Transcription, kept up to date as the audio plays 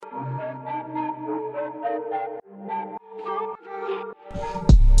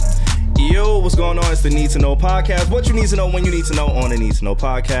what's going on? It's the Need to Know Podcast. What you need to know when you need to know on the Need to Know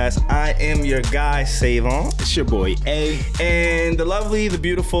Podcast. I am your guy, Savon. It's your boy, A. And the lovely, the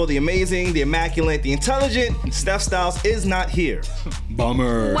beautiful, the amazing, the immaculate, the intelligent Steph Styles is not here.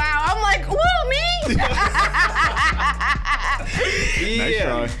 Bummer. Wow, I'm like, whoa, me?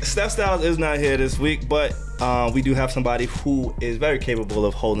 Yeah, Steph Styles is not here this week, but we do have somebody who is very capable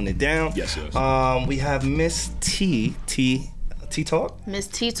of holding it down. Yes. We have Miss T Talk. Miss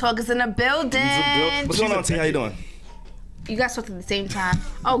T Talk is in the building. What's going on, T? How you doing? You guys talked at the same time.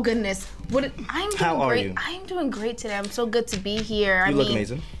 Oh goodness, How are you? I'm doing great today. I'm so good to be here. You look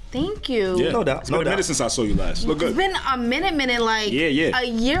amazing. Thank you. Yeah. No doubt. It's been a minute since I saw you last. Look good. It's been a minute, like a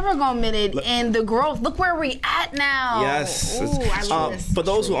year ago, and the growth. Look where we at now. Yes. Ooh, I love this. For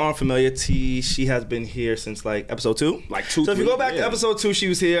those who aren't familiar, T, she has been here since like episode 2. Like 2, So if you go back to episode 2, she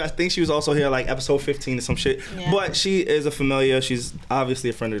was here. I think she was also here like episode 15 or some shit. Yeah. But she is a familiar. She's obviously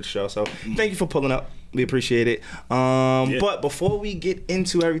a friend of the show. So thank you for pulling up. We appreciate it. But before we get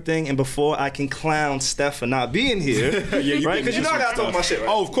into everything and before I can clown Steph for not being here, right? Because you know I gotta talk my shit, right?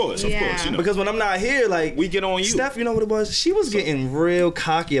 Oh, of course. You know. Because when I'm not here, like we get on you. Steph, you know what it was? She was getting real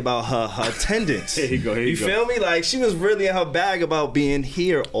cocky about her attendance. Here you go. You feel me? Like she was really in her bag about being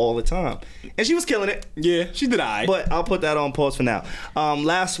here all the time, and she was killing it. Yeah, she did. But I'll put that on pause for now.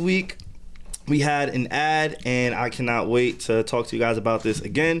 Last week we had an ad, and I cannot wait to talk to you guys about this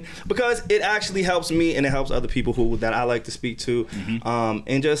again because it actually helps me and it helps other people that I like to speak to,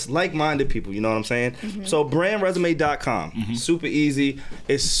 and just like-minded people. You know what I'm saying? So brandresume.com, super easy.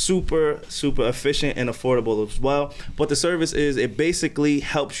 It's super efficient and affordable as well. What the service is, it basically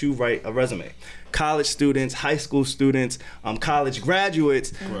helps you write a resume. College students, high school students, college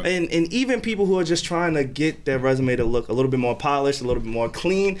graduates, and even people who are just trying to get their resume to look a little bit more polished, a little bit more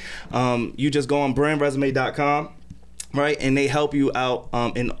clean. You just go on brandresume.com, right? And they help you out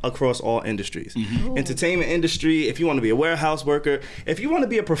across all industries. Entertainment industry, if you want to be a warehouse worker, if you want to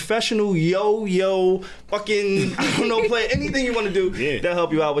be a professional fucking, I don't know, play anything you want to do, they'll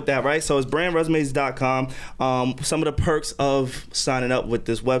help you out with that, right? So it's brandresumes.com. Some of the perks of signing up with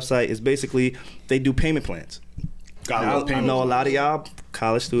this website is basically they do payment plans. I know a lot of y'all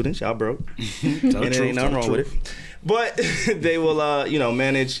college students, y'all broke. And there ain't nothing wrong with it. But they will,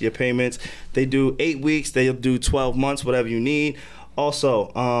 manage your payments. They do 8 weeks. They'll do 12 months, whatever you need.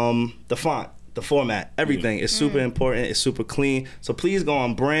 Also, the font, the format, everything is super important. It's super clean. So please go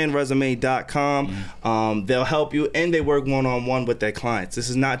on brandresume.com. They'll help you, and they work one-on-one with their clients. This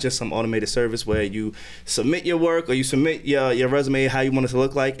is not just some automated service where you submit your work or you submit your resume how you want it to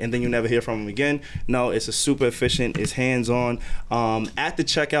look like, and then you never hear from them again. No, it's a super efficient. It's hands-on. At the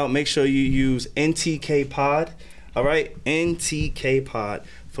checkout, make sure you use NTK Pod. All right, NTK Pod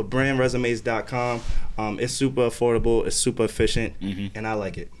for brandresumes.com. It's super affordable, it's super efficient, and I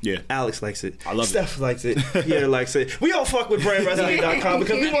like it. Yeah. Alex likes it. I love Steph likes it. Pierre likes it. We all fuck with brandresumes.com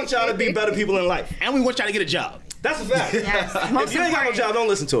because we want y'all to be better people in life. And we want y'all to get a job. That's a fact. Yes, If you ain't got no job, don't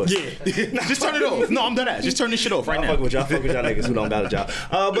listen to us. Yeah. Just turn it off. No, I'm done that. Just turn this shit off right now. Fuck with y'all niggas who don't got a job.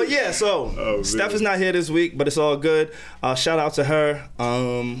 But yeah, so Steph is not here this week, but it's all good. Shout out to her.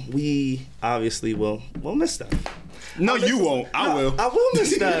 We obviously will miss Steph. No, you won't. I will. I will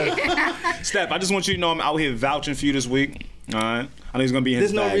miss Steph. Steph, I just want you to know I'm out here vouching for you this week. All right? I know he's going to be in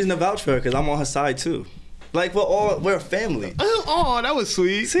his There's no bag. reason to vouch for her because I'm on her side too. Like we're a family. Oh, that was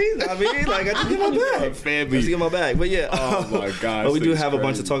sweet. See, I mean, like I just get my bag. Family. I just get my bag. But yeah. Oh my God. But we do have a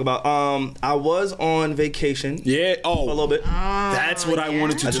bunch to talk about. I was on vacation. Yeah. For a little bit. That's what I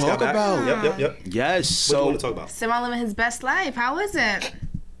wanted to talk about. Yep. Yes. What do So you want to talk about? Simon living his best life. How is it?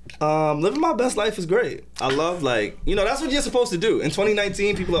 Living my best life is great. I love, that's what you're supposed to do. In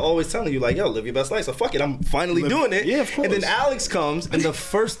 2019, people are always telling you, like, yo, live your best life. So fuck it, I'm finally doing it. Yeah, of course. And then Alex comes, and the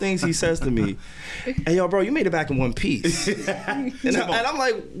first things he says to me, hey, yo, bro, you made it back in one piece. and I'm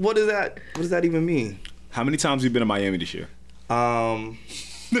like, what does that even mean? how many times have you been to Miami this year? And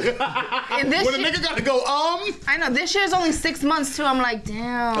this When a nigga got to go, I know, this year's only 6 months too. I'm like,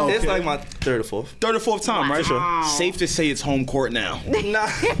 damn. Oh. It's like my third or fourth. third or fourth time, right? Wow. Safe to say it's home court now. Nah.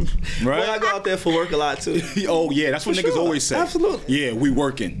 Right? Well, I go out there for work a lot too. Oh yeah, that's what For niggas sure. always say. Absolutely. Yeah, we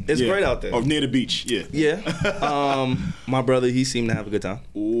working. It's Yeah. great out there. Or near the beach. Yeah. Yeah. My brother, he seemed to have a good time.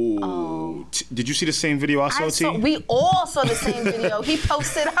 Ooh. Did you see the same video I saw, T? We all saw the same video. He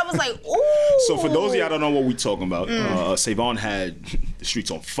posted. I was like, ooh. So for those of y'all that don't know what we talking about, Savon had the streets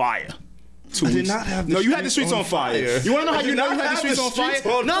on fire. 2 I did weeks. not have the No, you had the streets streets on on fire. fire. You want to know how I you did know not you had the have streets the on fire?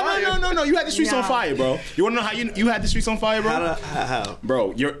 streets on No. You had the streets on No. fire, bro. You want to know how you had the streets on fire, bro? How?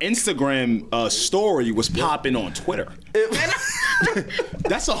 Bro, your Instagram story was popping on Twitter.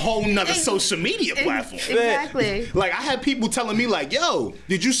 That's a whole nother social media platform. Exactly. Like, I had people telling me, like, yo,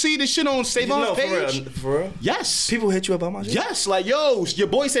 did you see this shit on Savon's page? For real? Yes. People hit you about my shit? Yes, like, yo, your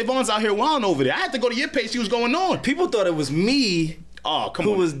boy Savon's out here wilding over there. I had to go to your page to see what's going on. People thought it was me. Oh, come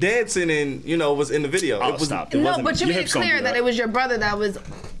who on. was dancing and, was in the video. Oh, it was, stop. No, but you made it clear that it was your brother that was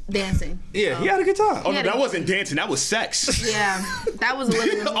dancing. Yeah, he had a good time. Oh, no, that wasn't dancing. That was sex. Yeah, that was a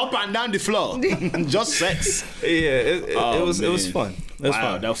little... Up and down the floor. Just sex. Yeah, it was fun. It was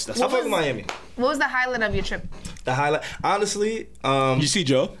fun. That's I fuck with Miami. What was the highlight of your trip? The highlight? Honestly... you see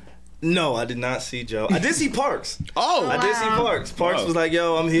Joe? No, I did not see Joe. I did see Parks. I did see Parks. Parks was like,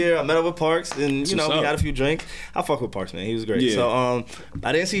 yo, I'm here. I met up with Parks, and, we had a few drinks. I fuck with Parks, man. He was great. Yeah. So,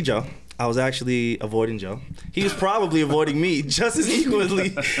 I didn't see Joe. I was actually avoiding Joe. He was probably avoiding me just as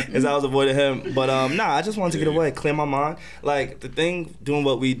equally as I was avoiding him. But, I just wanted to get away, clear my mind. Like, the thing, doing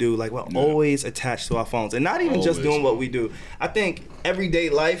what we do, like, we're always attached to our phones. And not even just doing what we do. I think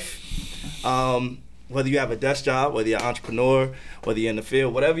everyday life, whether you have a desk job, whether you're an entrepreneur, whether you're in the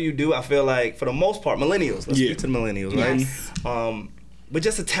field, whatever you do, I feel like, for the most part, millennials, let's speak to the millennials, right? Yes. We're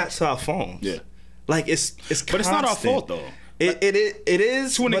just attached to our phones. Yeah. Like, it's constant. But it's not our fault, though. It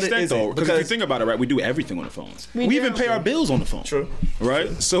is to an extent, though, because if you think about it, right, we do everything on the phones. We even pay our bills on the phone. True. Right?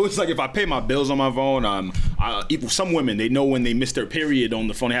 True. So it's like if I pay my bills on my phone, some women, they know when they miss their period on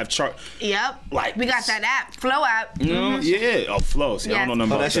the phone. They have chart. Yep. Like, we got that app, Flow app. Yeah. Oh, Flow. See, I don't know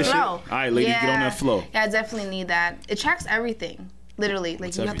nothing about that. Flow. All right, ladies, get on that Flow. Yeah, I definitely need that. It tracks everything. Literally,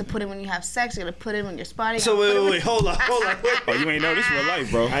 like, you have to put in when you have sex. You got to put in when you're spotting. So wait, hold on. Oh, you ain't know this real life,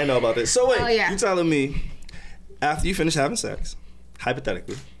 bro. I ain't know about this. So wait, you telling me after you finish having sex,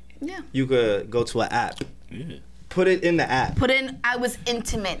 hypothetically, you could go to an app. Yeah. Put it in the app. Put in, I was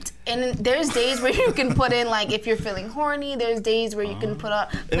intimate. And there's days where you can put in, like, if you're feeling horny. There's days where you can put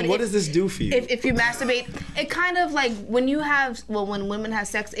up. And what does this do for you? If you masturbate, it kind of, like, when women have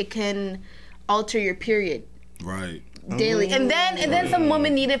sex, it can alter your period. Right. Daily. And then some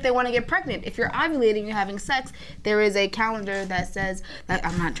women need it if they want to get pregnant. If you're ovulating, you're having sex, there is a calendar that says that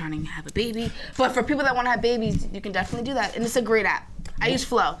I'm not trying to have a baby. But for people that want to have babies, you can definitely do that. And it's a great app. I use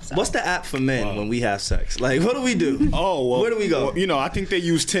Flow. So. What's the app for men when we have sex? Like, what do we do? Oh, well, where do we go? Well, I think they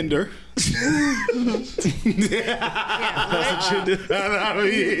use Tinder. I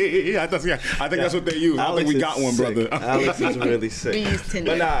think that's what they use. I think we got one, sick. Brother. Alex is really sick. We use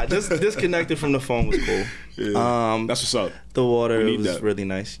Tinder. But nah, just disconnected from the phone was cool. Yeah. That's what's up. The water was really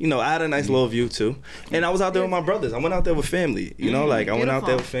nice. I had a nice little view too. And I was out there with my brothers. I went out there with family. I went out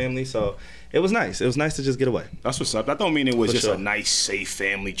there with family. So it was nice. It was nice to just get away. That's what's up. That don't mean it was just a nice, safe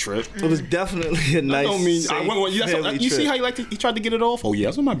family trip. It was definitely a nice, family you trip. see how he tried to get it off? Oh yeah,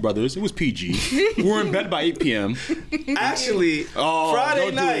 that's with my brothers. It was PG. We were in bed by 8 p.m. Actually,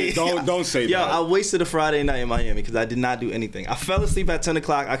 Friday night. Don't say that. Yo, I wasted a Friday night in Miami because I did not do anything. I fell asleep at 10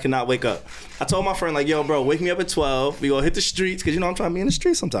 o'clock. I could not wake up. I told my friend, like, yo, bro, wake me up at 12. We gonna hit the streets because I'm trying to be in the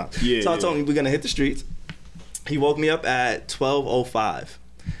streets sometimes. Yeah, so I told him we're gonna hit the streets. He woke me up at 12:05.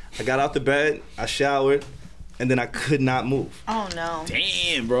 I got out the bed, I showered, and then I could not move. Oh no.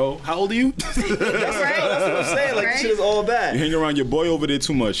 Damn, bro. How old are you? That's what I'm saying. Like, this shit is all bad. You hang around your boy over there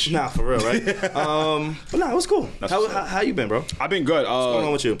too much. Nah, for real, right? But nah, it was cool. How you been, bro? I've been good. What's going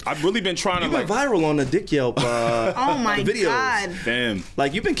on with you? I've really been trying to You've been viral on the Dick Yelp oh my videos. God. Damn.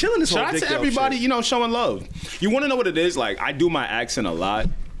 Like, you've been killing this whole Shout out Dick to Yelp everybody, shit. showing love. You want to know what it is? Like, I do my accent a lot.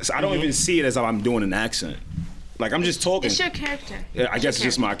 So I don't even see it as if I'm doing an accent. Like, I'm just talking. It's your character. Yeah, I guess it's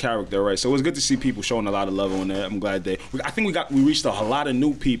just my character, right? So it was good to see people showing a lot of love on there. I'm glad I think we reached a lot of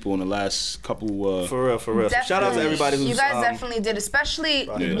new people in the last couple. For real. So shout out to everybody who's. You guys definitely did, especially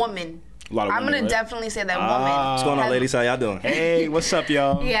women. A lot of I'm women, gonna right? definitely say that women. What's going on, ladies? How y'all doing? Hey, what's up,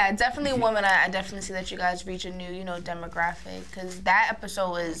 y'all? Yeah, definitely women. I definitely see that you guys reach a new, demographic, because that episode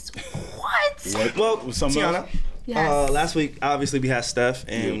was what? Well, Tiana. Yes. Last week, obviously, we had Steph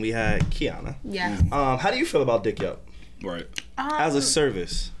and we had Kiana. Yeah. How do you feel about Dick Yelp? Right. As a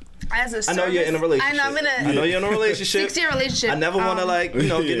service. As a service. I know you're in a relationship. I know you're in a relationship. 6-year relationship. I never want to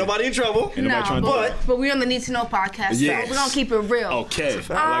get nobody in trouble. But we're on the Need to Know podcast, so we're gonna keep it real. Okay.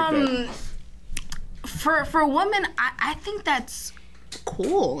 I like that. For women, I think that's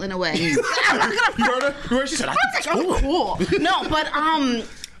cool in a way. I'm not gonna. She said, I think that's cool. No, but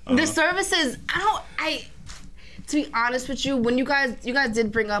the services. To be honest with you, when you guys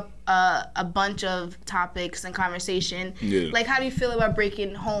did bring up a bunch of topics and conversation, like, how do you feel about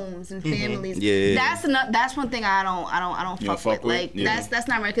breaking homes and families? That's one thing I don't fuck with. Like, that's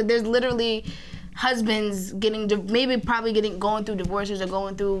not right, because there's literally husbands going through divorces or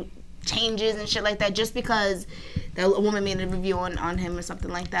going through changes and shit like that, just because that a woman made a review on him or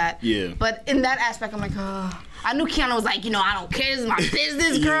something like that. Yeah. But in that aspect, I'm like, I knew Kiana was like, I don't care. This is my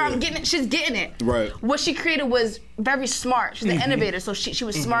business, girl. I'm getting it. She's getting it. Right. What she created was very smart. She's an innovator, so she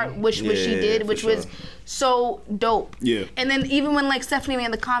was smart, which she did, which was so dope. Yeah. And then even when like Stephanie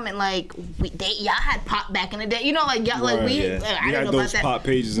made the comment like, y'all had pop back in the day, like y'all Right, like we. yeah. I You didn't had know those about that. pop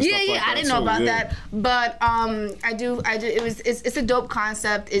pages and stuff like that, I didn't know too, about yeah. that. But I do. It's a dope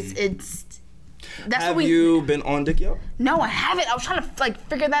concept. It's. That's Have what we. you been on Dick Yo? No, I haven't. I was trying to like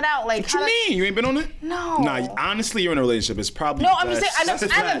figure that out. Like, What you mean? You ain't been on it? No. Nah, honestly, you're in a relationship. It's probably No, I'm just best.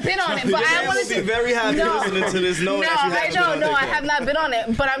 saying I haven't been on it, but I want will to be very happy listening to this. Knowing that you haven't been on Dick Yo. I have not been on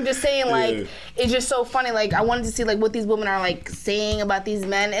it, but I'm just saying like it's just so funny. Like I wanted to see like what these women are like saying about these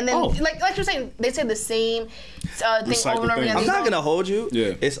men, and then like you're saying, they say the same thing over and over again. I'm not gonna hold you.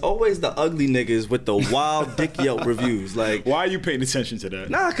 Yeah. It's always the ugly niggas with the wild Dick Yelp reviews. Like, why are you paying attention to that?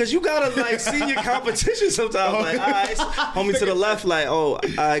 nah, cause you gotta like see your competition sometimes. Like, all right, homie to the left, like, oh, all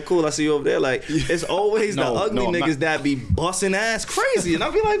right, cool, I see you over there. Like, it's always the ugly niggas that be busting ass crazy, and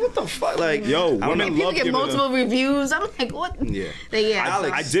I'll be like, what the fuck, like, yo, I don't know. women People love get giving multiple reviews. I'm like, what? Yeah.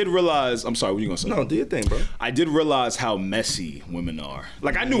 Alex, I did realize. I'm sorry. What you gonna say? No, do your thing, bro. I did realize how messy women are.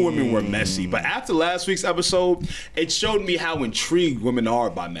 Like I knew women were messy, but after last week's episode, it showed me how intrigued women are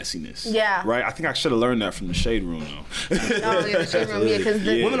by messiness. Yeah. Right. I think I should have learned that from the shade room, though. Oh, yeah, the shade room, because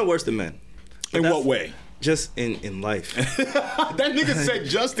Women are worse than men. In what way? Just in life. That nigga said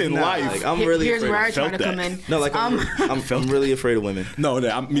just in life. Like, I'm really here's afraid where of I try felt to come that. in. No, like I'm really afraid of women. No,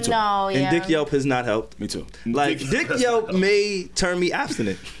 me too. No, yeah. And Dick Yelp has not helped. Me too. Like Dick Yelp may turn me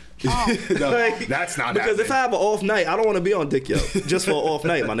abstinent. No, Like, that's not because if I have an off night, I don't want to be on Dick Yelp just for an off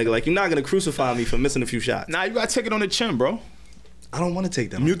night, my nigga. Like you're not gonna crucify me for missing a few shots. Nah, you gotta take it on the chin, bro. I don't want to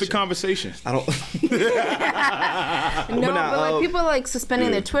take that. Mute the conversation. I don't. No, but like people are like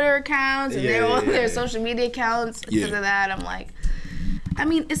suspending their Twitter accounts and their social media accounts because of that. I'm like, I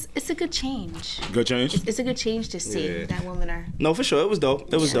mean, it's a good change. Good change. It's a good change to see that women are. No, for sure, it was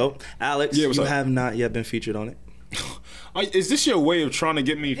dope. It was dope. Alex, Yeah, what's you up? have not yet been featured on it. Is this your way of trying to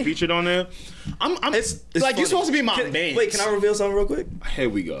get me featured on there? I'm It's like funny. you're supposed to be my man. Wait, can I reveal something real quick? Here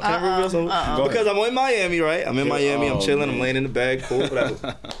we go. Can I reveal something? Go Because ahead. I'm in Miami, right? I'm in Miami. I'm chilling. I'm laying in the bed. Cool,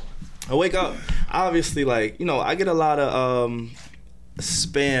 whatever. I wake up. Obviously, like, I get a lot of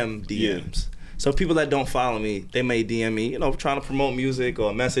spam DMs. So people that don't follow me, they may DM me, trying to promote music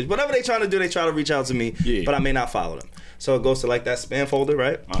or a message. Whatever they trying to do, they try to reach out to me. Yeah. But I may not follow them. So it goes to like that spam folder,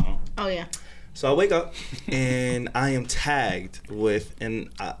 right? Oh yeah. So I wake up and I am tagged with, and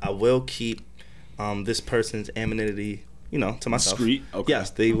I will keep this person's anonymity, to myself. Discreet? Okay.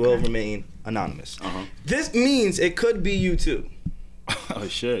 Yes, they will remain anonymous. This means it could be you too. Oh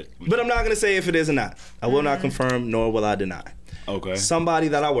shit. But I'm not gonna say if it is or not. I will not confirm, nor will I deny. Okay. Somebody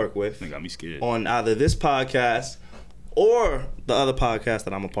that I work with That got me scared. on either this podcast or the other podcast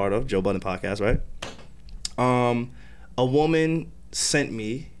that I'm a part of, Joe Budden Podcast, right? A woman sent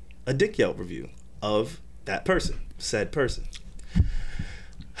me a Dick Yelp review of that person, said person.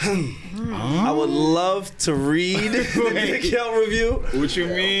 I would love to read the Dick Yelp review, What you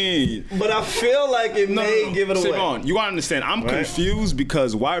mean? but I feel like it may give it away. Savon, you gotta understand. I'm Right. confused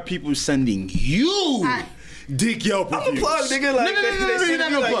because why are people sending you Dick Yelp I'm a reviews? plug, nigga. Like, they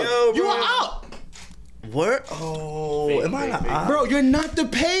send me like, yo, you bro. are out. What? Oh, am I not? Bro, you're not the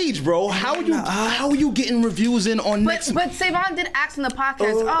page, bro. How are you getting reviews in on next? But Savon did ask in the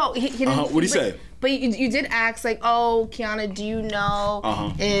podcast. He didn't. What'd he say? But you did ask like, Kiana, do you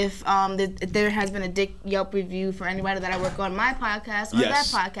know if there has been a Dick Yelp review for anybody that I work on my podcast or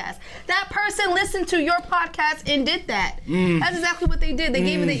Yes. that podcast? That person listened to your podcast and did that. That's exactly what they did. They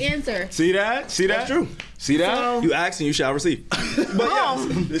gave me the answer. See that? That's true. See that? So- You ask and you shall receive. But yes,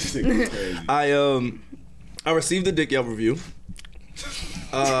 This thing is crazy. I received the Dick Yelp review.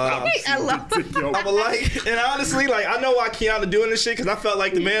 I love it. I was like, and honestly, like, I know why Kiana doing this shit because I felt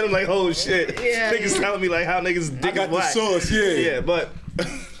like the man. I'm like, oh shit, Yeah. niggas telling me like how niggas dick I got is the whack. sauce, yeah. Yeah, but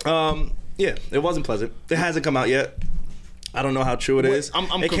yeah, it wasn't pleasant. It hasn't come out yet. I don't know how true it is.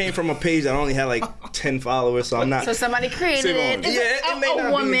 It came from a page that only had like 10 followers, so I'm not. So somebody created Savon. it. It's Yeah, it may not a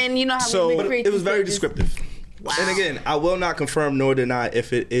be- woman. You know how So- women But create it was these very pages. descriptive. Wow. And again, I will not confirm nor deny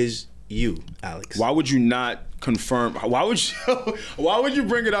if it is you, Alex. Why would you not confirm? Why would you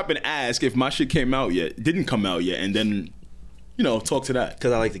bring it up and ask if my shit came out yet? Didn't come out yet, and then talk to that.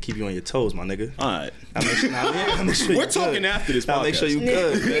 Because I like to keep you on your toes, my nigga. All right. I make sure We're you talking good. after this I'll make sure you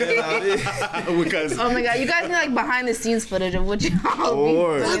podcast. good. Man. Because Oh my god, you guys need like behind the scenes footage of what y'all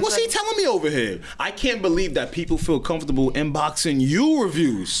Or- be like, what's he telling me over here? I can't believe that people feel comfortable inboxing you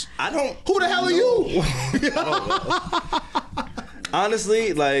reviews. I don't. Who the hell are you?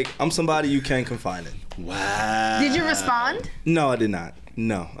 Honestly, like, I'm somebody you can confide in. Wow. Did you respond? No, I did not.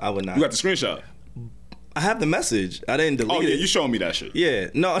 No, I would not. You got the screenshot? I have the message. I didn't delete Oh, it. yeah, you showing me that shit. Yeah,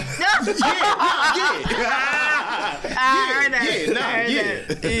 no. I heard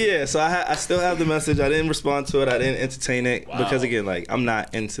that. Yeah, so I still have the message. I didn't respond to it. I didn't entertain it because again, like I'm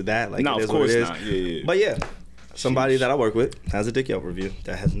not into that. Like No, it is of course what it is. not. Yeah. But yeah, somebody that I work with has a Dick Yelp review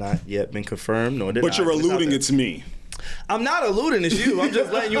that has not yet been confirmed nor did. But you're alluding it to me. I'm not alluding it's you. I'm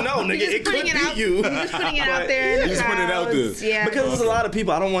just letting you know, nigga. It could be you. You're just putting it out there. In the Just putting it out crowds. there. Yeah. Because there's a lot of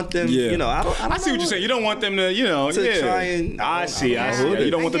people. I don't want them. Yeah. You know, I don't I see what you're saying. You don't want them to, To try and- I see. I Yeah, you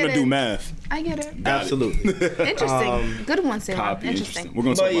don't want I them to get do it. math. I get it. Absolutely. Interesting. Good one, Sarah. Copy. Interesting. We're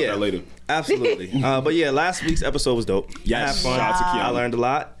gonna talk But about yeah, that later. absolutely. But yeah, last week's episode was dope. Yes. I had fun. Shout out to Kiana. I learned a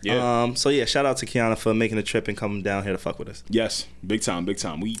lot. Yeah. So yeah, shout out to Kiana for making the trip and coming down here to fuck with us. Yes, big time, big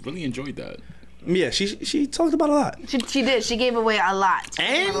time. We really enjoyed that. Yeah, she talked about a lot. She did. She gave away a lot.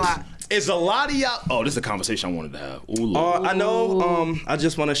 And A lot. it's a lot of y'all. Oh, this is a conversation I wanted to have. Ooh, Lord. I know. I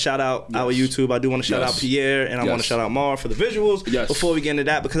just want to shout out our YouTube. I do want to shout Yes. out Pierre, and I want Yes. to shout out Mar for the visuals. Yes. Before we get into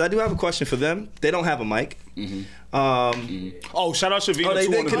that, because I do have a question for them. They don't have a mic. Oh, shout out Shavina. Oh, they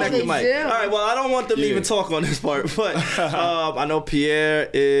too, did on the connect video. the mic. do. All right. Well, I don't want them to Yeah. even talk on this part, but I know Pierre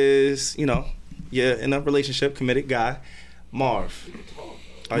is, in a relationship, committed guy. Marv.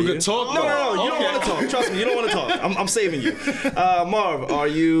 Are We you? can talk, No, though. you don't Okay. want to talk. Trust me, you don't want to talk. I'm saving you. Marv,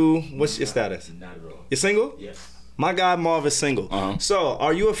 what's your status? Not at all. You're single? Yes. My guy Marv is single. Uh-huh. So,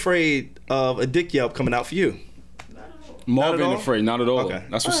 are you afraid of a Dick Yelp coming out for you? Marv Not at ain't all? afraid, not at all. Okay.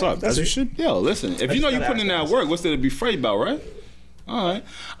 That's what's All right, up. that's That's what you it. should. Yo, listen. If I you know just you gotta putting in ask that work, what's there to be afraid about, right? All right.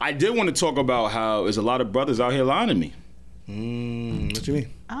 I did want to talk about how there's a lot of brothers out here lying to me. What you mean?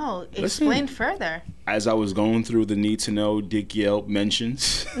 Oh, explain further. As I was going through the need to know Dick Yelp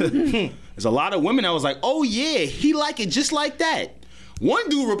mentions, there's a lot of women that was like, "Oh yeah, he like it just like that." One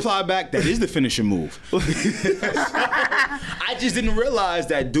dude replied back, "That is the finishing move." I just didn't realize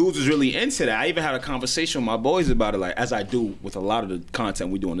that dudes was really into that. I even had a conversation with my boys about it, like as I do with a lot of the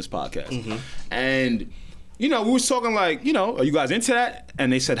content we do on this podcast. And we was talking like, are you guys into that?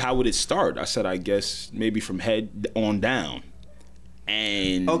 And they said, how would it start? I said, I guess maybe from head on down.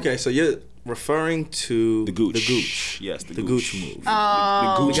 And Okay, so you're referring to the gooch. The gooch. Yes, the The gooch. gooch move.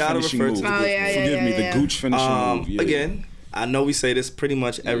 The gooch We gotta finishing refer to move. the gooch move. Forgive me, the gooch finishing move. Yeah. Again, I know we say this pretty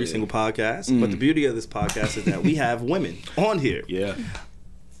much every single podcast, but the beauty of this podcast is that we have women on here. Yeah.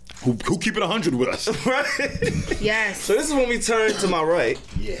 Who keep it 100 with us? Right? Yes. So this is when we turn to my right.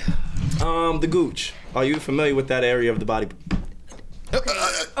 Yeah. The gooch. Are you familiar with that area of the body?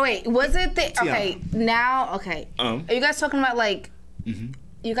 Oh, wait, was it the okay? Now, okay. Are you guys talking about like?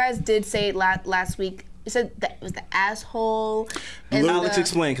 You guys did say last week. You said that it was the asshole. And Alex,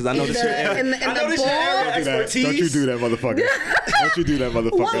 explain, because I know this is your area. and I know this is your area of balls? expertise. Don't you do that, motherfucker. Don't you do that,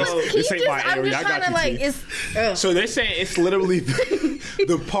 motherfucker. Well, This ain't my I'm area. just I trying got to you, like. T. It's. So they're saying it's literally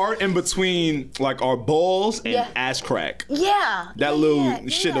the part in between like our balls and Yeah. ass crack. Yeah. That little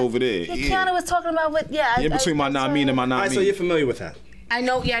shit over there. Yeah, Yeah. Kiana was talking about what? Yeah. In between my not mean and my All not right, mean. so you're familiar with that. I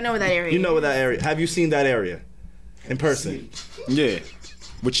know. Yeah, I know where that area. You know where that area. Have you seen that area in person? Yeah.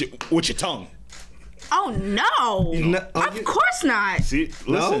 With your tongue. Oh no. No, Of course not. See?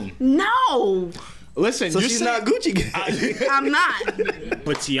 Listen. No. Listen, So you're she's saying- not Gucci gang. I'm not.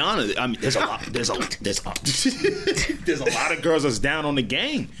 But Tiana, I mean, there's a lot of girls that's down on the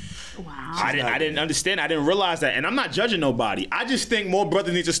game. Wow. I didn't understand. I didn't realize that, and I'm not judging nobody. I just think more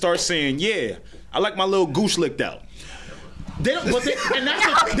brothers need to start saying, "Yeah, I like my little goose licked out." They don't,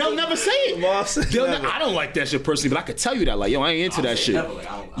 and they'll never say it. Boss, never. I don't like that shit personally, but I could tell you that, like, yo, I ain't into that shit.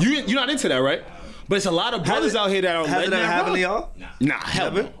 You're not into that, right? But it's a lot of brothers out here that are Has letting it ever that happened to rock. y'all? Nah,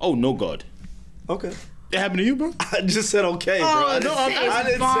 hell no. Never? Oh no, God. Okay. It happened to you, bro? I just said okay, bro. Oh, I didn't, no, I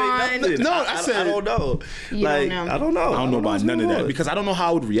didn't Vaughn. say nothing. No, I said- I don't know. You Like, don't know. I don't know. I don't know about what's none of going that on. because I don't know how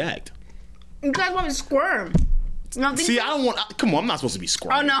I would react. You guys want me to squirm? You don't think See, so? I don't want. Come on, I'm not supposed to be Oh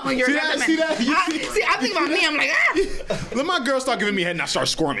squirming. no, you're see not that? the See man. that? You see? See, I'm thinking about me. I'm like, ah. Let my girl start giving me head and I start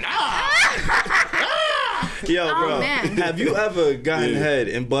squirming. Ah! Yo, bro, man. have you ever gotten head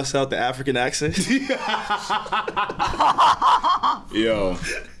and bust out the African accent? Yo,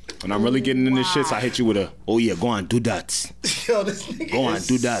 when I'm really getting in the shits, I hit you with a, oh yeah, go on, do that. Yo, this nigga Go on, is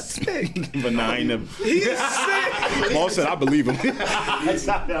do that. sick. But nah, I ain't never. He's sick. Mo said, I believe him.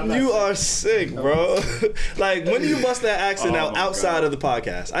 You are sick, bro. Like, when do you bust that accent out outside of the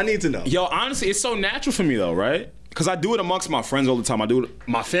podcast? I need to know. Yo, honestly, it's so natural for me though, right? Because I do it amongst my friends all the time. I do it,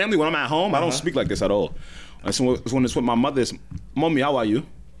 my family, when I'm at home, I don't speak like this at all. It's when it's with my mother, it's, Mommy, how are you?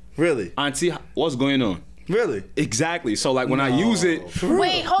 Really? Auntie, what's going on? Really? Exactly. So like when I use it,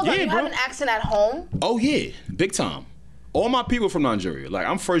 Wait, hold on. Yeah, You bro. have an accent at home? oh yeah, big time. All my people from Nigeria. Like,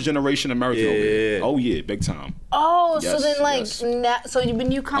 I'm first generation American over here. Oh, yeah, big time. Oh, so Yes, then, like, yes. so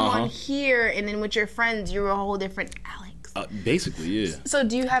when you come on here and then with your friends, you're a whole different Alex. Basically, yeah. So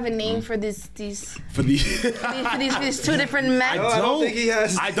do you have a name for these For the... these two different men? I don't think he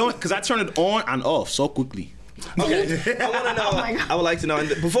has. I don't, because I turn it on and off so quickly. Okay, I want to know. I would like to know. And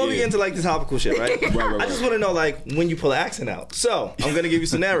before we get into like the topical shit, right? Right. I just want to know like when you pull an accent out. So I'm gonna give you a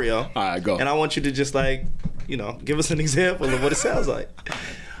scenario. All right, go. And I want you to just like, give us an example of what it sounds like.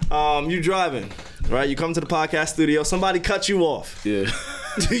 You driving, right? You come to the podcast studio. Somebody cut you off. Yeah.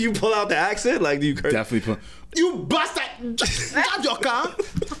 Do you pull out the accent? Like, do you curse? Definitely pull. You bastard! Drive your car.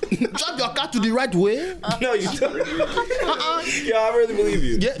 Drive your car to the right way. No, you don't. Yeah, I really believe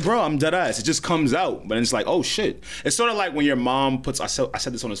you. Yeah, bro, I'm dead ass. It just comes out, but it's like, oh shit. It's sort of like when your mom puts. I said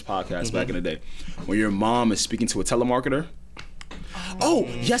this on this podcast back in the day. When your mom is speaking to a telemarketer. Oh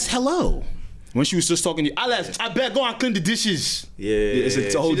yes, hello. When she was just talking to you, Alex, I better go and clean the dishes. Yeah, it's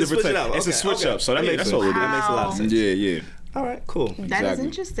a whole She just different switched it thing. up. It's a Okay, switch okay. up. So that's sense. all it is. That makes a lot of sense. Yeah. All right, cool. That is Exactly.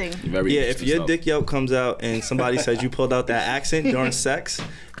 interesting. Very Yeah, if interesting your stuff. dick yelp comes out and somebody says you pulled out that accent during sex,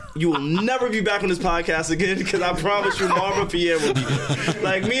 you will never be back on this podcast again because I promise you Marva Pierre will be there.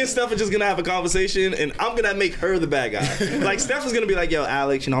 Like, me and Steph are just going to have a conversation and I'm going to make her the bad guy. Like, Steph is going to be like, yo,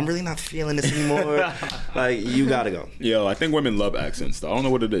 Alex, I'm really not feeling this anymore. Like, you got to go. Yo, I think women love accents, though. I don't know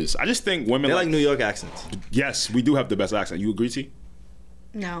what it is. I just think women They like New York accents. Yes, we do have the best accent. You agree, T?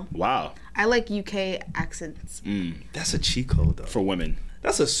 No, Wow. I like UK accents. That's a cheat code, though. For women.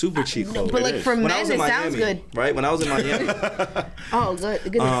 That's a super cheat code. No, but like is. for When I men, was it in sounds Miami, good. right? When I was in Miami, Oh, good.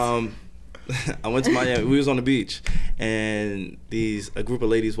 Goodness. I went to Miami. We was on the beach, and a group of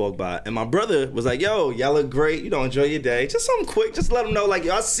ladies walked by, and my brother was like, "Yo, y'all look great. Enjoy your day. Just something quick. Just let them know, like,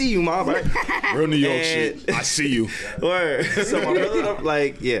 yo, I see you, mom." Right? Real New York And- shit. I see you. Word. So my brother,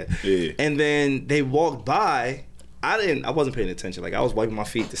 like, yeah. Yeah. And then they walked by. I wasn't paying attention. Like, I was wiping my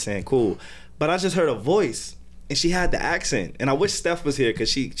feet to saying cool, but I just heard a voice. And she had the accent, and I wish Steph was here because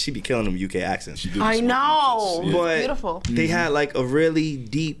she be killing them UK accents. I know. Yeah. But Beautiful. they had like a really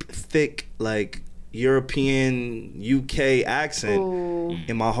deep, thick, like European UK accent, Ooh.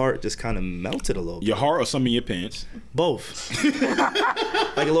 and my heart just kind of melted a little bit. Your heart or some in your pants? Both,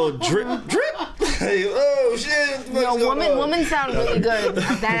 like a little drip. Like, oh shit! What the No, fuck's going on? women sound really good.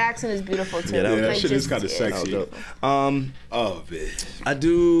 That accent is beautiful too. Yeah, that Like, shit is just- kinda sexy. Dope. Oh, man. I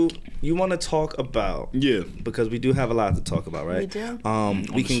do. You want to talk about? Yeah. Because we do have a lot to talk about, right? We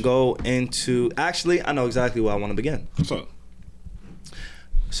do. We can go into. Actually, I know exactly where I want to begin. What's up?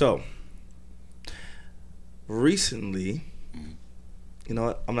 So, recently, you know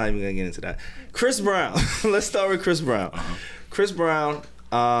what? I'm not even gonna get into that. Chris Brown. Let's start with Chris Brown. Chris Brown,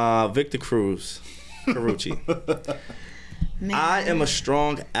 Victor Cruz, Carucci. Man. I am a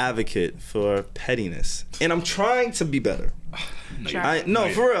strong advocate for pettiness, and I'm trying to be better. Try. No,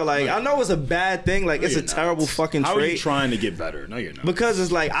 for real. Like, I know it's a bad thing. Like, it's a you're not. terrible fucking How are you trait. trying to get better? No, you're not. Because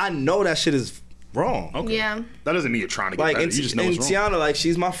it's like, I know that shit is wrong. Okay. Yeah. That doesn't mean you're trying to get Like, better. and, You just know and it's wrong. Tiana, like,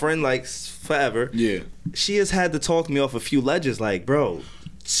 she's my friend, like, forever. Yeah. She has had to talk me off a few ledges. Like, bro,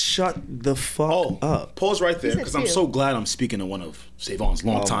 shut the fuck up. Pause right there, said because I'm two. so glad I'm speaking to one of Savon's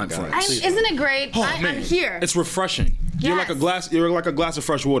longtime God. friends. Isn't it great? Oh, I'm man. here. It's refreshing. You're like a Yes. glass of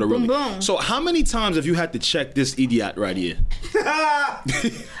fresh water, really. Boom, boom. So how many times have you had to check this idiot right here?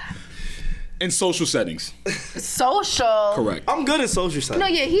 In social settings. Social. Correct. I'm good at social stuff. No,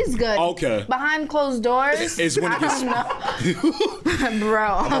 yeah, he's good. Okay. Behind closed doors. Is when it I gets don't know. Bro.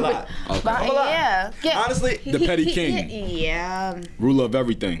 I'm a lot. Okay. Behind- a lot. yeah. Honestly, The petty king. Yeah. Ruler of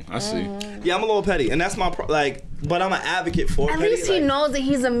everything. I see. yeah, I'm a little petty, and that's my but I'm an advocate for At petty. least he like, knows that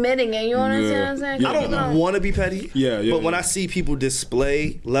he's admitting it. You understand what I'm saying? Yeah, I don't want to be petty. Yeah, But when yeah. I see people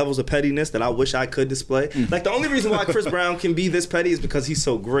display levels of pettiness that I wish I could display, like the only reason why Chris Brown can be this petty is because he's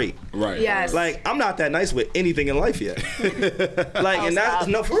so great. Right. Yes. Like, I'm not that nice with anything in life yet. Like, and that's stop.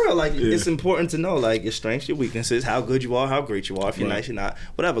 no, for real. Like, it's important to know, like, your strengths, your weaknesses, how good you are, how great you are. If you're Right. nice, you're not.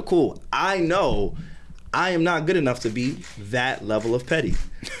 Whatever. Cool. I know I am not good enough to be that level of petty.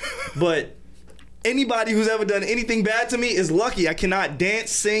 But anybody who's ever done anything bad to me is lucky. I cannot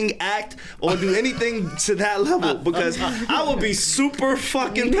dance, sing, act, or do anything to that level because I would be super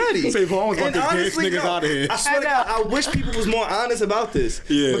fucking petty. Say, if I was about And to dance honestly, niggas no, outta here. I swear to God, I wish people was more honest about this.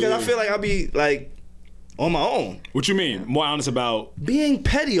 Yeah, because I yeah. feel like I'd be like on my own. What you mean? More honest about? Being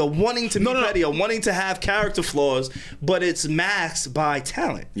petty or wanting to be No. petty or wanting to have character flaws, but it's masked by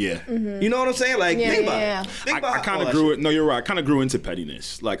talent. Yeah. You know what I'm saying? Like, Yeah, think about yeah, it. yeah. Think about I kind all of that grew shit. it. No, you're right. I kind of grew into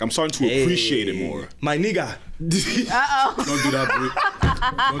pettiness. Like I'm starting to appreciate it more. My nigga. Uh-oh. Don't do that, bro.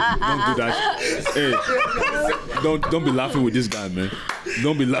 Don't do that. Hey, don't be laughing with this guy, man.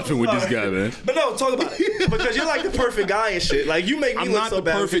 Don't be laughing with this guy, man. But no, talk about it. Because you're like the perfect guy and shit. Like, you make me I'm look not so the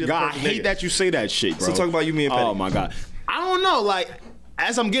bad. perfect guy. I Perfect hate nigga. that you say that shit, bro. So talk about you, me, and Petty. Oh my god. I don't know. Like,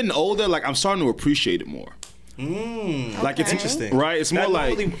 as I'm getting older, like I'm starting to appreciate it more. Like it's Interesting. right? It's more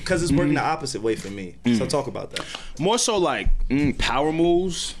like because it's working the opposite way for me. So talk about that. more so like power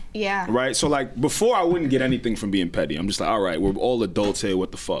moves. Yeah. Right? So like before I wouldn't get anything from being petty. I'm just like, all right, we're all adults here,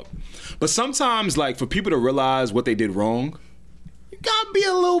 what the fuck? But sometimes like for people to realize what they did wrong, you gotta be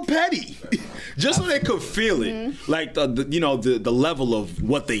a little petty. Just so they could feel it. Like the level of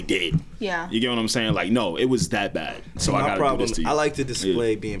what they did. Yeah. You get what I'm saying? Like, no, it was that bad. So I My gotta problem, do this to you. I like to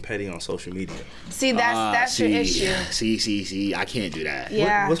display being petty on social media. See, that's your issue. See, I can't do that.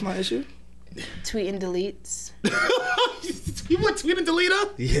 Yeah. What's my issue? Tweet and deletes. You want tweet and delete her?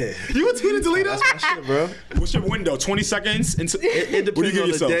 Yeah. You want tweet and delete her? That's my shit, bro. What's your window? 20 seconds? It What do you depends give on the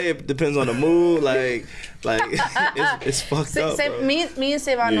yourself? day. It depends on the mood. Like it's fucked up. Bro. Me and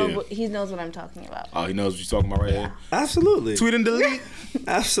Savon Yeah. know, he knows what I'm talking about. Oh, he knows what you're talking about right here. Absolutely. Tweet and delete?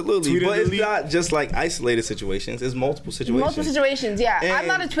 Absolutely. Tweet and But it's delete. not just like isolated situations. It's multiple situations. Multiple situations, yeah. I'm And-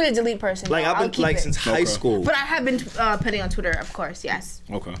 not a Twitter delete person. Like no, I've I'll been keep like it. since high Okay. school. But I have been petty on Twitter, of course. Yes,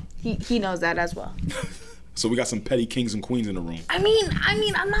 Okay. he knows that as well. So we got some petty kings and queens in the room. I mean,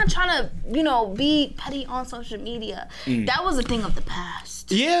 I'm not trying to, be petty on social media. That was a thing of the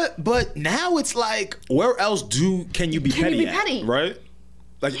past. Yeah, but now it's like, where else can you be Can petty you be at, petty? right?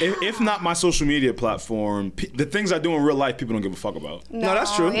 Like, if not my social media platform, the things I do in real life, people don't give a fuck about. No,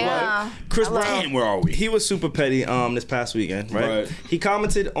 that's true. Yeah. Right. Chris I love Brown, Damn, where are we? he was super petty this past weekend, right? Right. He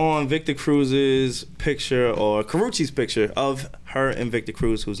commented on Victor Cruz's picture or Karrueche's picture of her and Victor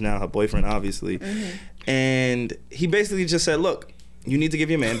Cruz, who's now her boyfriend, obviously. And he basically just said, look, you need to give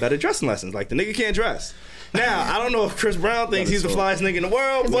your man better dressing lessons. Like, the nigga can't dress. Now, I don't know if Chris Brown thinks he's the flyest nigga in the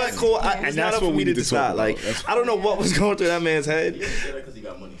world, but cool. And It's that's not up what for we me to need to talk decide. about. Like, That's- I don't know what was going through that man's head.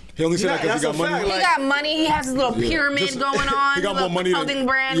 He only said that because he that's got a money. fact, He got money. He has his little pyramid Just- going on. He got little more money clothing than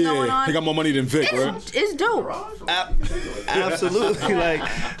brand going on. He got more money than Vic, right? It's dope. Absolutely. Like,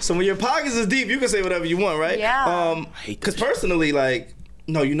 so when your pockets is deep, you can say whatever you want, right? Yeah. Because personally, like,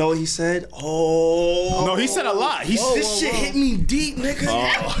 no, you know what he said? Oh. No, he said a lot. This shit hit me deep, nigga.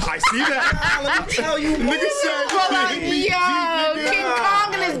 Oh, I see that. Let me tell you. Nigga said, Well, like, hit me yo, deep, nigga. King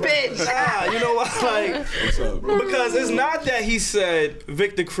Kong and his bitch. You know what? Like, What's up, bro? because it's not that he said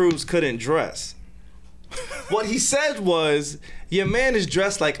Victor Cruz couldn't dress. What he said was, your man is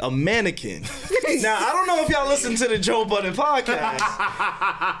dressed like a mannequin. Now, I don't know if y'all listen to the Joe Budden podcast,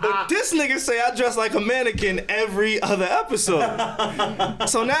 but this nigga say I dress like a mannequin every other episode.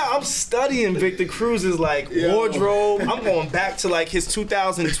 So now I'm studying Victor Cruz's like wardrobe. I'm going back to like his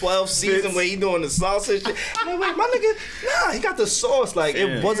 2012 season where he doing the salsa shit. I'm like, wait, my nigga, nah, he got the sauce. Like,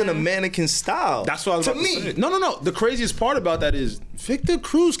 it wasn't a mannequin style. That's what I was to about me. to say. No. The craziest part about that is Victor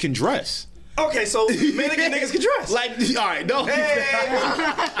Cruz can dress. Okay, so mannequin niggas can dress. Like, all right, no.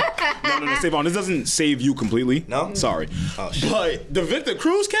 No, Savon, this doesn't save you completely. No? Sorry. Oh, shit. But the Victor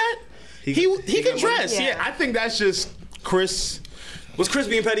Cruz cat, he can got dress. money? Yeah, I think that's just Chris. Was Chris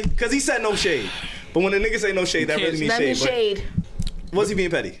being petty? Because he said no shade. But when the nigga say no shade, that can't- really means Let me shade. shade. But was he being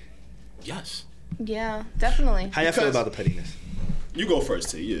petty? Yes. Yeah, definitely. How y'all feel Because- about the pettiness? You go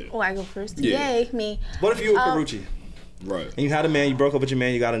first, T. Yeah. Oh, I go first. Yeah. Yay, me. What if you were Karrueche? Right. And you had a man, you broke up with your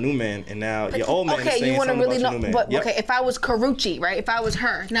man, you got a new man, and now your old man is Okay, saying you want to something really about know? your new man. But Yep. okay, if I was Karrueche, right? If I was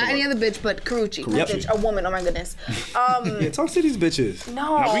her, not any other bitch, but Karrueche, Yep. bitch, a woman. Oh my goodness. Yeah, talk to these bitches.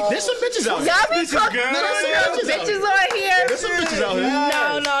 No. There's some bitches out Y'all here. be talking girl. there's some Yeah, bitches on here. There's some bitches out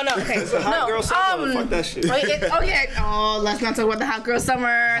here. No. Okay. It's a hot girl summer. Fuck that shit. Wait, okay. Oh, let's not talk about the hot girl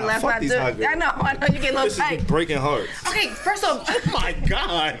summer. Let's fuck not these do. hot girls. I know. You get a little This is tight. breaking hearts. Okay, first off, Oh my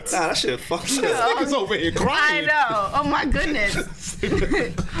God. Nah, that shit fucked up. Niggas over here I crying. know. Oh my goodness.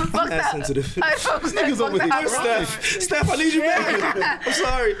 Fuck That sensitive. Niggas over here that. crying. Steph, I need you back. I'm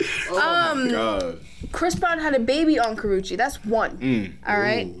sorry. God. Chris Brown had a baby on Karrueche. That's one. All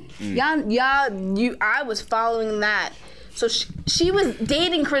right. I was following that. So she was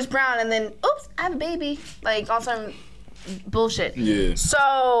dating Chris Brown, and then oops, I have a baby. Like on some bullshit. Yeah.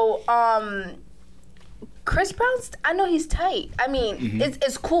 So Chris Brown's, I know he's tight. I mean,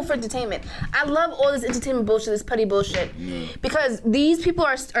 it's cool for entertainment. I love all this entertainment bullshit, this petty bullshit. Because these people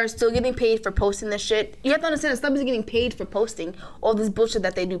are still getting paid for posting this shit. You have to understand that celebrities are getting paid for posting all this bullshit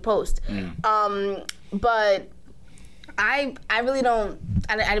that they do post. But I really don't,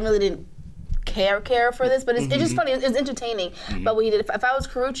 I really didn't care for this, but it's just funny. It's entertaining. But what he did, if I was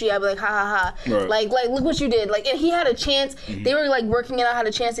Karrueche, I'd be like, ha ha ha. Right. Like look what you did. Like, and he had a chance. They were like working it out, had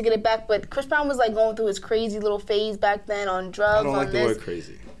a chance to get it back. But Chris Brown was like going through his crazy little phase back then on drugs. I don't on like the this. word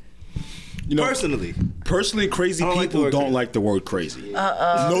crazy. You know, Personally, Personally, crazy don't like the people word don't crazy. like the word crazy.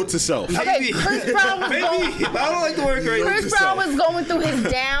 Note to self. Okay, Chris Brown was Maybe. going. I don't like the word crazy. Chris Brown was going through his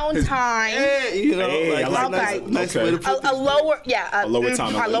downtime. Hey, you know, Hey, I like that. nice Okay. way to put A lower, yeah, A lower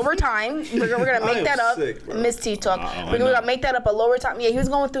time. A lower time. We're gonna I make am that up. sick, bro. Miss T talk. I We're know. gonna make that up. A lower time. Yeah, he was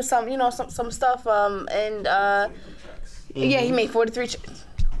going through some, some stuff. And yeah, he made 43.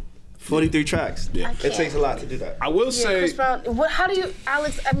 43 tracks. Yeah. It takes a lot to do that. I will Yeah, say, Chris Brown. How do you,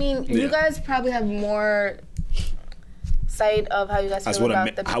 Alex? I mean, Yeah. you guys probably have more sight of how you guys that's feel what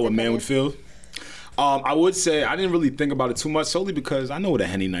about how a man would feel. I would say I didn't really think about it too much, solely because I know what a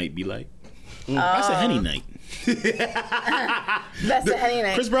Henny night be like. That's a Henny night. That's a Henny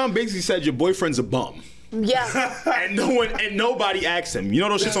night. Chris Brown basically said your boyfriend's a bum. Yeah. And nobody asked him. You know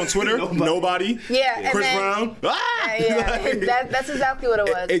those shits on Twitter? Nobody. Yeah. and Chris then- Brown. Ah! Yeah, that's exactly what it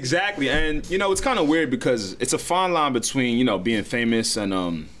was. Exactly. And it's kind of weird because it's a fine line between, being famous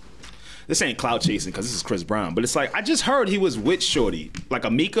and this ain't clout chasing because this is Chris Brown, but it's like I just heard he was with Shorty, like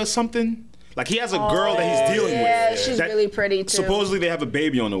Amika something. Like he has a girl that he's dealing with. Yeah, she's that really pretty too. Supposedly they have a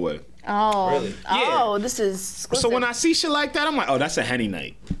baby on the way. Oh, Really? oh, this is exclusive. So when I see shit like that, I'm like, oh, that's a Henny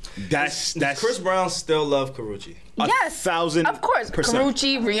night. That's Chris Brown still love Karrueche. yes, 1,000%. of course,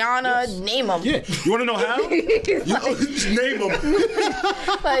 Karrueche, Rihanna, name them. Yeah. You want to know how? Just name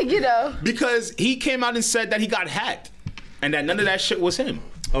them. Like Because he came out and said that he got hacked, and that none of that shit was him.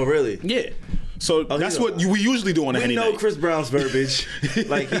 Oh, really? Yeah. So that's he's what we usually do on a We Henny know night. Chris Brown's verbiage.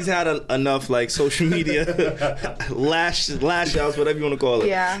 Like he's had enough like social media lash outs, whatever you want to call it.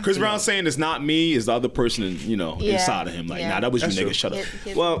 Yeah. Chris Brown saying it's not me, it's the other person, inside of him. Like, Yeah. nah, that was That's you, nigga. true. Shut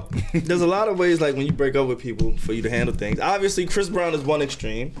up. Well, there's a lot of ways like when you break up with people for you to handle things. Obviously, Chris Brown is one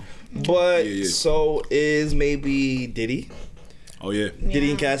extreme, but Yeah. so is maybe Diddy. Oh yeah.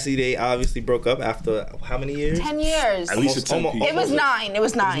 Diddy and Cassie, they obviously broke up after how many years? 10 years. At least a 10 piece. It was 9. It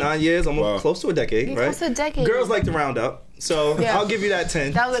was 9. 9 years, almost Wow. close to a decade, right? Close to a decade. Girls like to round up, so Yeah. I'll give you that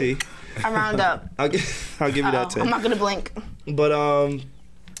 10. That was T. a round up. I'll give you that 10. I'm not gonna blink. But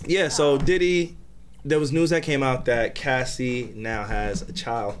yeah. So Diddy, there was news that came out that Cassie now has a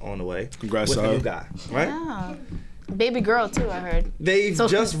child on the way. Congrats with to a her. new guy, right? Yeah. Baby girl too, I heard. They So-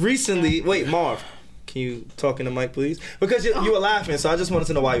 just recently. Wait, Marv, can you talk in the mic, please? Because you were laughing, so I just wanted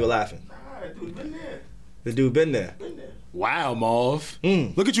to know why you were laughing. The dude been there. Wow, Marv.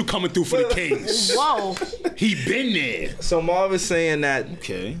 Mm. Look at you coming through for the Kings. Whoa. He been there. So Marv is saying that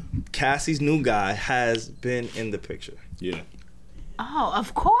Okay. Cassie's new guy has been in the picture. Yeah. Oh,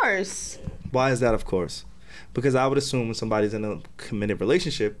 of course. Why is that? Of course, because I would assume when somebody's in a committed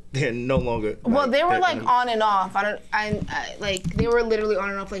relationship, they're no longer. Well, they were they're like in- on and off. I like they were literally on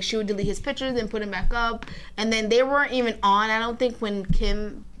and off. Like she would delete his pictures and put him back up, and then they weren't even on. I don't think when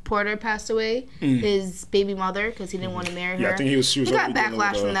Kim Porter passed away, his baby mother, because he didn't want to marry her. Yeah, I think she was He got already dealing with,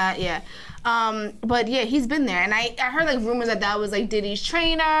 backlash from that. Yeah. But yeah, he's been there, and I heard like rumors that was like Diddy's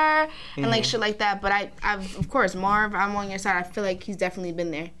trainer and like shit like that. But I've of course Marv, I'm on your side. I feel like he's definitely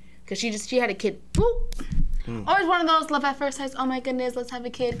been there because she had a kid. Boop. Always one of those love at first sight. Oh my goodness, let's have a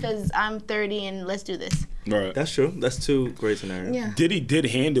kid because I'm 30 and let's do this. Right. That's true. That's two great scenarios. Yeah. Diddy did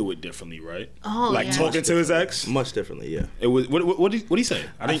handle it differently, right? Oh, like yeah. talking to his ex. Much differently, yeah. It was what did he say?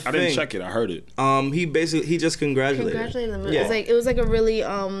 I didn't think- check it. I heard it. He just congratulated. Congratulated him. Yeah. It was like a really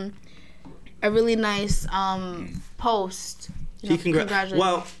nice post. He congratulated.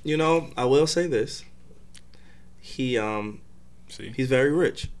 Well, I will say this. See, He's very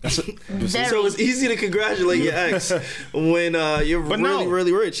rich. Very. So it's easy to congratulate your ex when you're but really, no.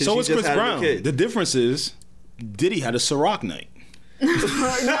 really rich. And So she is just Chris had a new Brown. kid. The difference is, Diddy had a Ciroc night.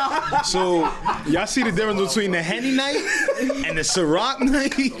 No. So y'all see the difference between the Henny night and the Ciroc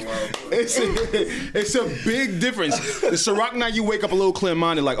night? It's a big difference. The Ciroc night, you wake up a little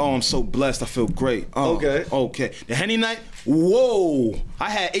clear-minded, like, oh, I'm so blessed, I feel great. Oh, Okay. The Henny night, whoa! I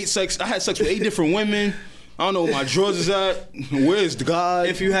had sex with 8 different women. I don't know where my drawers is at. Where's the God?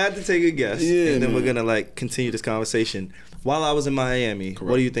 If you had to take a guess, Yeah, and then we're man. gonna continue this conveation. While I was in Miami,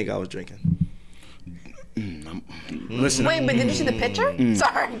 what do you think I was drinking? Listen. Wait, but did you see the picture?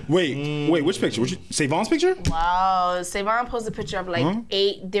 Sorry. Wait, which picture? Savon's picture? Wow. Savon posted a picture of like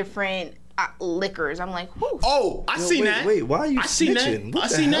 8 different liquors. I'm like, whew. Oh, I seen that. Wait, why are you I seen that. snitching? What I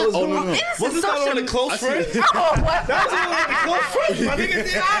the seen hell that. is Oh, going no, on? no. This is Wasn't that social- one of the close friends? Oh, what? That was one of the close friends. My nigga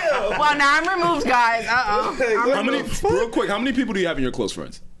Dio. Well, now I'm removed, guys. How many? Real quick, how many people do you have in your close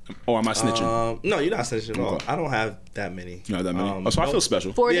friends? Or am I snitching? No, you're not snitching at all. Okay. I don't have that many. Not that many. So I no- feel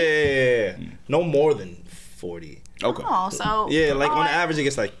special. 40. Yeah. No more than 40. Okay. Oh, so. Yeah, like on I- average it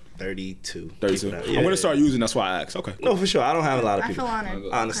gets like 32. 32. people that- I'm gonna start using. That's why I asked. Okay. No, for sure. I don't have a lot of I people. feel honored.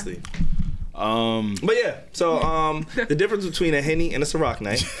 Honestly. But yeah, so the difference between a Henny and a Ciroc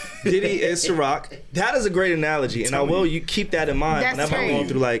night, Diddy is Ciroc. That is a great analogy, and I will you keep that in mind whenever I'm going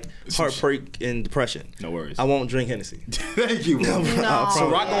through like heartbreak and depression. No worries. I won't drink Hennessy. Thank you, bro. No.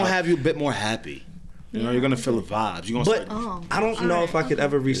 Ciroc gonna have you a bit more happy. You know, you're gonna feel the vibes. You're gonna But I don't know if I could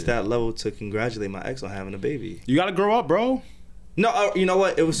ever reach that level to congratulate my ex on having a baby. You gotta grow up, bro. No, you know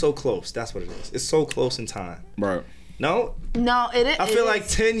what? It was so close. That's what it is. It's so close in time. Bro. No? No, it is. I feel like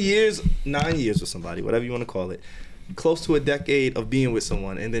 10 years, 9 years with somebody, whatever you want to call it. Close to a decade of being with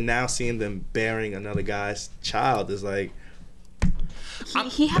someone, and then now seeing them bearing another guy's child is like...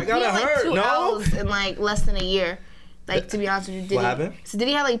 He had like hurt, 2 no? L's in like less than a year. Like, to be honest with you, Diddy. What happened? So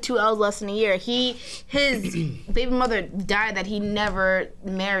Diddy had like 2 L's less than a year. His baby mother died that he never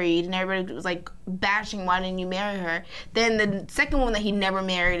married, and everybody was like bashing, why didn't you marry her? Then the second woman that he never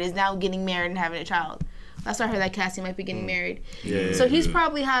married is now getting married and having a child. That's why I heard that Cassie might be getting married. Yeah, so he's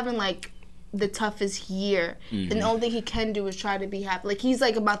probably having like the toughest year. Mm-hmm. And the only thing he can do is try to be happy. Like, he's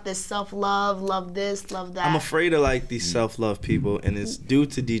like about this self-love, love this, love that. I'm afraid of like these self-love people, and it's due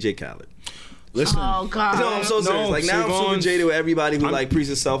to DJ Khaled. Listen. Oh, God. No, I'm so serious. Like, now I'm super jaded with everybody who like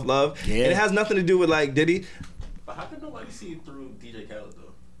preaches self-love. Yeah. And it has nothing to do with like Diddy. But how could nobody see through DJ Khaled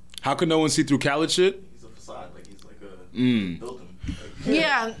though? How could no one see through Khaled shit? He's a facade, like he's like a built him.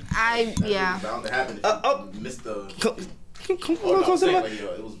 Yeah, It was bound to happen if you missed the. Come Oh, no, on, I'm saying, like,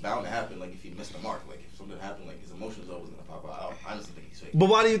 it was bound to happen. Like if he missed the mark, like if something happened, like his emotions always gonna pop out. I honestly think he's fake. But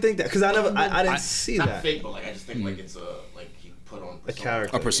why do you think that? Because I didn't see Not that. fake, but like I just think like it's like he put on A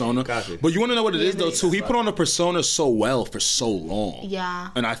character. A persona. Gotcha. But you want to know what it is though too? He put on a persona so well for so long. yeah.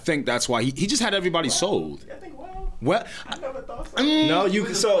 And I think that's why he just had everybody sold. I think well, What? I never thought so. No, you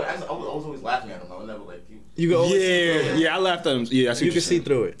can. So I was always laughing at him. I was never like you. you can always see through it. Yeah, I laughed at him. Yeah, I see You what can you're see saying.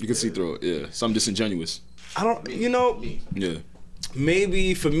 through it. You can see through it. Yeah, so I'm disingenuous. I don't. You know. Me. Yeah.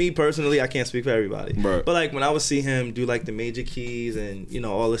 Maybe for me personally, I can't speak for everybody. Right. But like when I would see him do like the major keys and you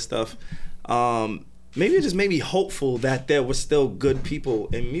know all this stuff, maybe it just made me hopeful that there was still good people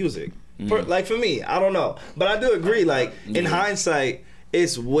in music. Like for me, I don't know, but I do agree. Like in hindsight,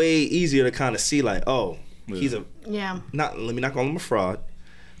 it's way easier to kind of see like, oh, he's a Yeah. let me not call him a fraud,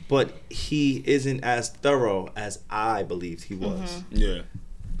 but he isn't as thorough as I believed he was. Yeah.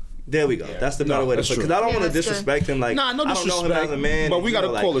 There we go. That's the better way to that's put it. true. Because I don't Yeah, want to that's good. disrespect him. Like, Nah, no I don't know him disrespect, as a man. but we you gotta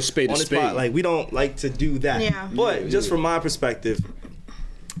know, call a spade a on the spot, spade. Like, we don't like to do that. Yeah. But just from my perspective,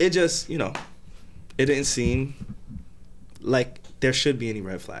 it just, you know, it didn't seem like there should be any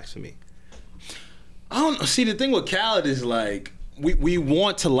red flags for me. I don't see the thing with Khaled is like we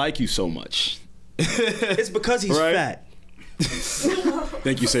want to like you so much. It's because he's Right. fat.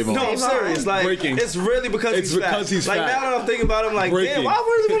 Thank you, Savon. No, I'm serious. Like, Breaking. it's really because It's he's fat. because he's like, fat. now that I'm thinking about him, like, Breaking. damn, why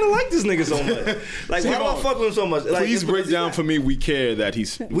would I want to like this nigga so much? Like, why do I fuck with him so much? Like, Please it's break because he's down fat. for me. We care that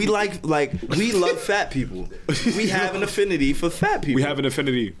he's. We we love fat people. We have an affinity for fat people. We have an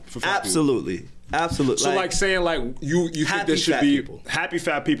affinity for fat people. Absolutely. Absolutely. So like saying like you think Happy there should fat be people. happy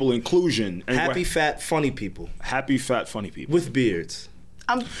fat people inclusion and happy, fat, funny people happy fat funny people. with beards.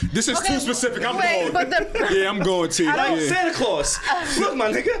 This is too specific. I'm Wait, going. but Yeah, I'm going to. Like Yeah. Santa Claus. Look, my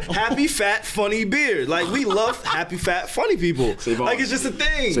nigga. Happy, fat, funny beard. Like, we love happy, fat, funny people. Savon. Like, it's just a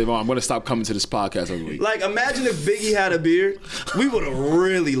thing. Savon, I'm gonna stop coming to this podcast every week. Like, imagine if Biggie had a beard. We would have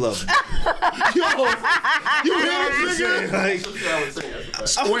really loved it. Yo, you hear this nigga? Like, I would say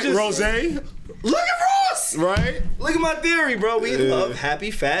that's a fact. Wait, just- Rose, look at Ross. right? Look at my theory, bro. We love happy,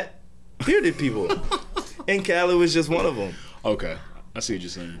 fat, bearded people. And Khaled was just one of them. Okay, I see what you're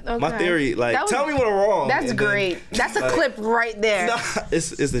saying. My theory, like, That was- tell me what I'm wrong. That's and then- great. That's a like- clip right there. Nah, it's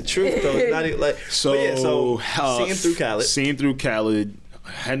the truth though. It's not even like So, but yeah, seeing through Khaled. Seeing through Khaled,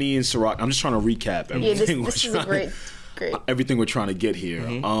 Henny and Ciroc. I'm just trying to recap Yeah, everything. this is a great. Everything we're trying to get here.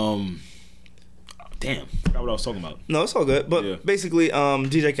 Mm-hmm. Damn, forgot what I was talking about. No, it's all good. But Yeah. basically,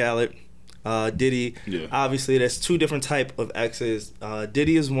 DJ Khaled, Diddy. Yeah. Obviously, there's two different type of exes.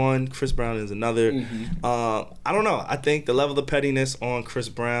 Diddy is one. Chris Brown is another. Mm-hmm. I don't know. I think the level of pettiness on Chris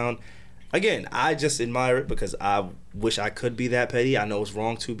Brown. Again, I just admire it because I wish I could be that petty. I know it's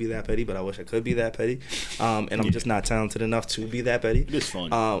wrong to be that petty, but I wish I could be that petty. And I'm just not talented enough to be that petty. It's fun.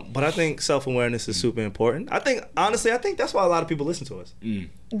 But I think self-awareness is super important. I think that's why a lot of people listen to us.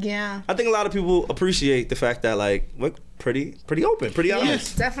 Yeah. I think a lot of people appreciate the fact that like we're pretty open, pretty honest.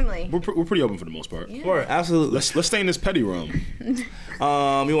 Yes, definitely. We're pretty open for the most part. Word, absolutely. Let's stay in this petty realm. You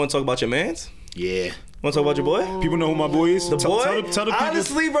want to talk about your mans? Yeah. Want to talk about your boy? People know who my boy is. The boy? Tell the people.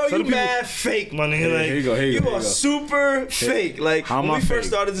 Honestly, bro, tell you the people- mad fake, my nigga. Like, here you go, here you you go, here are you go. super fake. Like, How am when I we first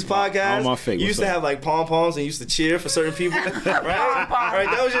fake? started this How podcast, am I fake? you What's used to up? have, like, pom-poms and you used to cheer for certain people, right? Right,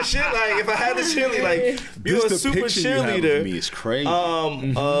 that was your shit. Like, if I had to cheerlead, like, you were a the super picture you have of cheerleader me is crazy.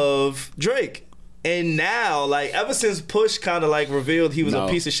 of Drake. And now, like, ever since Push kind of, like, revealed he was No. a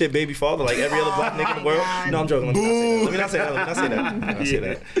piece of shit baby father, like every other black nigga in the world. God. No, I'm joking. Let me not say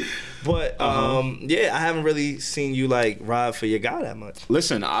that. But, yeah, I haven't really seen you, like, ride for your guy that much.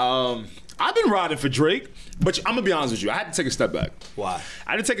 Listen, I've been riding for Drake, but I'm gonna be honest with you. I had to take a step back. Why?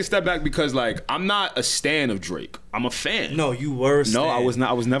 I had to take a step back because, like, I'm not a stan of Drake. I'm a fan. No, you were a stan. No, I was not.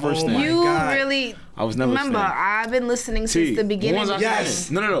 I was never a Oh stan. my You God. really. I was never a Remember, stan. I've been listening T, since the beginning. when was I Yes.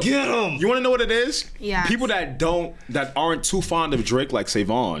 fan? No. Get 'em. You want to know what it is? Yes. People that aren't too fond of Drake, like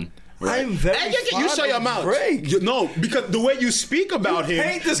Savon. Right? I'm very you fond shut your of mouth. Drake. No, because the way you speak about him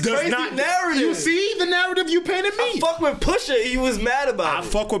paint this does crazy not narrative. You see the narrative you painted me. I fuck with Pusha. He was mad about I it.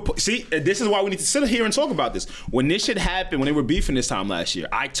 fuck with. See, this is why we need to sit here and talk about this. When this shit happened, when they were beefing this time last year,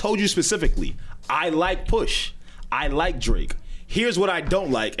 I told you specifically, I like Push. I like Drake. Here's what I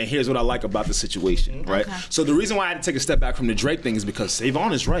don't like, and here's what I like about the situation, right? Okay. So the reason why I had to take a step back from the Drake thing is because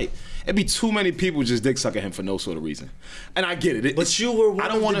Savon is right. It'd be too many people just dick sucking him for no sort of reason. And I get it. But you were one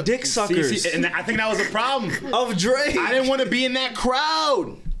of the wanna- dick suckers. and I think that was a problem. Of Drake. I didn't want to be in that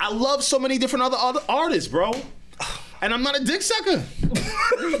crowd. I love so many different other artists, bro. And I'm not a dick sucker.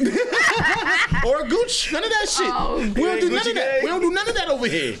 Or a gooch. None of that shit. Oh, we don't do none Gucci of that. gang. We don't do none of that over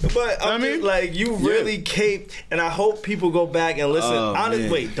here. But I mean, like, you really caped, and I hope people go back and listen. Oh, Honestly,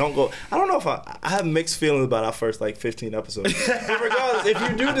 man. wait, don't go. I don't know if I have mixed feelings about our first, like, 15 episodes. But regardless, if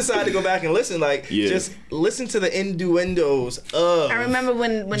you do decide to go back and listen, like, Yeah. just listen to the innuendos of I remember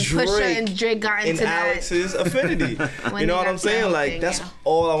when Pusha and Drake got and into that. Alex's affinity. When You know they what got I'm saying? that Like, thing, that's yeah.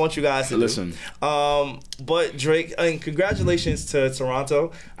 all I want you guys to Listen. do. But Drake, I mean, congratulations to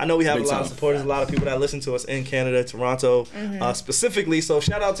Toronto. I know we have Big a lot time. of supporters, a lot of people that listen to us in Canada, Toronto specifically. So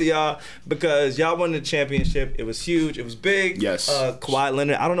shout out to y'all because y'all won the championship. It was huge. It was big. Yes. Kawhi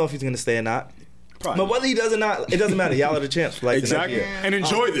Leonard. I don't know if he's gonna stay or not. Probably. But whether he does or not, it doesn't matter. Y'all are the champs for like Exactly. the next year. And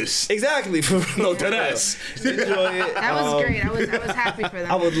enjoy this. Exactly. No, dead ass. Enjoy it. That was great. I was happy for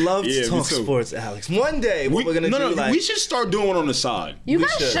them. I would love Yeah, to me talk too. sports, Alex. One day, what we're gonna no, do, like, we should start doing it on the side. you we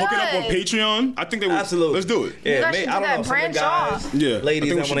guys should. should. Hook it up on Patreon. I think they would. absolutely. Let's do it. Yeah, You guys may, should I do don't that. know. Some of the Branch guys, off. Yeah, I think ladies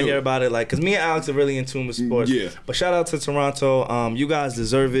we that should want to do hear it. about it, like, because me and Alex are really in tune with sports. Yeah. But shout out to Toronto. You guys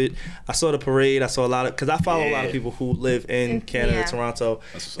deserve it. I saw the parade. I saw a lot of, because I follow a lot of Yeah. people who live in Canada, yeah. Toronto,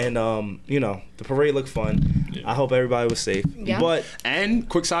 That's what's up. and you know, the parade looked fun. I hope everybody was safe. Yeah. But And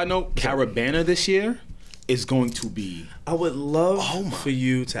quick side note, Carabana this year is going to be. I would love Oh my. for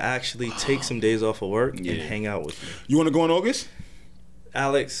you to actually take some days off of work and Yeah. hang out with me. You want to go in August?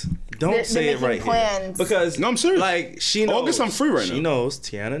 Alex, don't They're say it making right plans. here. Because No, I'm serious. Like, she knows. August, I'm free right She now. knows.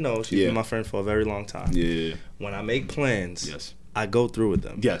 Tiana knows. She's Yeah. been my friend for a very long time. Yeah. When I make plans, Yes. I go through with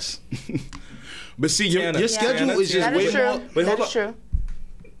them. Yes. But see, your Tiana. schedule Tiana, is just That way is true. more. Wait, That hold is on. true.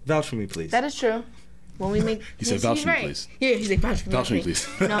 Vouch for me, please. That is true. When we make, He said, he's "Vouch for me, right. please." Yeah, he's like, vouch for me. Vouch for me, please.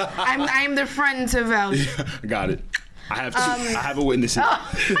 No, I'm the friend to vouch. Got it. I have to. I have a witness. Here. I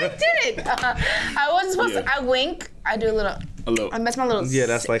did it. I wasn't supposed Yeah. to. I wink. I do a little. A little. That's my little. Yeah,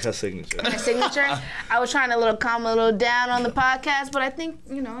 that's like her signature. my signature. I was trying to calm a little down on the podcast, but I think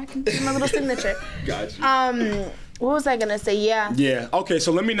I can do my little signature. Got you. What was I gonna say? Yeah. Yeah. Okay.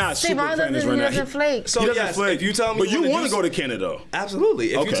 So let me not super Savon plan this doesn't, right he now. doesn't flake. So He doesn't yes, flake. if you tell me, but you wanna want to do go to Canada. Absolutely.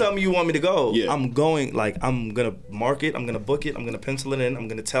 If you Okay. tell me you want me to go, Yeah. I'm going. Like, I'm gonna mark it. I'm gonna book it. I'm gonna pencil it in. I'm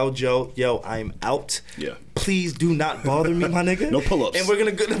gonna tell Joe, yo, I'm out. Yeah. Please do not bother me, my nigga. No pull-ups. And we're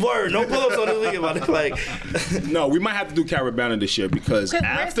gonna go. Word. No pull-ups on the weekend, my nigga. Like, No, we might have to do Carabana this year because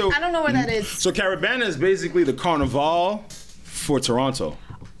after. I don't know where that is. So Carabana is basically the carnival for Toronto.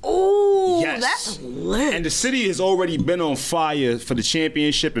 Ooh, Yes. that's lit. And the city has already been on fire for the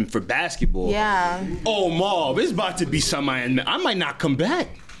championship and for basketball. Yeah. Oh, Marv, it's about to be something. I might not come back.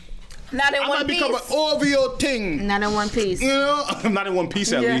 Not in I one might become an piece. Oreo thing. Not in one piece. You know, I'm not in one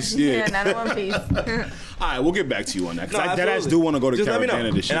piece at least. Yeah. not in one piece. All right, we'll get back to you on that because no, I dead ass absolutely. do want to go to Just let me know.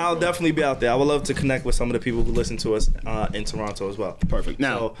 Carabana this year. And I'll definitely be out there. I would love to connect with some of the people who listen to us in Toronto as well. Perfect.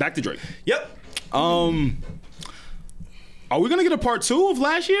 Now So- back to Drake. Yep. Are we gonna get a part 2 of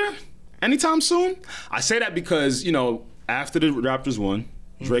last year anytime soon? I say that because after the Raptors won,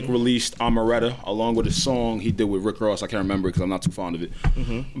 Drake released Amaretta along with a song he did with Rick Ross. I can't remember because I'm not too fond of it.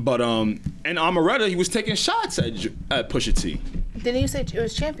 But in Amaretta, he was taking shots at Pusha T. Didn't you say it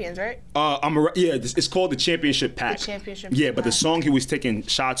was champions, right? Yeah, it's called the Championship Pack. The Championship Yeah, but the Pack. song he was taking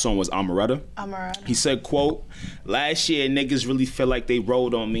shots on was Amaretta. Amaretta. He said, quote, "Last year niggas really feel like they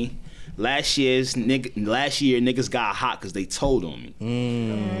rolled on me. last year niggas got hot because they told on me.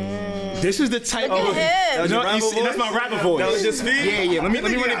 This is the type Look of. at him. That's my rapper voice. That was your speed? Yeah. Let me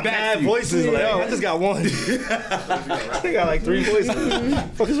run it back. Bad voices. Like, I just got one. I got like 3 voices. What the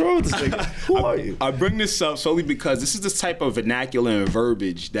fuck is wrong with this nigga? Who are you? I bring this up solely because this is the type of vernacular and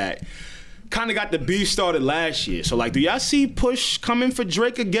verbiage that kind of got the beef started last year. So, like, do y'all see Push coming for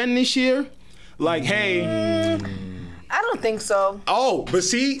Drake again this year? Like, hey. I don't think so. Oh, but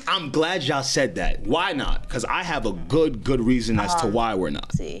see, I'm glad y'all said that. Why not? Because I have a good reason as to why we're not.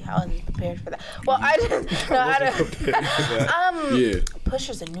 See, I wasn't prepared for that. Well, I didn't. No, I don't. Yeah.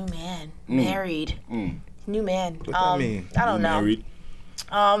 Pusher's a new man, married, new man. What that mean? I don't know. Married.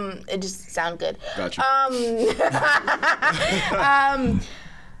 It just sound good. Got you. I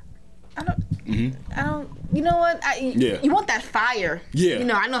don't. You know what? You want that fire? Yeah. You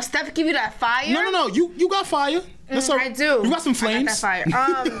know, I know Steph give you that fire. No. You got fire. That's all I right. do. You got some flames. I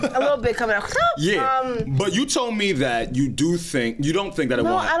got that fire. A little bit coming up. Yeah. But you told me that you don't think that it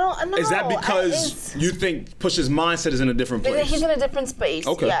No, won't. I don't. No, Is that because you think Pusha's mindset is in a different place? He's in a different space.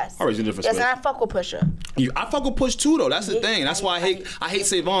 Okay. Yes. All right, he's in a different yes, space. and I fuck with Pusha. I fuck with Push too, though. That's the thing. That's why I hate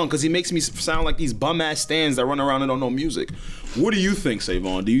Savon, because he makes me sound like these bum ass stands that run around and don't know music. What do you think,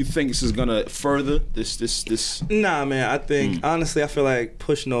 Savon? Do you think this is gonna further this? Nah, man. I think honestly, I feel like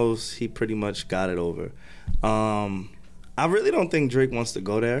Push knows he pretty much got it over. I really don't think Drake wants to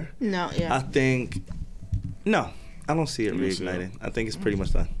go there. No, yeah. I don't see it reigniting. I think it's pretty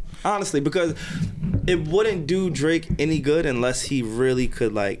much done. Honestly, because it wouldn't do Drake any good unless he really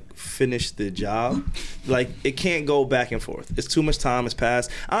could like finish the job. Like, it can't go back and forth. It's too much time has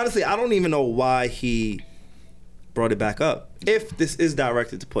passed. Honestly, I don't even know why he brought it back up if this is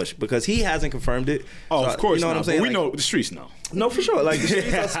directed to Push, because he hasn't confirmed it. Oh, So, of course. you know what I'm saying? We Like, know the streets know. no, for sure. Like, the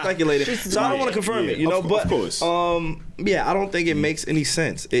streets are speculating. So I don't want to confirm it, you know. Of course. Yeah, I don't think it makes any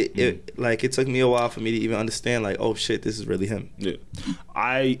sense. It took me a while for me to even understand, like, oh shit, this is really him. Yeah.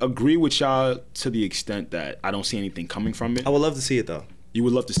 I agree with y'all to the extent that I don't see anything coming from it. I would love to see it though. You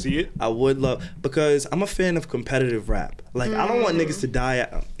would love to see it? I would love, because I'm a fan of competitive rap. Like, I don't want niggas to die.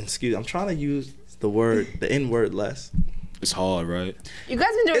 I'm trying to use the N word less. It's hard, right? You guys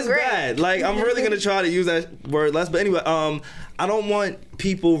been doing It's great. bad. Like, I'm really gonna try to use that word less. But anyway, I don't want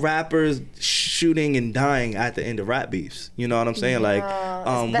rappers shooting and dying at the end of rap beefs. You know what I'm saying? Like,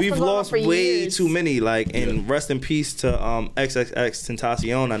 That's we've been going on lost for way years. too many. Like, and rest in peace to XXX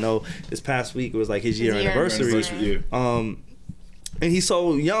Tentacion. I know this past week it was like his year anniversary. Yeah. And he's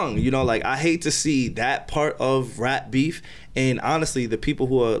so young, you know, like, I hate to see that part of rap beef. And honestly, the people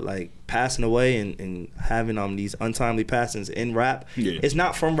who are like passing away and having these untimely passings in rap, it's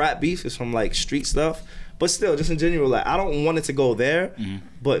not from rap beef, it's from like street stuff. But still, just in general, like, I don't want it to go there.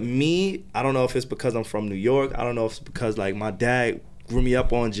 But me, I don't know if it's because I'm from New York. I don't know if it's because like my dad grew me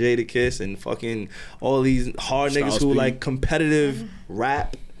up on Jadakiss and fucking all these hard niggas who like competitive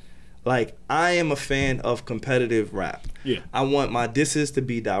rap. Like, I am a fan of competitive rap. Yeah. I want my disses to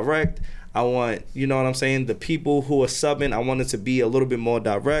be direct. I want, you know what I'm saying, the people who are subbing, I want it to be a little bit more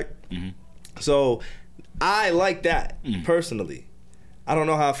direct. So I like that personally. I don't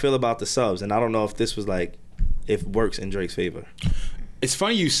know how I feel about the subs, and I don't know if this was like, if works in Drake's favor. It's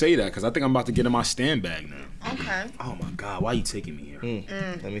funny you say that, because I think I'm about to get in my stand bag now. Okay. Oh my God, why are you taking me here?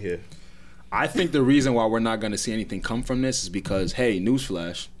 Let me hear. I think the reason why we're not going to see anything come from this is because, hey,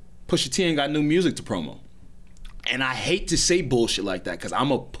 newsflash, Pusha T ain't got new music to promo. And I hate to say bullshit like that because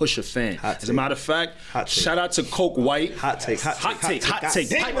I'm a Pusha fan. As a matter of fact, shout out to Coke White. Hot take. Piping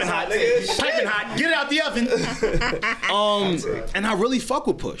hot. Get it out the oven. And I really fuck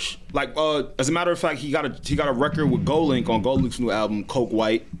with Push. Like, as a matter of fact, he got a record with GoLink on GoLink's new album, Coke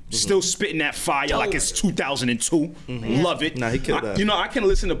White. Still spitting that fire like it's 2002. Love it. Nah, he killed that. You know, I can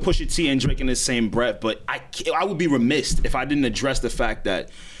listen to Pusha T and Drake in the same breath, but I would be remiss if I didn't address the fact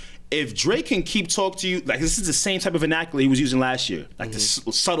that if Drake can keep talking to you, like, this is the same type of vernacular he was using last year, like the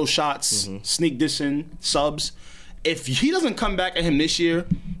subtle shots, sneak dissing, subs. If he doesn't come back at him this year,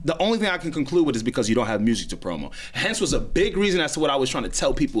 the only thing I can conclude with is because you don't have music to promo. Hence was a big reason as to what I was trying to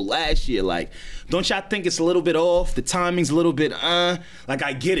tell people last year. Like, don't y'all think it's a little bit off? The timing's a little bit, like,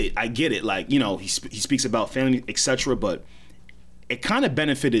 I get it. Like, you know, he speaks about family, etc. But it kind of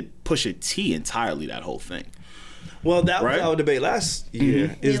benefited Pusha T entirely, that whole thing. Well, that was our debate last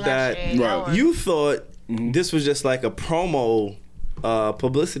year. Is that you thought this was just like a promo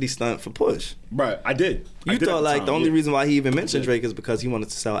publicity stunt for Push? Right, I did. You thought like the only reason why he even mentioned Drake is because he wanted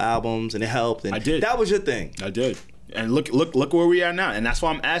to sell albums and it helped. And I did. That was your thing. I did. And look where we are now. And that's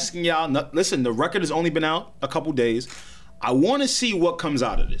why I'm asking y'all. Listen, the record has only been out a couple days. I want to see what comes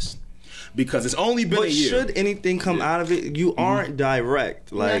out of this. because it's only been a But year. should anything come out of it, you aren't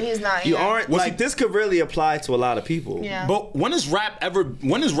direct. Like he's not, You yeah. aren't like this could really apply to a lot of people. Yeah. But when has rap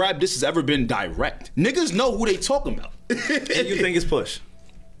this has ever been direct? Niggas know who they talking about. And you think it's push?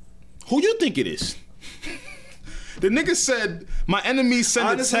 Who you think it is? The nigga said, my enemies send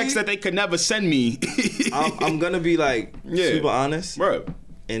Honestly, a text that they could never send me. I'm gonna be like super honest. Right.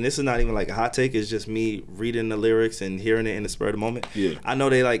 And this is not even like a hot take. It's just me reading the lyrics and hearing it in the spur of the moment. Yeah. I know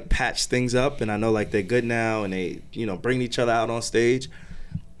they like patch things up, and I know like they're good now, and they bring each other out on stage.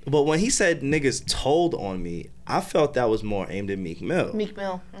 But when he said niggas told on me, I felt that was more aimed at Meek Mill. Meek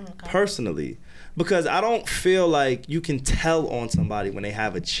Mill. Okay. Personally, because I don't feel like you can tell on somebody when they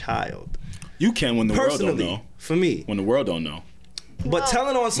have a child. You can when the world don't Personally, know. for me. When the world don't know. But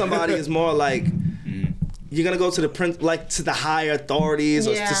telling on somebody is more like you're gonna go to the higher authorities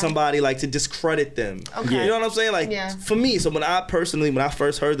or Yeah. to somebody like to discredit them. Okay. You know what I'm saying? Like Yeah. for me, so when I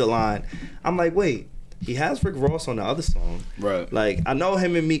first heard the line, I'm like, wait, he has Rick Ross on the other song. Right. Like I know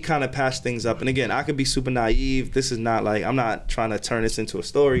him and me kind of patched things up. And again, I could be super naive. This is not like I'm not trying to turn this into a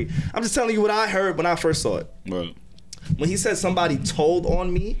story. I'm just telling you what I heard when I first saw it. Right. When he said somebody told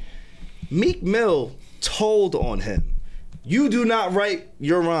on me, Meek Mill told on him. You do not write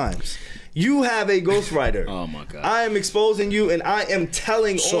your rhymes. You have a ghostwriter. Oh my God. I am exposing you and I am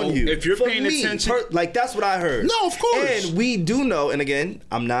telling So, on you. if you're For paying attention- like that's what I heard. No, of course. And we do know, and again,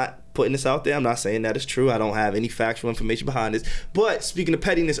 I'm not putting this out there. I'm not saying that it's true. I don't have any factual information behind this. But speaking of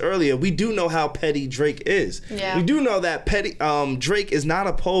pettiness earlier, we do know how petty Drake is. Yeah. We do know that Drake is not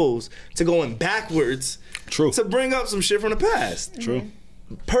opposed to going backwards True. to bring up some shit from the past. True.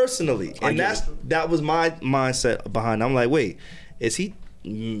 Personally, and get that was my mindset behind it. I'm like, wait, is he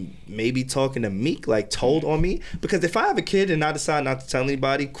maybe talking to Meek, like told on me? Because if I have a kid and I decide not to tell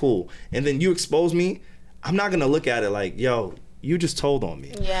anybody, cool, and then you expose me, I'm not gonna look at it like, yo, you just told on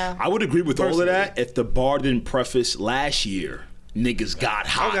me. Yeah. I would agree with all of Personally. that if the bar didn't preface last year. Niggas got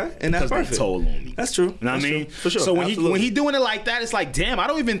hot. Okay, and that's because perfect. they told on me. That's true. You know what I That's mean? true. For sure. So when Absolutely. he doing it like that, it's like, damn, I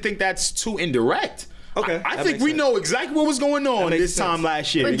don't even think that's too indirect. Okay, I that think makes we sense. know exactly what was going on makes this time sense.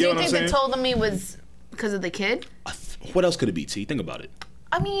 last year. But You do get you what I'm think saying? they told on me was because of the kid? What else could it be, T? Think about it.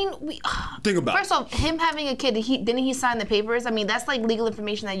 I mean, we Think about first off, him having a kid. Didn't he sign the papers? I mean, that's like legal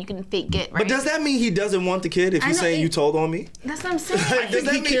information that you can fake get, right? But does that mean he doesn't want the kid if I he's know saying it- you told on me? That's what I'm saying. Does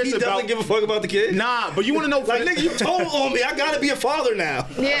that he mean cares he doesn't about- give a fuck about the kid? Nah, but you want to know? Like, nigga, you told on me. I gotta be a father now.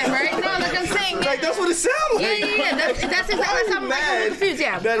 Yeah, right. No, like I'm saying. Yeah. Like, that's what it sounds like. Yeah. That's exactly Why that's are how you I'm like, confused.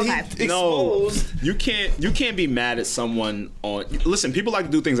 Yeah. that okay. he No, exposed. you can't be mad at someone on. Listen, people like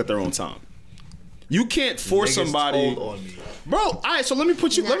to do things at their own time. You can't force Niggas somebody, told on me. bro. All right, so let me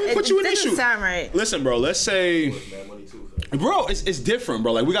put you. let me It put you in doesn't issue. sound right. Listen, bro. Let's say, Mad money too. So. bro, it's different,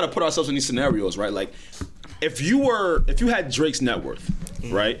 bro. Like we got to put ourselves in these scenarios, right? Like if you had Drake's net worth,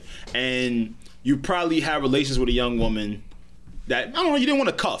 right, and you probably had relations with a young woman that I don't know, you didn't want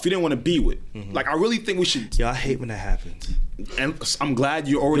to cuff, you didn't want to be with. Like I really think we should. Yo, I hate when that happens. And I'm glad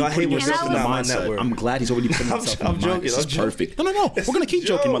you're already Yo, I hate putting when yourself it's in the not my net mindset. worth. I'm glad he's already putting I'm- himself I'm in the mind. joking, This I'm is joking. perfect. No, we're gonna keep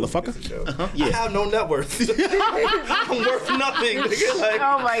joking, motherfucker. I have no net worth. I'm worth nothing. Nigga. Like,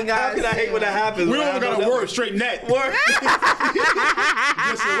 Oh my God. How can I hate when that happens? We when I don't have got no a net word, worth? straight net. Word.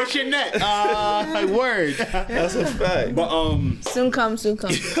 Listen, what's your net? Word. That's a fact. But Soon come, soon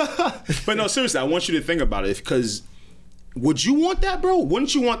come. but no, seriously, I want you to think about it because would you want that, bro?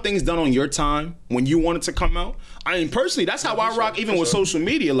 Wouldn't you want things done on your time when you want it to come out? I mean, personally, that's how I rock even with social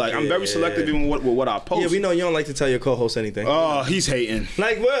media. Like, I'm very selective even with what I post. Yeah, we know you don't like to tell your co-host anything. Oh, he's hating.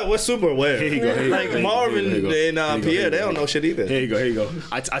 Like, what's super where? Here you go. Here you go, Like here you go, Marvin here you go. and Here you go, Pierre, here they you don't go. know shit either. Here you go.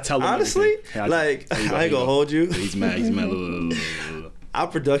 I tell him Honestly, everything. like, Here you go, I ain't here gonna you go. hold you. He's mad. Look. Our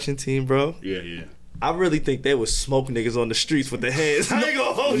production team, bro. Yeah. I really think they would smoke niggas on the streets with their hands. I ain't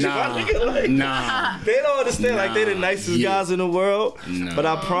gonna hold you, my nigga. Like, Nah. they don't understand. Like they the Nah, nicest yeah. guys in the world. Nah. But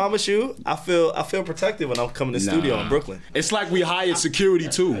I promise you, I feel protected when I'm coming to the studio in Brooklyn. It's like we hired security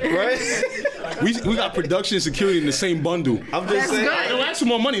too. Right? We got production and security in the same bundle. I'm just saying. good. Don't ask for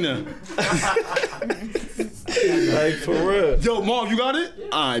more money now. Like for real. Yo, Marv, you got it?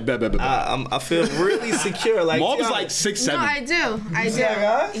 All right, bet. I feel really secure. Like Marv is yo, like 6'7". No, I do. I do.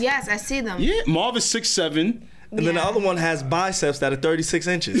 that guy? Yes, I see them. Yeah, Marv is 6'7". and then the other one has biceps that are 36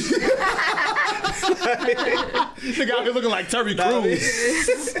 inches. Nigga out here looking like Terry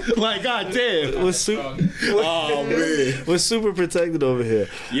Crews. Like, goddamn. We're super, Oh man. we're super protected over here.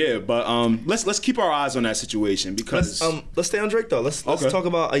 Yeah, but let's keep our eyes on that situation because Let's stay on Drake though. Let's Okay. talk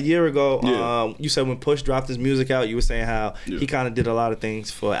about a year ago. Yeah. You said when Push dropped his music out, you were saying how Yeah. he kind of did a lot of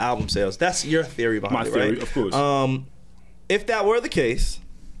things for album sales. That's your theory behind My it, theory, right? of course. If that were the case,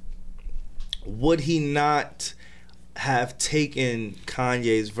 would he not have taken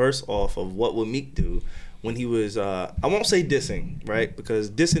Kanye's verse off of What Would Meek Do when he was, I won't say dissing, right? Because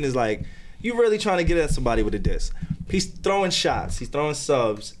dissing is like, you really trying to get at somebody with a diss. He's throwing shots, he's throwing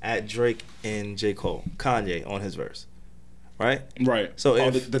subs at Drake and J. Cole, Kanye on his verse, right? Right. So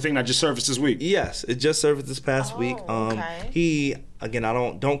the thing that just surfaced this week. Yes, it just surfaced this past week. Okay. He, again,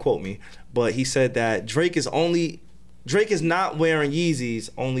 don't quote me, but he said that Drake is not wearing Yeezys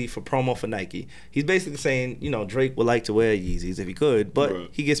only for promo for Nike. He's basically saying, Drake would like to wear Yeezys if he could, but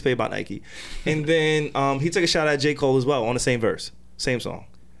he gets paid by Nike. And then he took a shot at J. Cole as well on the same verse, same song.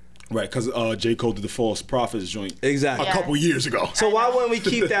 Right, because J. Cole did the False Prophets joint Exactly. a couple years ago. So why wouldn't we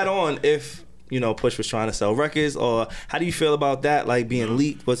keep that on if, Push was trying to sell records? Or how do you feel about that, like being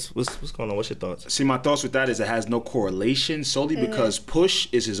leaked? What's going on? What's your thoughts? See, my thoughts with that is it has no correlation solely because Push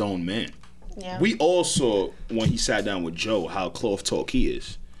is his own man. Yeah. We all saw when he sat down with Joe how cloth talk he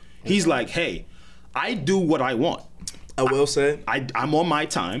is. He's like, hey, I do what I want. I will say, I'm on my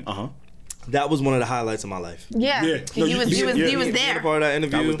time. that was one of the highlights of my life. Yeah. Yeah. No, He was Being there. a part of that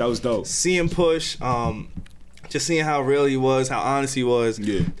interview. That was dope. Seeing Push, just seeing how real he was, how honest he was.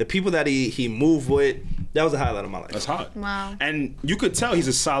 Yeah. The people that he moved with, that was a highlight of my life. That's hot. Wow. And you could tell he's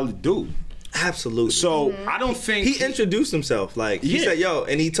a solid dude. Absolutely. So I don't think he introduced himself. Like, he said, yo,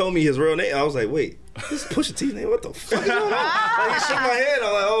 and he told me his real name. I was like, wait, this is Pusha T's name? What the fuck is going on? Like, he shook my head.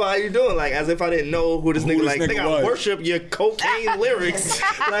 I'm like, oh, how you doing? Like, as if I didn't know who this nigga, like, nigga, I worship your cocaine lyrics.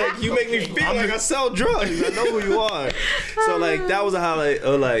 Like, you make me feel like I sell drugs. I know who you are. So, like, that was a highlight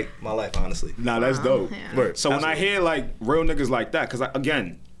of, like, my life, honestly. Nah, that's dope. Yeah. Word. So when I Absolutely. hear like real niggas like that, because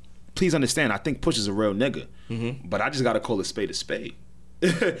again, please understand, I think Push is a real nigga, but I just gotta call a spade,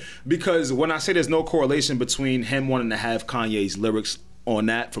 because when I say there's no correlation between him wanting to have Kanye's lyrics on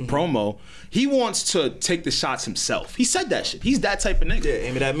that for promo, he wants to take the shots himself. He said that shit. He's that type of nigga. Yeah,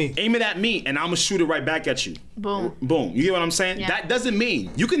 aim it at me. Aim it at me, and I'ma shoot it right back at you. Boom. Boom. You get what I'm saying? Yeah. That doesn't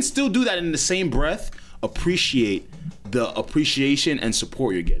mean you can still do that in the same breath. Appreciate the appreciation and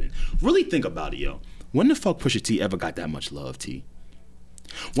support you're getting. Really think about it, yo. When the fuck Pusha T ever got that much love, T?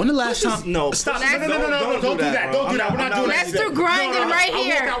 When the last time? No. Stop. Don't do that. Don't do that. We're not doing that. Let's do grinding right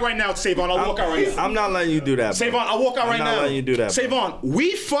here. I'll walk out right now, Savon. I'll walk out right now. I'm not letting you do that, bro. Savon, I'll walk out right now. I'm not letting you do that, bro. Savon,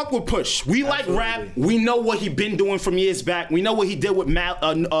 we fuck with Push. We like rap. Absolutely. We know what he been doing from years back. We know what he did with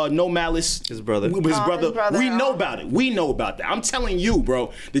No Malice. His brother. With his brother. his brother, We yeah. know about it. We know about that. I'm telling you,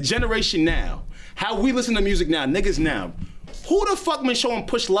 bro. The generation now, how we listen to music now, niggas now. Who the fuck been showing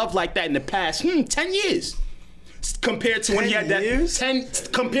Push love like that in the past 10 years? Compared to when he had 10 years?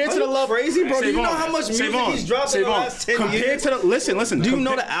 compared Are to the you love. crazy, bro? Do you Savon, know how much music Savon, he's dropped in the Savon, last 10 compared years? to the listen. Do you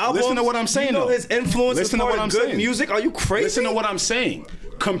know the album? Listen to what I'm saying. Do you know though. his influence Listen is to part what of I'm good saying. music? Are you crazy? Listen to what I'm saying.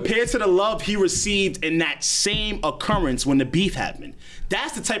 Compared to the love he received in that same occurrence when the beef happened.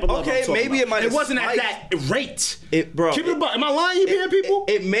 That's the type of love Okay, I'm talking maybe about. it might It have wasn't at spiked. that rate. Bro. Keep it above. Am I lying? You hearing people?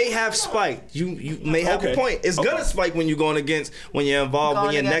 It may have spiked. You may have Okay. a point. It's Okay. gonna spike when you're going against, when you're involved, when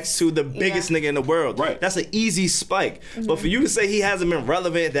Going you're against- next to the biggest nigga in the world. Right. That's an easy spike. But for you to say he hasn't been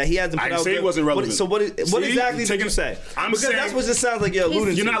relevant, that he hasn't I put didn't out say he good- wasn't relevant. So what See? exactly did Taking- you say? I'm because saying- that's what it sounds like you're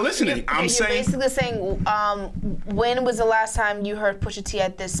alluding You're to. not listening. I'm You're saying basically saying, when was the last time you heard Pusha T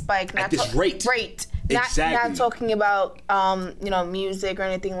at this spike? At this rate. Rate. Exactly. Not talking about music or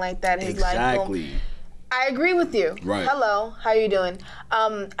anything like that. His life. exactly. I agree with you. Right. Hello, how you doing?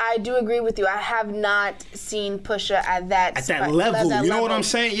 I do agree with you. I have not seen Pusha at that level. that You know what level. I'm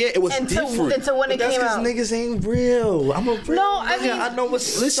saying? Yeah, it was Until different. when it That's came because out. niggas ain't real. I'm a real No, I nigga. mean- I know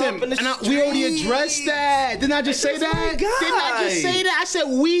what's Listen, up in the and we already streets. addressed that. Didn't I just say That's my that? guy. Didn't I just say that? I said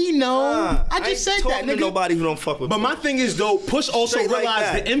we know. I ain't just said that, talking to nigga. nobody who don't fuck with But me. my thing is though, Push also Straight like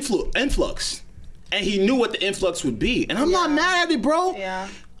realized that. the influx, and he knew what the influx would be. And I'm not mad at it, bro. Yeah.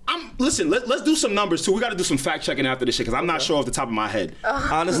 Listen. Let's do some numbers too. We got to do some fact checking after this shit because I'm not sure off the top of my head.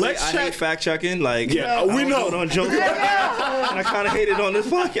 Honestly, Let's I check- hate fact checking. Like, Yeah, I we don't know. do it on Joe. And I kind of hate it on this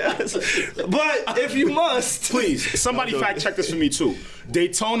podcast. But if you must, Please, somebody Don't do fact it. check this for me too.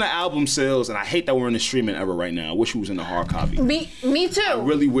 Daytona album sales, and I hate that we're in the streaming era right now. I wish we was in the hard copy. Me too. I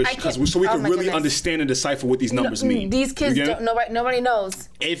really wish, I can't- so we oh could my really goodness. understand and decipher what these numbers mean. These kids You get don't. it? Nobody knows.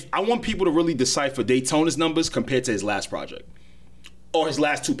 If I want people to really decipher Daytona's numbers compared to his last project, or his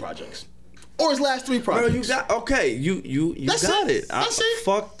last 2 projects, or his last 3 bro, projects. you got okay. You That's got it. it. That's it.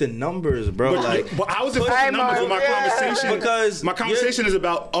 Fuck the numbers, bro. But how is it Hi, fucking numbers with my Mark. conversation? Because my conversation is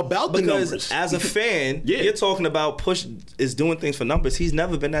about the Because numbers. as a fan, Yeah. you're talking about Push is doing things for numbers. He's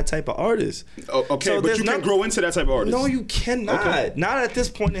never been that type of artist. Okay, So but there's you can not- grow into that type of artist. No, you cannot. Okay. Not at this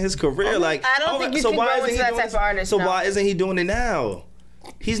point in his career. Like, I don't think you can grow into that type of artist, So no. why isn't he doing it now?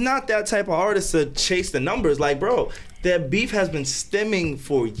 He's not that type of artist to chase the numbers. Like, bro, that beef has been stemming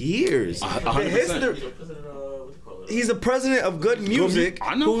for years. 100%. He's the president of Good Music,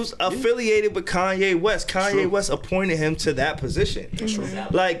 who's affiliated with Kanye West. Kanye West appointed him to that position.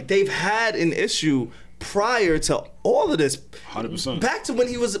 Like, they've had an issue prior to all of this. 100%. Back to when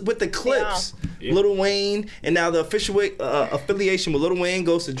he was with the Clips, Lil Wayne, and now the official affiliation with Lil Wayne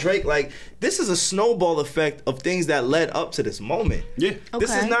goes to Drake. Like, this is a snowball effect of things that led up to this moment. Yeah.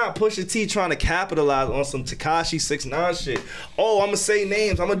 This is not Pusha T trying to capitalize on some Tekashi 6ix9ine shit. Oh, I'm gonna say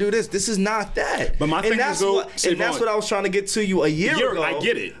names. I'm gonna do this. This is not that. But my thing is, that's what I was trying to get to you a year ago. I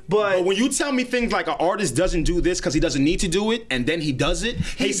get it. But when you tell me things like an artist doesn't do this because he doesn't need to do it, and then he does it.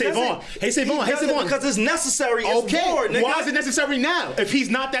 Hey, Savon. Because it's necessary. It's war, nigga. Why is it necessary now? If he's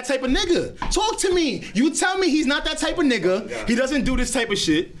not that type of nigga, talk to me. You tell me he's not that type of nigga. He doesn't do this type of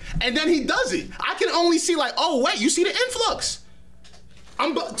shit, and then he does it. I can only see like, oh wait, you see the influx.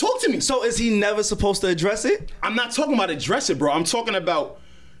 Talk to me. So is he never supposed to address it? I'm not talking about address it, bro. I'm talking about.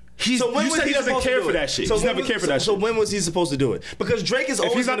 You said he doesn't care for that shit. He's never cared for that shit. So when was he supposed to do it? Because Drake is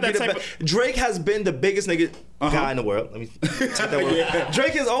always going to be Drake has been the biggest nigga guy in the world. Let me take that word.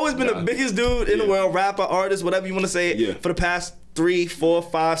 Drake has always been the biggest dude in the world, rapper, artist, whatever you want to say, for the past 3, 4,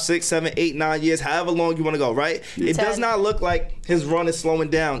 5, 6, 7, 8, 9 years, however long you want to go, right? It does not look like his run is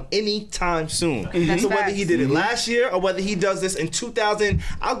slowing down anytime soon. So whether he did it last year or whether he does this in 2000,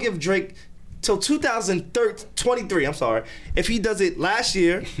 I'll give Drake till 2023, I'm sorry. If he does it last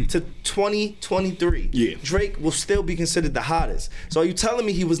year to 2023, Drake will still be considered the hottest. So are you telling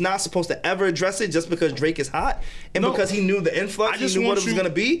me he was not supposed to ever address it just because Drake is hot? And because he knew the influx, he knew what it was going to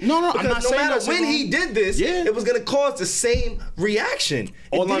be? No, because I'm not saying that. No matter when he did this, it was going to cause the same reaction.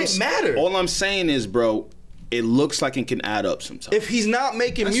 It didn't matter. All I'm saying is, bro, it looks like it can add up sometimes. If he's not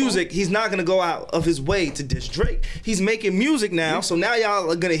making music, he's not gonna go out of his way to diss Drake. He's making music now, so now y'all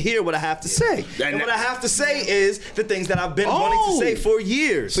are gonna hear what I have to say. And what I have to say is the things that I've been wanting to say for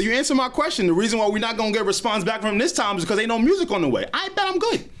years. So you answer my question. The reason why we're not gonna get a response back from him this time is because ain't no music on the way. I bet I'm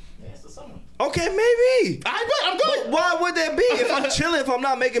good. Okay, maybe. I bet I'm good. But why would that be? If I'm chilling, if I'm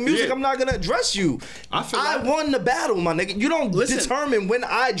not making music, I'm not gonna address you. I won the battle, my nigga. You don't determine when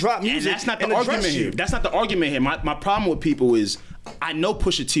I drop music. And that's not the argument here. That's not the argument here. My problem with people is I know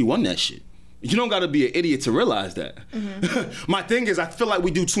Pusha T won that shit. You don't gotta be an idiot to realize that. My thing is I feel like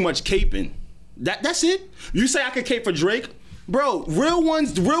we do too much caping. That's it. You say I could cape for Drake. Bro, real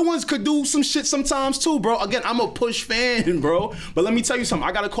ones could do some shit sometimes too, bro. Again, I'm a Push fan, bro. But let me tell you something.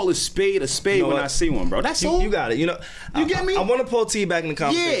 I gotta call a spade when I see one, bro. That's all. You got it. You know, you get me? I want to pull T back in the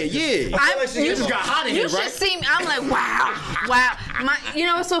conversation. Yeah. You just got hot in here, right? You should see me. I'm like, wow. You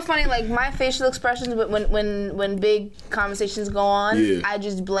know what's so funny? Like my facial expressions when big conversations go on, I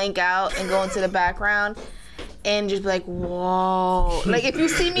just blank out and go into the background. And just be like, whoa. Like, if you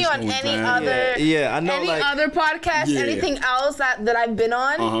see me on any other other podcast, anything else that I've been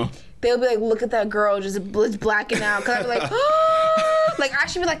on, they'll be like, look at that girl just blacking out. Because I'd be like, oh. Like, I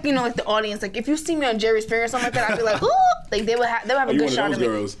should be like, you know, like the audience. Like, if you see me on Jerry Springer or something like that, I'd be like, oh. Like, they would have a good shot of me.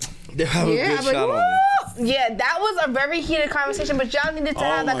 They have a good shot on me. Yeah, that was a very heated conversation, but y'all needed to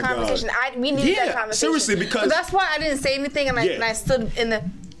have that conversation. We needed that conversation. Seriously, because... So that's why I didn't say anything, and I stood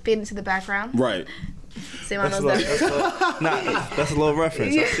fade into the background. Right. Savon knows that. That's a little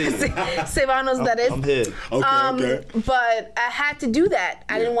reference. I see. Savon knows that is. I'm here. Okay. But I had to do that.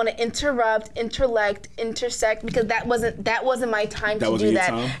 I didn't want to interrupt, intersect, because that wasn't my time to do that.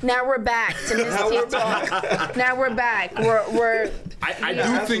 Time? Now we're back to Ms. TikTok. Now we're back. I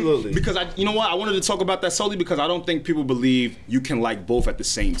do think because you know what, I wanted to talk about that solely because I don't think people believe you can like both at the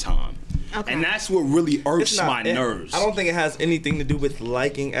same time. Okay. And that's what really irks my nerves. I don't think it has anything to do with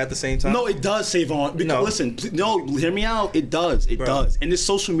liking at the same time. No, it does, Savon. Listen, hear me out. It does. It does. In this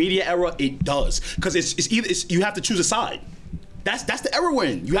social media era, it does. Because it's either you have to choose a side. That's the era we're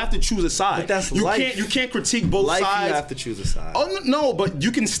in. You have to choose a side. But that's life. You can't critique both sides. You have to choose a side. Oh no, but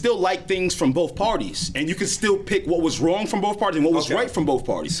you can still like things from both parties, and you can still pick what was wrong from both parties and what was right from both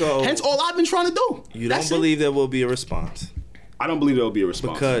parties. So, hence, all I've been trying to do. You don't believe there will be a response. I don't believe there will be a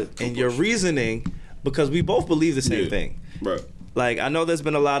response. Because in your reasoning, because we both believe the same thing. Right. Like, I know there's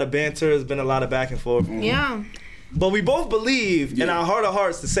been a lot of banter, there's been a lot of back and forth. Yeah. But we both believe in our heart of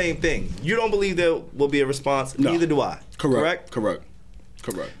hearts the same thing. You don't believe there will be a response, neither do I. Correct.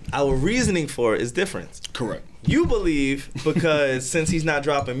 Our reasoning for it is different. Correct. You believe because since he's not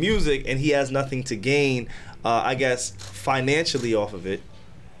dropping music and he has nothing to gain, I guess, financially off of it,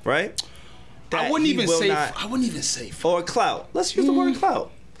 right? I wouldn't even say or clout. Let's use the word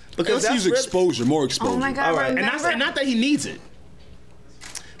clout. Because let's use exposure, more exposure. Oh my God! All right. And not that he needs it.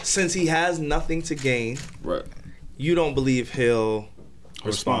 Since he has nothing to gain, right? You don't believe he'll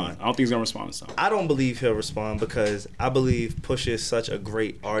respond. I don't think he's gonna respond this time. I don't believe he'll respond because I believe Pusha is such a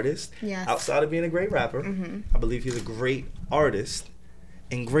great artist. Yes. Outside of being a great rapper, I believe he's a great artist,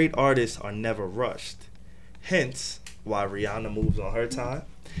 and great artists are never rushed. Hence why Rihanna moves on her time.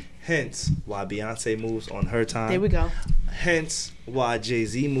 Hence why Beyonce moves on her time. There we go. Hence why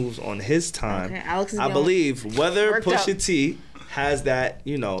Jay-Z moves on his time. Okay, Alex is I getting believe whether worked Pusha up. T has that,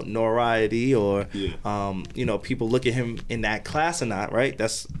 notoriety or people look at him in that class or not, right?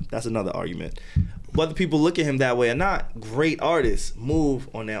 That's another argument. Whether people look at him that way or not, great artists move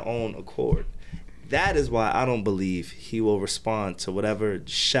on their own accord. That is why I don't believe he will respond to whatever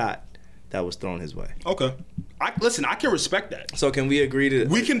shot that was thrown his way. Okay. Listen, I can respect that. So can we agree to...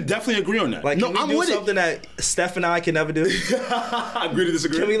 We can definitely agree on that. Like, can we I'm do with something that Steph and I can never do? I agree to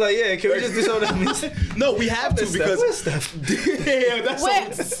disagree. Can we can we just do something? No, we have to because... Where's Steph? Yeah, that's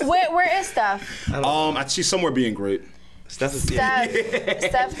Where is Steph? she's somewhere being great. Steph is Steph,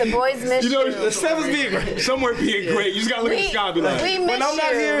 the boys miss you. Steph is being great. Somewhere being great. You just gotta look at the sky and be like... We miss When I'm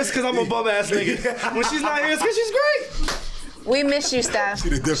not you. here, it's because I'm a bum ass nigga. When she's not here, it's because she's great. We miss you, Steph.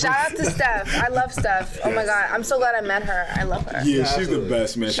 Shout out to Steph. I love Steph. Oh my God, I'm so glad I met her. I love her. Yeah, she's the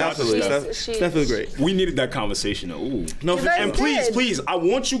best, man. Shout out to Absolutely. Steph. Steph is great. We needed that conversation, though. Ooh. No, You guys And did. please, I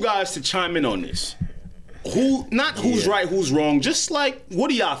want you guys to chime in on this. Who's right, who's wrong. Just like, what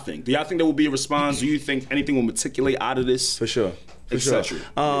do y'all think? Do y'all think there will be a response? Do you think anything will matriculate out of this? For sure. Etc.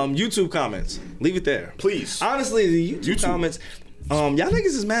 YouTube comments. Leave it there. Please. Honestly, the YouTube comments, y'all niggas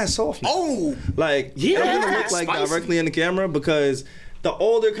is mad soft now. Oh! Like, Yeah. it doesn't look like Spicy. directly in the camera because the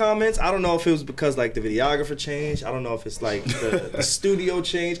older comments, I don't know if it was because like the videographer changed. I don't know if it's like the studio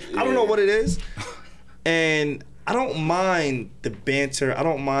changed. I don't know what it is. And I don't mind the banter. I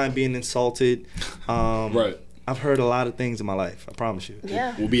don't mind being insulted. Right. I've heard a lot of things in my life. I promise you.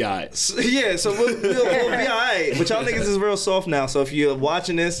 Yeah. We'll be all right. So we'll be all right. But y'all niggas is real soft now. So if you're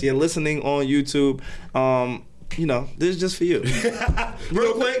watching this, you're listening on YouTube, this is just for you.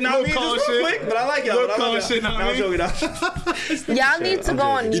 Real quick. Now, just real quick, but I like y'all. Little color shit, know what I mean? Y'all need to go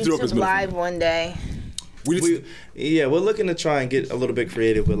on He threw up his YouTube middle Live one day. We're looking to try and get a little bit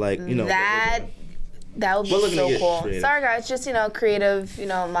creative with That would We're be looking to so get cool. creative. Sorry guys, just creative,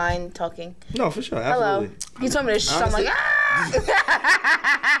 mind talking. No, for sure. Hello. Absolutely. You told me to shh. I'm like,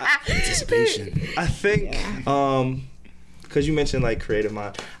 Anticipation. I think, because you mentioned like creative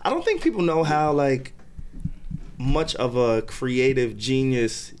mind, I don't think people know how like much of a creative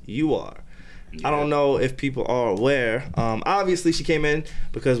genius you are. I don't know if people are aware. Obviously, she came in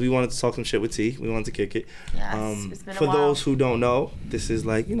because we wanted to talk some shit with T. We wanted to kick it. Yes, it's been a for while. those who don't know, this is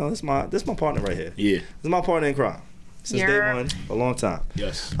like this my partner right here. Yeah. This is my partner in crime since day one, for a long time.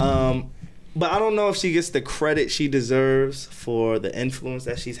 Yes. But I don't know if she gets the credit she deserves for the influence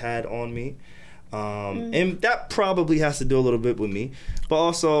that she's had on me. And that probably has to do a little bit with me, but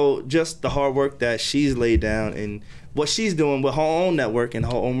also just the hard work that she's laid down and what she's doing with her own network and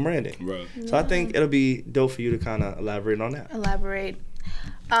her own branding. Right. So I think it'll be dope for you to kind of elaborate on that. elaborate.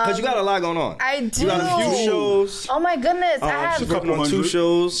 Because you got a lot going on. I do. You got a few shows. Oh my goodness, I have. She's working on 2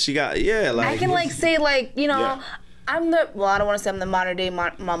 shows. She got, I can say Yeah. I'm I don't want to say I'm the modern day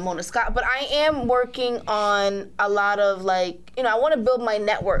Mona Scott, but I am working on a lot of I want to build my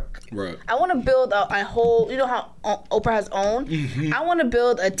network. Right. I want to build a whole, how Oprah has owned. Mm-hmm. I want to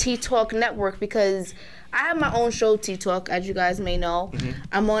build a Tea Talk network because I have my own show, Tea Talk, as you guys may know. Mm-hmm.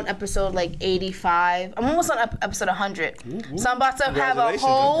 I'm on episode 85. I'm almost on episode 100. So I'm about to have a Congratulations,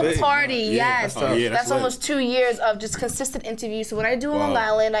 whole that's big. party. Yeah, Yes. that's tough. Yeah, that's lit. almost 2 years of just consistent interviews. So what I do on Long Wow.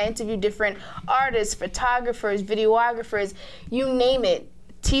 Island, I interview different artists, photographers, videographers, you name it.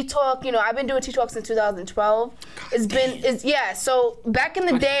 Tea Talk, I've been doing Tea Talk since 2012. So back in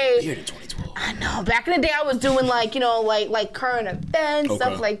the day, Here in 2012. I know. Back in the day, I was doing like current events,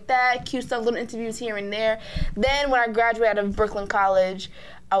 stuff like that, cute stuff, little interviews here and there. Then when I graduated out of Brooklyn College,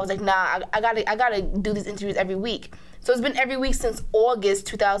 I was like, nah, I gotta do these interviews every week. So it's been every week since August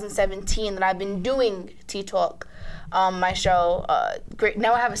 2017 that I've been doing Tea Talk. My show, great.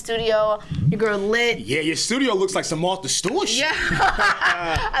 Now I have a studio. Your girl lit. Yeah, your studio looks like some Martha Stewart shit. Yeah,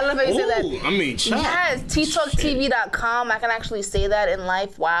 I love how you say that. Ooh, I mean, child. Yes, ttalktv.com. I can actually say that in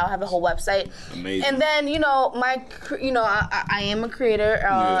life. Wow, I have a whole website. Amazing. And then I am a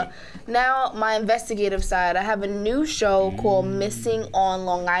creator. Now my investigative side. I have a new show called Missing on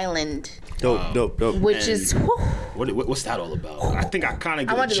Long Island, Dope. which is. Whew, What's that all about? I think I kind of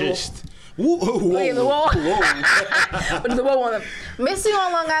get want a to do gist. Whoa. Look at the wall. But the wall on Missing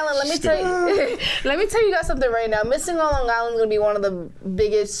on Long Island. Let me tell you guys something right now. Missing on Long Island is gonna be one of the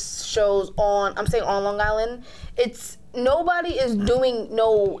biggest shows on. I'm saying on Long Island. It's nobody is doing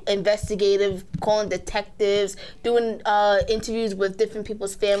no investigative, calling detectives, doing interviews with different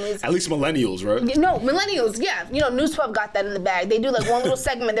people's families. At least millennials, right? No, millennials, yeah. News 12 got that in the bag. They do like one little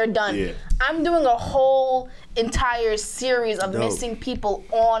segment, they're done. Yeah. I'm doing a whole entire series of missing people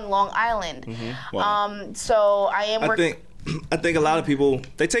on Long Island. Mm-hmm. Wow. So I am working. I think a lot of people,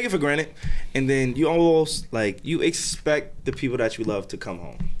 they take it for granted, and then you almost, you expect the people that you love to come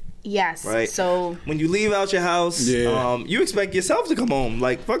home. Yes. Right. So when you leave out your house, you expect yourself to come home.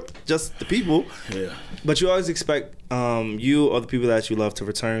 Fuck just the people. Yeah. But you always expect you or the people that you love to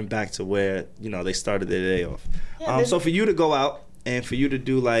return back to where they started their day off. Yeah, so for you to go out and for you to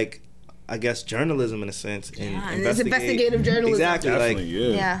do I guess journalism in a sense and it's investigative journalism. Exactly.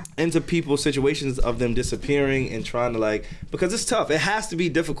 Definitely, into people's situations of them disappearing and trying to because it's tough. It has to be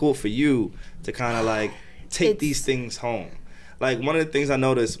difficult for you to kind of take these things home. One of the things I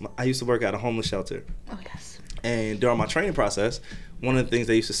noticed, I used to work at a homeless shelter. Oh, yes. And during my training process, one of the things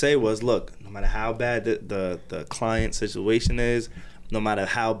they used to say was, look, no matter how bad the client situation is, no matter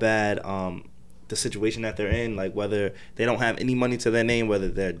how bad the situation that they're in, whether they don't have any money to their name, whether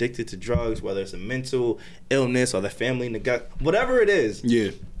they're addicted to drugs, whether it's a mental illness or their family neglect, whatever it is,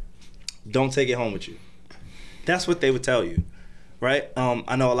 don't take it home with you. That's what they would tell you. Right?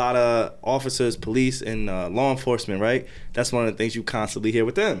 I know a lot of officers, police, and law enforcement, right? That's one of the things you constantly hear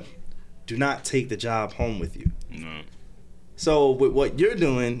with them. Do not take the job home with you. No. So with what you're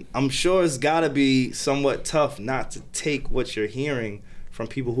doing, I'm sure it's got to be somewhat tough not to take what you're hearing from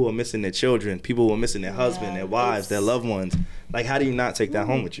people who are missing their children, people who are missing their husband, their wives, their loved ones. How do you not take that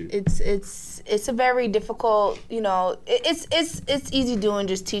home with you? It's a very difficult, it's easy doing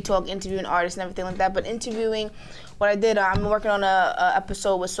just T-Talk, interviewing artists and everything like that, but interviewing, what I did, I'm working on a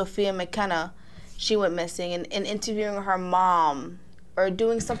episode with Sophia McKenna. She went missing, and interviewing her mom or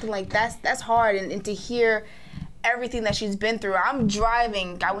doing something like that's hard, and to hear everything that she's been through. I'm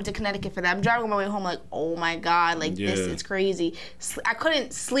driving. I went to Connecticut for that. I'm driving on my way home oh my God, this is crazy. I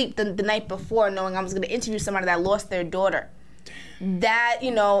couldn't sleep the night before knowing I was going to interview somebody that lost their daughter. That,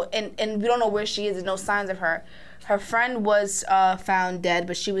 and we don't know where she is. There's no signs of her. Her friend was found dead,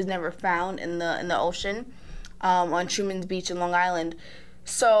 but she was never found in the ocean on Truman's Beach in Long Island.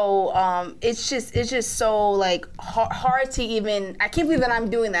 So it's just so hard to even. I can't believe that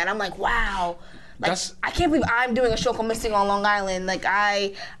I'm doing that. I'm wow. I can't believe I'm doing a show called Missing on Long Island.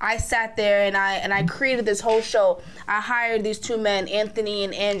 I sat there and I created this whole show. I hired these two men, Anthony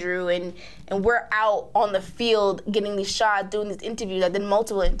and Andrew, and we're out on the field getting these shots, doing these interviews. I did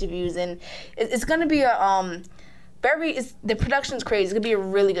multiple interviews, and it's gonna be the production's crazy. It's gonna be a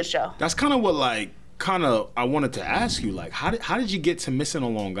really good show. That's kind of what I wanted to ask you, how did you get to Missing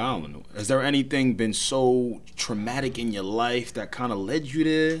on Long Island? Has there anything been so traumatic in your life that kind of led you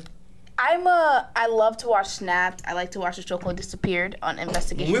there? I love to watch Snapped. I like to watch a show called Disappeared on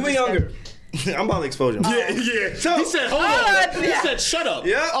Investigation. When we were younger. I'm about to expose him. Yeah. So, he said, hold on. He said, shut up.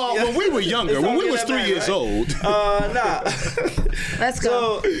 Yeah. When we were younger, when we was 3 years old. Nah. Let's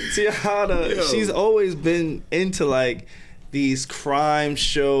go. So, Tiana, she's always been into these crime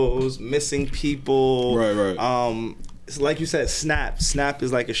shows, missing people. Right. Like you said, Snap. Snap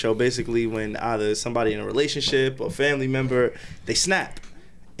is a show basically when either somebody in a relationship or family member, they snap.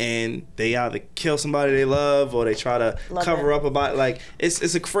 And they either kill somebody they love or they try to cover up about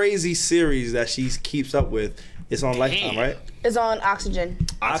it's a crazy series that she keeps up with. It's on Lifetime, right? It's on Oxygen.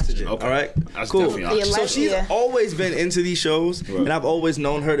 Okay. All right. That's cool. So she's always been into these shows, and I've always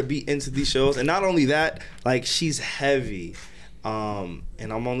known her to be into these shows. And not only that, she's heavy. And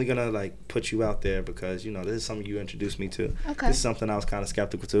I'm only gonna put you out there because this is something you introduced me to. Okay. This is something I was kind of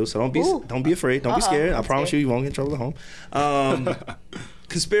skeptical to. So don't be afraid. Don't be scared. I promise you won't get in trouble at home.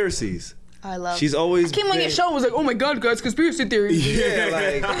 Conspiracies. I love. She's always. I came on your show and was oh my God, guys, conspiracy theories.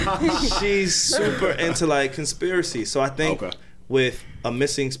 Yeah, she's super into conspiracy. So I think with a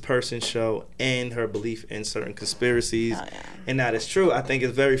missing person show and her belief in certain conspiracies, and that is true, I think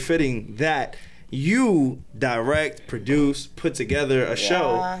it's very fitting that you direct, produce, put together a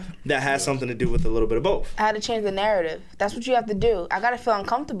show that has something to do with a little bit of both. I had to change the narrative. That's what you have to do. I gotta feel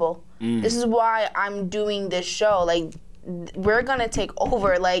uncomfortable. This is why I'm doing this show. We're gonna take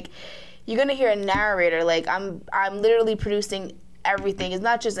over. You're gonna hear a narrator. I'm literally producing everything. It's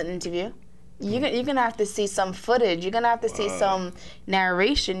not just an interview. You're gonna have to see some footage. You're gonna have to see some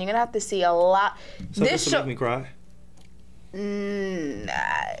narration. You're gonna have to see a lot. So this show make me cry.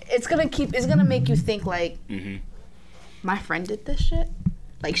 It's gonna make you think my friend did this shit.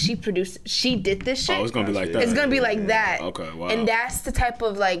 like she did this shit. Oh, it's gonna be like that. It's gonna be like that. Okay, wow. And that's the type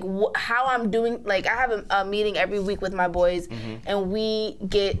of like how I'm doing. Like I have a meeting every week with my boys, and we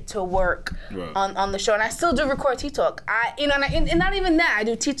get to work on the show. And I still do record T-Talk. And not even that. I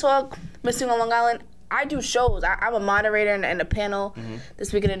do T-Talk, Missing on Long Island. I do shows. I'm a moderator and a panel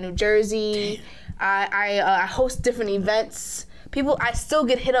this weekend in New Jersey. I host different events. I still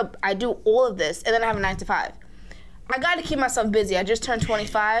get hit up. I do all of this, and then I have a 9 to 5. I got to keep myself busy. I just turned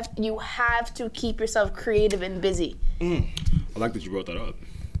 25. You have to keep yourself creative and busy. I like that you brought that up.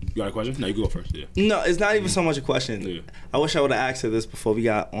 You got a question? No, you go first. Yeah. No, it's not even so much a question. Yeah. I wish I would have asked her this before we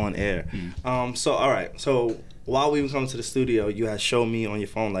got on air. So, all right. So, while we were coming to the studio, you had showed me on your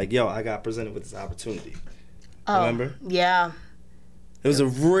phone, like, yo, I got presented with this opportunity. Remember? Yeah. It was a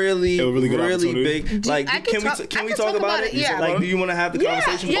really good big. Like, can we talk about it? Yeah. Like, do you want to have the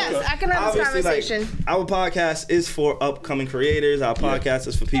conversation? Yes, I can have this conversation. Like, our podcast is for upcoming creators. Our podcast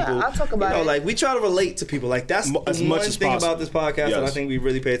is for people. Yeah, I'll talk about it. Like, we try to relate to people. Like, that's as one much as thing possible. about this podcast that I think we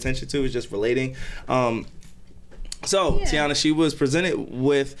really pay attention to is just relating. Tiana, she was presented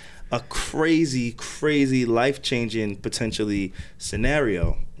with a crazy, life-changing, potentially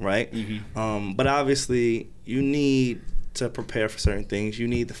scenario, right? But obviously, you need to prepare for certain things. You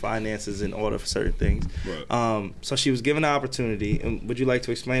need the finances in order for certain things. Right. So she was given the opportunity. And would you like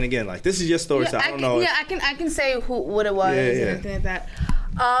to explain again? Like, this is your story, so I don't know. Yeah, I can say what it was and everything like that.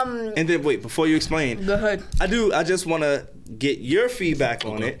 And then wait, before you explain, go ahead. I just want to get your feedback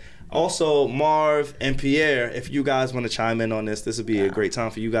on it. Also, Marv and Pierre, if you guys want to chime in on this would be a great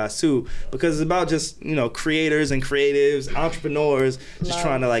time for you guys too, because it's about just, creators and creatives, entrepreneurs, just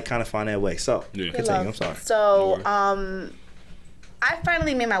trying to like kind of find their way. So, continue. I'm sorry. So, I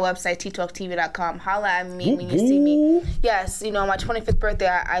finally made my website, ttalktv.com. Holla at me when you see me. Yes, my 25th birthday,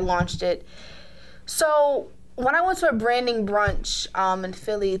 I launched it. So, when I went to a branding brunch in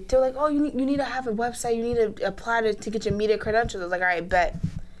Philly, they're like, oh, you need to have a website. You need to apply to get your media credentials. I was like, all right, bet.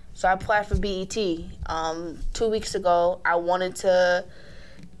 So I applied for BET. 2 weeks ago, I wanted to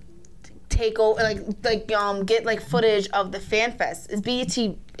take over, get like footage of the Fan Fest. It's BET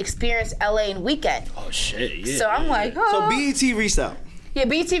Experience LA and Weekend. Oh shit! Yeah. So I'm like, oh. So BET reached out. Yeah,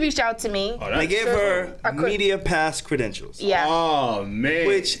 BET reached out to me. They gave her media pass credentials. Yeah. Oh man.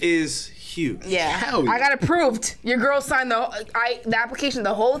 Which is huge. Yeah. Hell yeah. I got approved. Your girl signed the application,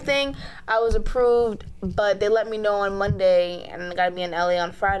 the whole thing. I was approved, but they let me know on Monday, and I gotta be in LA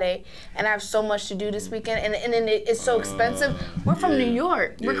on Friday. And I have so much to do this weekend, and then it's so expensive. We're from New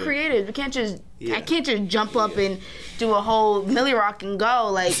York. We're creative. We can't just. I can't just jump up and do a whole Millie Rock and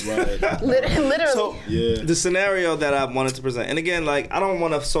go literally. So the scenario that I wanted to present, and again, like I don't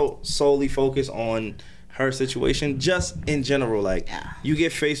want to solely focus on her situation, just in general, you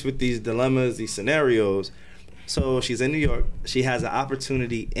get faced with these dilemmas, these scenarios. So she's in New York. She has an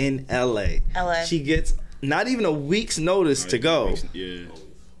opportunity in LA. She gets not even a week's notice to go. Yeah,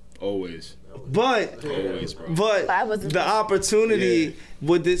 always. But the opportunity,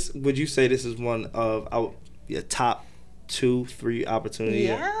 would you say this is one of our top 2-3 opportunities?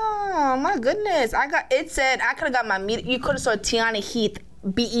 Yeah, my goodness. It said I could have got my meet. You could have saw Tiana Heath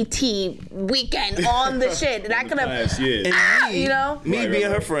BET Weekend on the shit, and I could have, me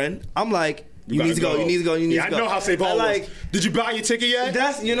being her friend, I'm like, you need to go. I know how St. Paul was. Did you buy your ticket yet?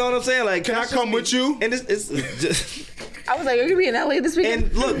 That's, you know what I'm saying? Like, can I come with you? And it's just. I was like, you're gonna be in LA this weekend.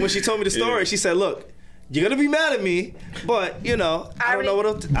 And look, when she told me the story, she said, look, you're gonna be mad at me, but I don't know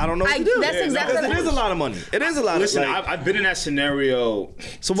what to do. That's exactly. Because it is a lot of money. It is a lot. Listen, I've been in that scenario.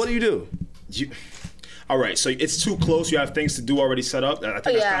 So what do you do? All right, so it's too close. You have things to do already set up. I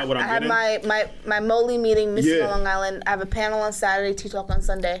think that's kind of what I'm getting. I have my Moley meeting, Missing on Long Island. I have a panel on Saturday, T-Talk on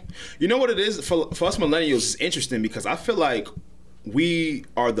Sunday. You know what it is? For us millennials, it's interesting because I feel like we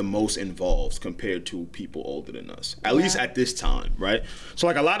are the most involved compared to people older than us, at least at this time, right? So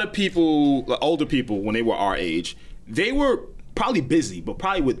like a lot of people, older people, when they were our age, they were probably busy, but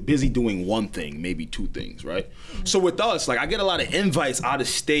probably busy doing one thing, maybe two things, right? Mm-hmm. So with us, like I get a lot of invites out of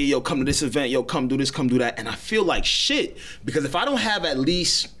state, yo, come to this event, yo, come do this, come do that, and I feel like shit, because if I don't have at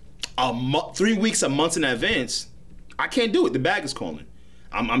least 3 weeks, a month in advance, I can't do it. The bag is calling.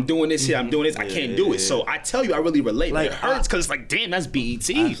 I'm doing this here, I'm doing this, I can't do it. So I tell you, I really relate. Like, it hurts because it's like, damn, that's BET.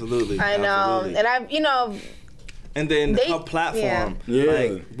 Absolutely. I know. Absolutely. And I've, and then her platform,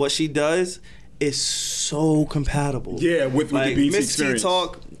 like what she does is so compatible. Yeah, with the BET experience.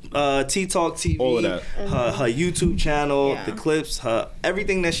 T-Talk TV, all of that. Her YouTube channel, the clips,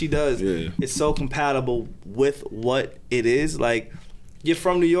 everything that she does is so compatible with what it is. Like, you're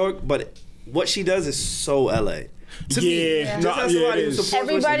from New York, but what she does is so LA. To me, everybody keeps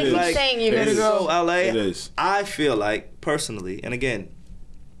saying you're gonna go LA. I feel like personally, and again,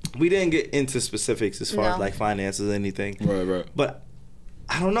 we didn't get into specifics as far as like finances or anything. Right. But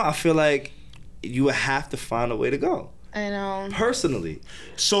I don't know. I feel like you would have to find a way to go. I know. Personally.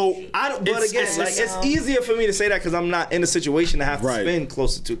 So I don't. But again, it's easier for me to say that because I'm not in a situation to have to spend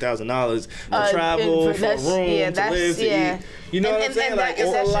close to $2,000 for travel, for a room, to live, to eat. You know what I'm saying? Like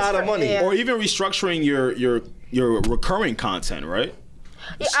it's a lot of money. Or even restructuring your recurring content, right?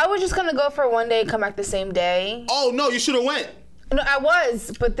 Yeah, I was just gonna go for one day and come back the same day. Oh no, you should have went. No, I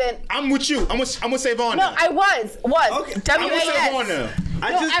was, but then I'm with you. I'm gonna save on. No, I was. Okay. I'm gonna save on now.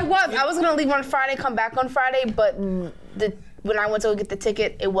 I was gonna leave on Friday, come back on Friday, but when I went to go get the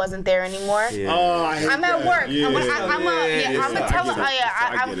ticket, it wasn't there anymore. Yeah. Oh, I hate I'm at work. Yeah.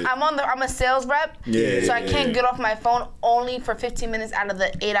 I'm a sales rep. Yeah, so I can't get off my phone only for 15 minutes out of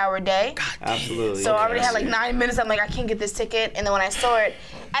the 8-hour day. Absolutely. So I already had like 9 minutes. I'm like, I can't get this ticket. And then when I saw it,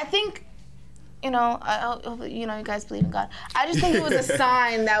 I think, you know, you guys believe in God. I just think it was a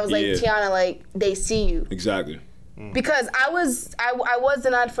sign that was like, Tiana, like, they see you. Exactly. Because I was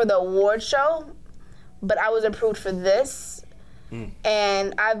denied for the award show, but I was approved for this.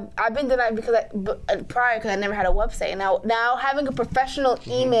 And I've been denied because I never had a website. Now having a professional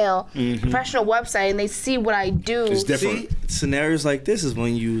email, professional website, and they see what I do. It's different. See, scenarios like this is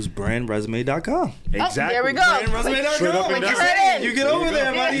when you use brandresume.com. Exactly. Oh, there we go. Brandresume.com. You get over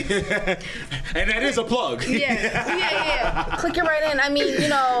there, buddy. And that is a plug. Yeah. Click it right in. I mean, you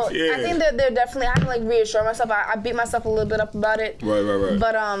know, I think that they're definitely. I have to like reassure myself. I beat myself a little bit up about it. Right.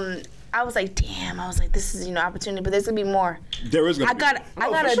 But I was like, damn. I was like, this is opportunity, but there's gonna be more. There is gonna. I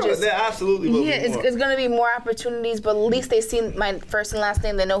gotta sure. just. There absolutely will be more. It's gonna be more opportunities, but at least they see my first and last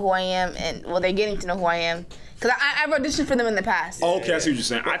name. They know who I am, and they're getting to know who I am. Because I've auditioned for them in the past. Oh, okay, I see what you're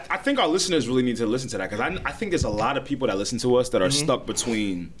saying. I think our listeners really need to listen to that because I think there's a lot of people that listen to us that are stuck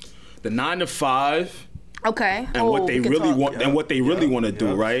between the 9 to 5. Okay. And what they really want, and what they really want to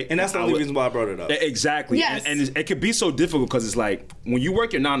do, right? And that's the only reason why I brought it up. Exactly. Yes. And it could be so difficult because it's like when you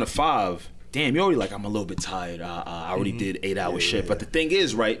work your 9 to 5. Damn, you're already like, I'm a little bit tired. I already did 8-hour shift. But the thing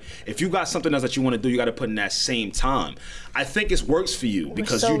is, right, if you got something else that you want to do, you got to put in that same time. I think it works for you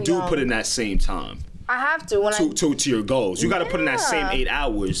because you do put in that same time. I have to to your goals. You got to put in that same 8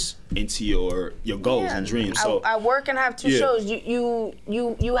 hours into your goals and dreams. So I work and have 2 shows. You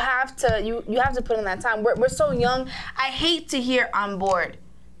have to put in that time. We're so young. I hate to hear I'm bored.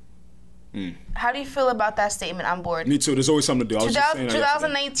 How do you feel about that statement, I'm bored? Me too. There's always something to do.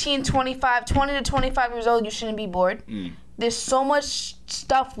 2019, 20 to 25 years old, you shouldn't be bored. There's so much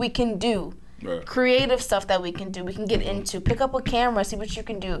stuff we can do. Right. Creative stuff that we can do. We can get into. Pick up a camera, see what you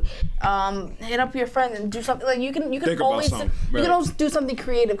can do. Hit up your friends and do something. Like you can always do something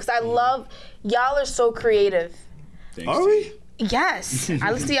creative. Because I love y'all are so creative. Thanks, are we? Yes.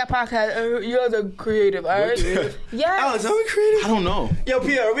 I listen to your podcast. You guys are creative, all right? Yes. Alex, are we creative? I don't know. Yo,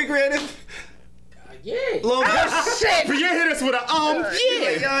 Pierre, are we creative? Yeah. Oh, shit. Pierre hit us with a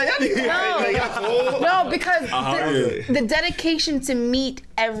No, because the dedication to meet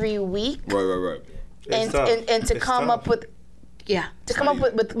every week. Right. And to come up with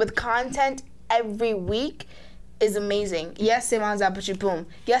with content every week is amazing. Yes, Simon's out, but you boom.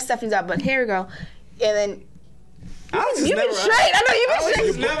 Yes, Stephanie's out, but here we go. And then you've been straight. I know you've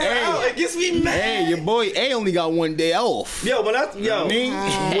been straight. Never out. It gets me mad. Hey, your boy A only got 1 day off. Yo, but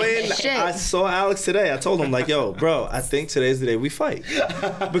when I saw Alex today, I told him like, yo, bro, I think today's the day we fight.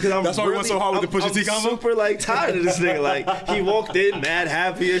 Because That's why we went so hard with the Pusha T combo? I'm super like tired of this nigga. Like he walked in mad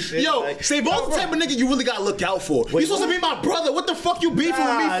happy and shit. Yo, like, Savon's the type of nigga you really gotta look out for. You supposed to be my brother. What the fuck you beefing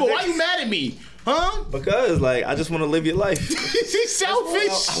with me for? Why you mad at me? Huh? Because like I just want to live your life. He's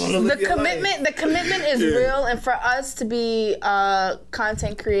selfish. The commitment is real, and for us to be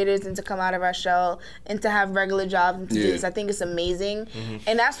content creators and to come out of our shell and to have regular jobs and to do this, I think it's amazing.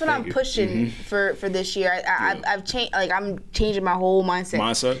 And that's what I'm pushing for this year. I've changed. Like I'm changing my whole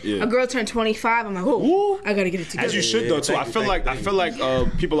mindset. Yeah. A girl turned 25. I'm like, oh, I gotta get it together. As you should though too. I feel like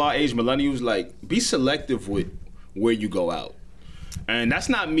people our age, millennials, like be selective with where you go out. And that's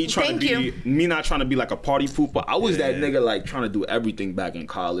not me trying not trying to be like a party pooper. I was that nigga like trying to do everything back in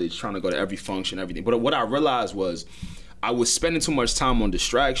college, trying to go to every function, everything. But what I realized was I was spending too much time on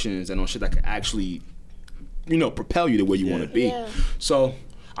distractions and on shit that could actually, propel you to where you want to be. Yeah. So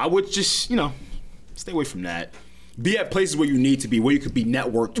I would just, stay away from that. Be at places where you need to be, where you could be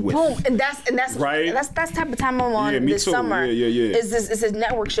networked with. Boom, and that's right. That's type of time I'm on this summer. Yeah. Is this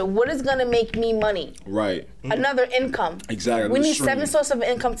network show? What is gonna make me money? Right. Another income. Exactly. We need 7 sources of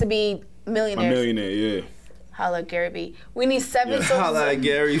income to be millionaires. A millionaire, yeah. Holla, Gary B. We need 7 sources. Holla,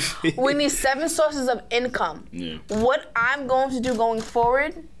 Gary B. We need 7 sources of income. Yeah. What I'm going to do going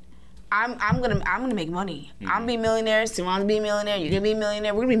forward I'm gonna make money. I'm gonna be millionaires. Siwan's be a millionaire. You're gonna be a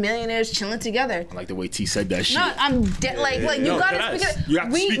millionaire. We're gonna be millionaires chilling together. I like the way T said that shit. No, I'm you gotta speak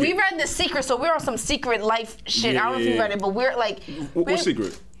it. We read The Secret, so we're on some secret life shit. I don't know if you read it, but we're like. What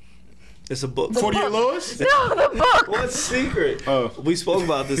secret? It's a book. 48 Laws? No, the book. What secret? We spoke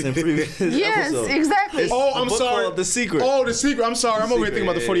about this in previous Yes, episodes. exactly. I'm sorry. The Secret. Oh, The Secret. I'm sorry. I'm over here thinking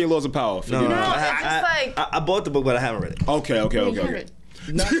about the 48 Laws of Power. No, it's like. I bought the book, but I haven't read it. Okay.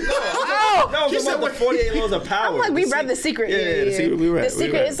 No, He said the 48 Laws of Power. I'm like, we read The Secret. Yeah, The Secret we read. The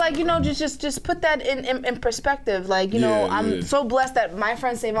Secret. It's like, just put that in perspective. Like, I'm so blessed that my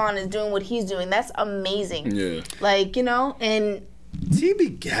friend Savon is doing what he's doing. That's amazing. Yeah. Like, and T be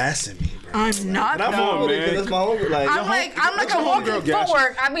gassing me, bro. I'm not. I'm on, man. That's my homie. Like, I'm like a walking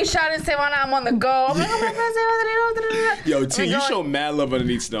footwork. I be shouting Savon, I'm on the go. I'm like, oh my God, Savon. Yo, T, you show mad love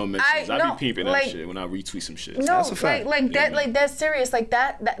underneath Snow mentions. I be peeping that like, shit when I retweet some shit. No, That's a fact. like that's serious. Like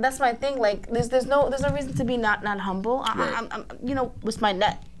that's my thing. Like there's no reason to be not humble. I'm what's my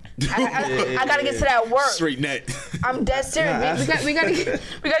net? I gotta get to that worth. Straight net. I'm dead serious. We gotta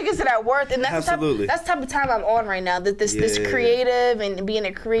get to that worth, and that's the type of time I'm on right now. That this creative and being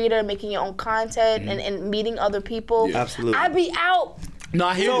a creator, making your own content, and meeting other people. Yeah. Absolutely. I be out. No,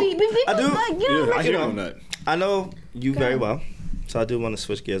 I hear you. I do. I hear you on that. I know you very well, so I do want to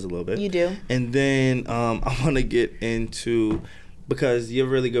switch gears a little bit. You do. And then I want to get into, because you're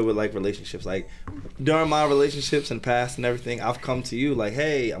really good with like relationships. Like during my relationships in the past and everything, I've come to you like,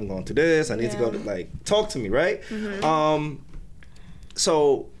 hey, I'm going through this. I need to go to talk to me, right? Mm-hmm.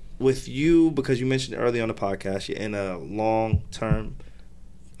 So with you, because you mentioned earlier on the podcast, you're in a long-term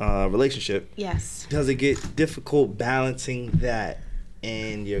relationship. Yes. Does it get difficult balancing that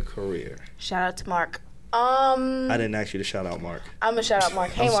in your career? Shout out to Mark. I didn't ask you to shout out Mark. I'm gonna shout out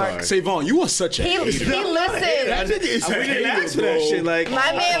Mark. Hey, I'm Mark. sorry. Savon, you are such a He listens. We didn't ask for that shit. Like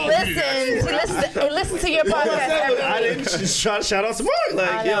My man listens. He listens to your podcast every week. I didn't try to shout out to Mark.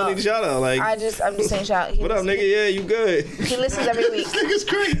 Like you don't need to shout out. Like I'm just saying shout. What up, nigga? Yeah, you good? He listens every week. This nigga's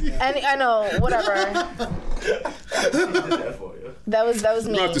crazy. And I know, whatever. That was me. You're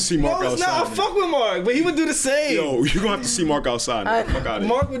gonna have to see Mark No, it's outside. not. I fuck with Mark, but he would do the same. Yo, you're gonna have to see Mark outside. Man. Fuck out of here.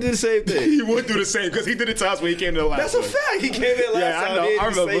 Mark would do the same thing. He would do the same because he did it to us when he came to the last That's a one. fact. He came in last Yeah, I time. know. He didn't I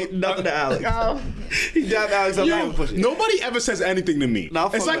remember. say nothing to Alex. Oh. He dapped Alex up and pushed it. Nobody ever says anything to me. Nah,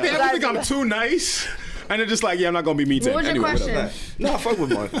 it's fuck like they that. ever think I'm too nice. And they're just like, yeah, I'm not gonna be mean to him. What was your Anyway, question? whatever. No, I fuck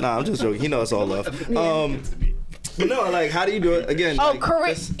with Mark. Nah, I'm just joking. He knows it's all love. But no, like, how do you do it? Again, Oh, like, career.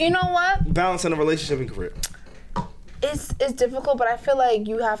 just You know what? balancing a relationship and career. It's difficult, but I feel like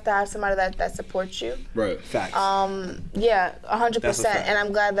you have to have somebody that supports you. Right. Facts. Yeah, 100%. That's a fact. And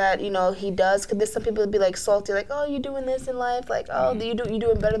I'm glad that he does. Cause there's some people that be like salty, like, oh, you doing this in life, like, oh, you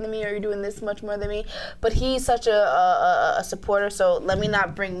doing better than me, or you're doing this much more than me. But he's such a supporter. So let me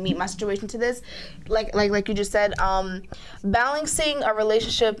not bring my situation to this. Like you just said, balancing a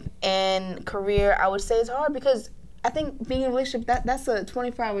relationship and career, I would say is hard because I think being in a relationship, that's a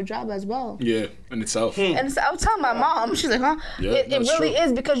 24-hour job as well. Yeah, in itself. And so I was telling my mom, she's like, huh? Yeah, it that's really true.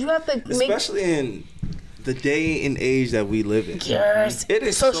 is because you have to make. Especially in the day and age that we live in. Yes, It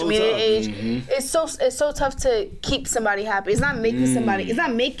is social so media tough. age. It's so tough to keep somebody happy. It's not making somebody. It's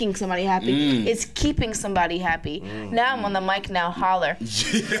not making somebody happy. It's keeping somebody happy. Now I'm on the mic. Now holler.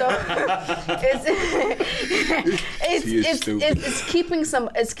 So it's keeping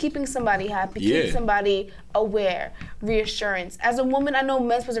somebody happy. Yeah. Keeping somebody aware, reassurance. As a woman, I know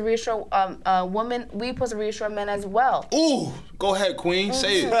men's supposed to reassure women. We supposed to reassure men as well. Ooh, go ahead, Queen.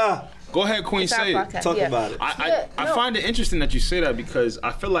 Say it. Go ahead, Queen. It's our Say it. podcast, Talk yeah. about it. I find it interesting that you say that because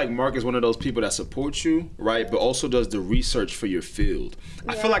I feel like Mark is one of those people that supports you, right? But also does the research for your field.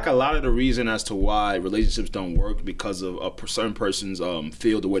 I feel like a lot of the reason as to why relationships don't work because of a certain person's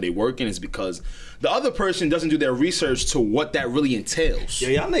field or where they work in is because the other person doesn't do their research to what that really entails. Yeah,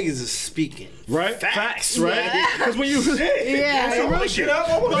 y'all niggas is speaking. Right? Facts, right? Because when you... Yeah. Some real shit.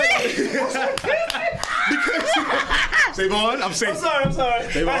 Savon, I'm saying... I'm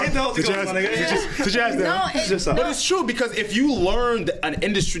sorry. Savon, I hit the Holy Ghost, my nigga. Did you ask that? It's just But it's true because if you learn an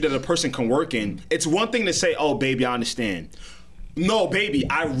industry that a person can work in, it's one thing to say, "Oh, baby, I understand." No, baby,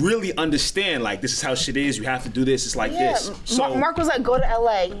 I really understand. Like, this is how shit is. You have to do this. It's like this. So Mark was like, go to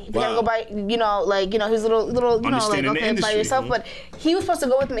LA. You gotta go by, his little, like, Understanding the okay, by industry. yourself. But he was supposed to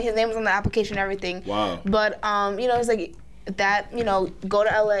go with me. His name was on the application and everything. Wow. But, he's like, go to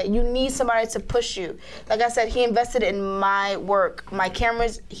LA. You need somebody to push you. Like I said, he invested in my work. My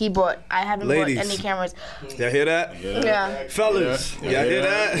cameras, he bought. I haven't Ladies. bought any cameras. Y'all hear that? Yeah. Fellas, y'all hear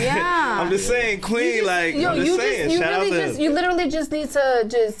that? Yeah. I'm just saying, Queen, I'm just saying, shout out to him. You literally just need to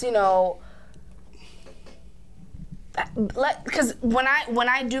because when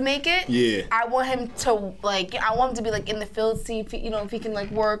I do make it, Yeah. I want him to I want him to be like in the field, see if he, if he can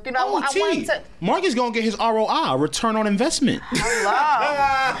like work. I want him to. Mark is gonna get his ROI, return on investment.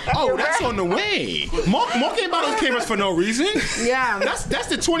 Hello. That's on the way. Mark ain't buy those cameras for no reason. Yeah. That's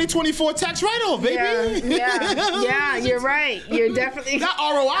the 2024 tax write-off, baby. Yeah. You're right. You're definitely. That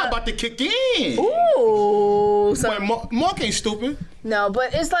ROI about to kick in. Ooh. So But Mark ain't stupid. no,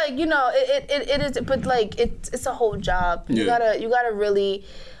 but it's like it is, but like it's a whole job. You gotta really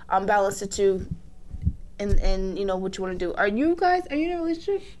balance the two, and what you want to do. Are you in a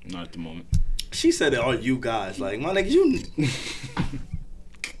relationship? Not at the moment. She said it on you guys. Like, my nigga, you.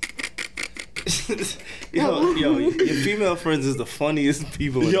 Yo, your female friends is the funniest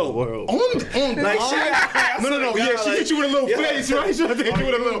people in the world. Like, no. Yeah, she hit you with a little face, right? She hit you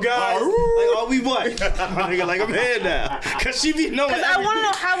with a little guys. Like, are we what? My nigga, like, I'm here now. Cause she be knowing. Because I want to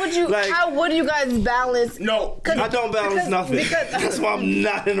know how would you guys balance? No, I don't balance nothing. That's why I'm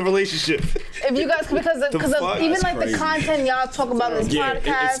not in a relationship. If you guys, because of even like crazy. the content y'all talk about in this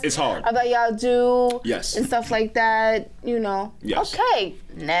podcast, it's hard. That y'all do, Yes, and stuff like that, Yes. Okay,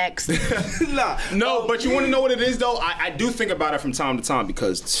 next. No, but you want to know what it is though? I do think about it from time to time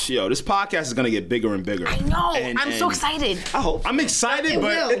because this podcast is gonna get bigger and bigger. I know. I'm so excited. I hope. I'm excited,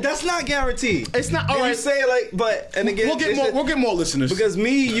 but that's not guaranteed. It's not. All right. You say and again, we'll get more listeners because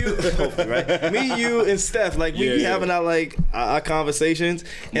me, you, hopefully, right? Me, you, and Steph, like we be having our conversations,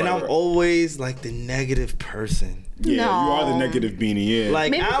 and I'm always like the negative person. Yeah, you are the negative beanie. Yeah,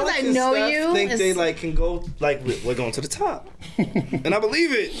 like maybe Alex because I and know Steph you think they like can go like we're going to the top, and I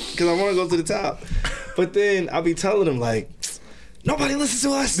believe it because I want to go to the top. But then I'll be telling them like, nobody listens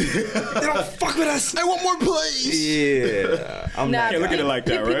to us. They don't fuck with us. I want more plays. Yeah, I'm not. Can't look at it like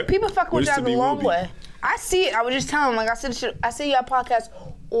that, right? People fuck with y'all the long way. I see it. I was just telling them, like I see y'all podcast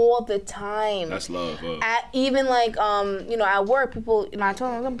all the time. That's love. Even like at work, people, I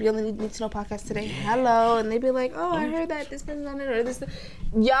told them, you only need to know podcast today. Hello, and they be like, oh, I heard that this person's on it or this.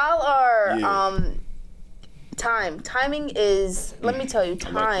 Y'all are timing is. Let me tell you,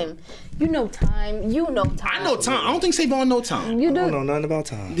 time. You know time. I know time. I don't think Savon know time. You do. I don't know nothing about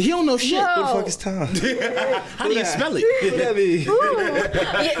time. He don't know shit. No. What the fuck is time? How do you spell it? What that mean?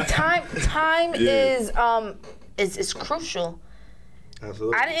 Yeah, time is crucial.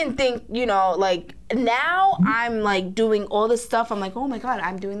 Absolutely. I didn't think, like now I'm like doing all this stuff. I'm like, oh my God,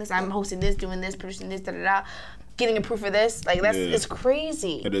 I'm doing this. I'm hosting this, doing this, producing this, getting a proof for this. Like it's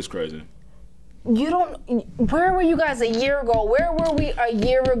crazy. It is crazy. Where were you guys a year ago? Where were we a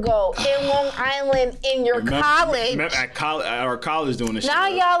year ago? In Long Island, in your college. At our college doing this now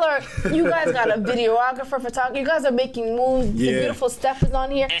shit. you guys got a videographer, photographer. You guys are making moves. Yeah. The beautiful Steph is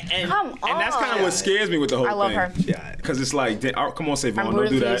on here. Come on. And that's kind of what scares me with the whole thing. I love her. Yeah. Because it's like, come on, Savon, I'm don't do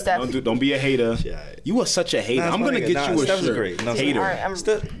rooting for you, that. Steph. Don't be a hater. Yeah. You are such a hater. Nah, I'm going to get you a Steph's shirt. great. No, Hater. All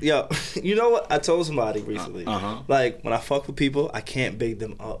right, Yo, you know what? I told somebody recently. Uh-huh. Like, when I fuck with people, I can't big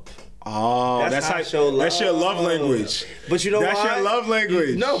them up. Oh, that's how I show love. That's your love language. But you know that's why? That's your love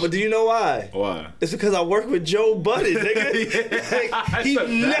language. No, but do you know why? Why? It's because I work with Joe Budden, nigga. Like, he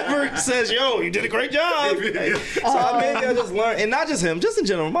never says, yo, you did a great job. Like, so maybe I just learned, and not just him, just in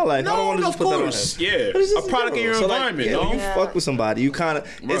general in my life. I don't want to just put that on him. Yeah, But it's just a product of your environment. Like, when you fuck with somebody, you kind of,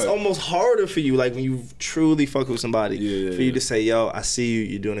 it's almost harder for you, like when you truly fuck with somebody, for you to say, yo, I see you,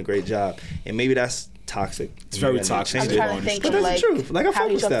 you're doing a great job. And maybe that's toxic. It's very toxic. I'm trying to think but of that's the truth. Like, I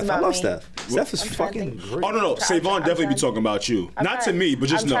fuck with Steph. I love me. Steph. Steph is fucking great. Oh no, Savon definitely be talking about you. Not to me, but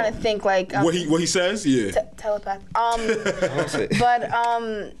just know. I'm trying to think like what he says. Yeah. Telepath. But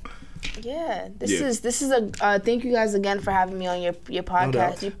yeah, this is a thank you guys again for having me on your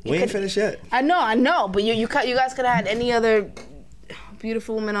podcast. No, we ain't finished yet. I know, but you guys could have had any other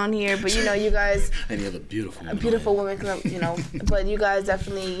beautiful woman on here, but you guys any other beautiful woman, but you guys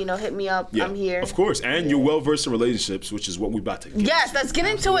definitely hit me up. Yeah, I'm here, of course, and you're well versed in relationships, which is what we about to get. Yes, let's get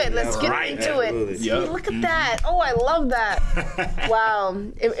into it. Let's get into it. See, look at that. Oh, I love that. Wow,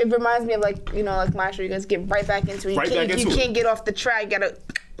 it reminds me of like my show. You guys get right back into it. You can't get off the track. You gotta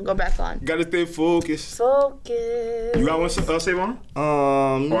go back on. Gotta stay focused. You got one, Savon?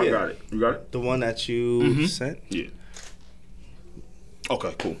 Yeah. I got it. You got it? The one that you sent? Yeah.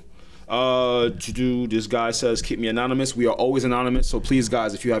 Okay, cool. This guy says, keep me anonymous. We are always anonymous, so please,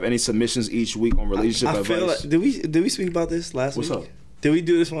 guys, if you have any submissions each week on relationship advice. Feel like, did we speak about this last week? What's up? Did we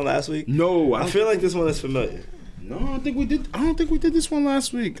do this one last week? No. I feel like this one is familiar. No, I don't think we did this one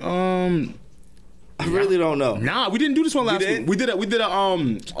last week. I really don't know. Nah, we didn't do this one last week. We did a what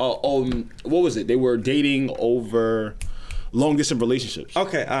was it? They were dating over long distance relationships.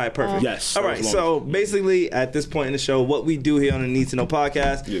 Okay, all right, perfect. Yes. All right, so basically at this point in the show, what we do here on the Need to Know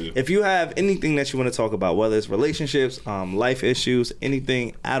podcast, if you have anything that you want to talk about, whether it's relationships, life issues,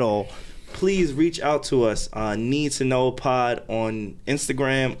 anything at all, please reach out to us on Need to Know Pod on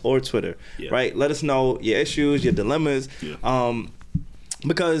Instagram or Twitter, right? Let us know your issues, your dilemmas.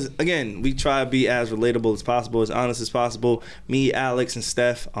 Because, again, we try to be as relatable as possible, as honest as possible. Me, Alex, and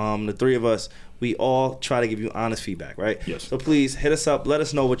Steph, the three of us, we all try to give you honest feedback, right? Yes. So please hit us up. Let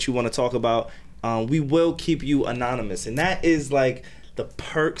us know what you want to talk about. We will keep you anonymous. And that is, like, the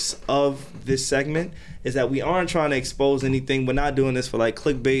perks of this segment is that we aren't trying to expose anything. We're not doing this for, like,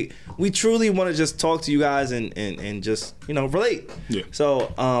 clickbait. We truly want to just talk to you guys and just, relate. Yeah.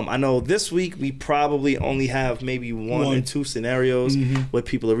 So I know this week we probably only have maybe one or two scenarios where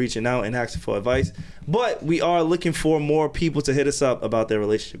people are reaching out and asking for advice. But we are looking for more people to hit us up about their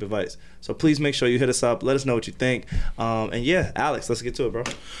relationship advice. So please make sure you hit us up. Let us know what you think. And yeah, Alex, let's get to it, bro.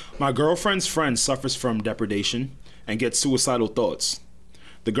 My girlfriend's friend suffers from depredation and gets suicidal thoughts.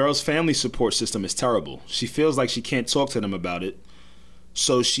 The girl's family support system is terrible. She feels like she can't talk to them about it.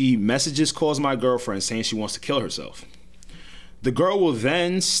 So she calls my girlfriend saying she wants to kill herself. The girl will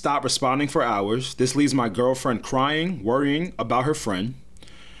then stop responding for hours. This leaves my girlfriend crying, worrying about her friend.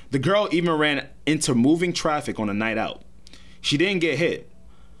 The girl even ran into moving traffic on a night out. She didn't get hit.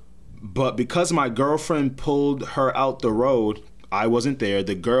 But because my girlfriend pulled her out the road, I wasn't there.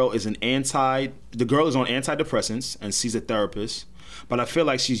 The girl is on antidepressants and sees a therapist. But I feel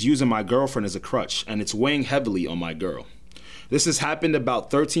like she's using my girlfriend as a crutch, and it's weighing heavily on my girl. This has happened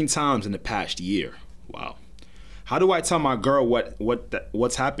about 13 times in the past year. Wow. How do I tell my girl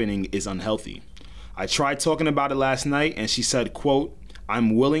what's happening is unhealthy? I tried talking about it last night, and she said, quote,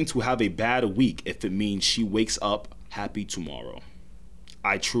 I'm willing to have a bad week if it means she wakes up happy tomorrow.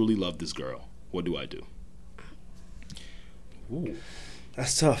 I truly love this girl. What do I do? Ooh,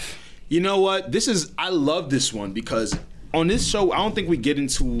 that's tough. You know what? I love this one because on this show, I don't think we get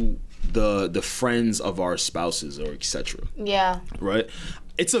into the friends of our spouses or etc. Yeah. Right?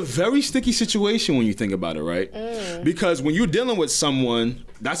 It's a very sticky situation when you think about it, right? Because when you're dealing with someone,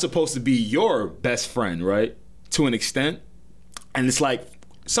 that's supposed to be your best friend, right? To an extent. And it's like,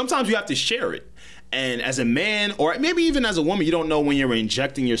 sometimes you have to share it. And as a man, or maybe even as a woman, you don't know when you're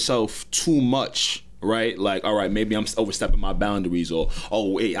injecting yourself too much, right? Like, all right, maybe I'm overstepping my boundaries, or,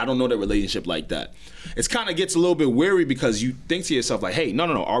 oh, wait, I don't know that relationship like that. It kind of gets a little bit weary because you think to yourself like, hey, no,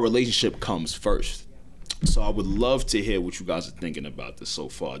 our relationship comes first. So I would love to hear what you guys are thinking about this so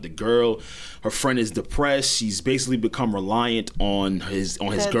far. The girl, her friend is depressed. She's basically become reliant on his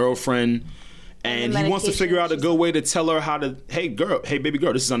girlfriend. And he wants to figure out a good way to tell her how to, hey, baby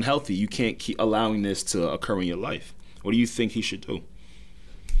girl, this is unhealthy. You can't keep allowing this to occur in your life. What do you think he should do?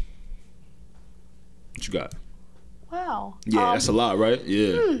 What you got? Wow. Yeah, that's a lot, right?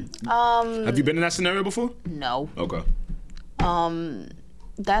 Yeah. Have you been in that scenario before? No. Okay.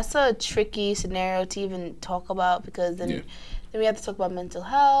 That's a tricky scenario to even talk about because then we have to talk about mental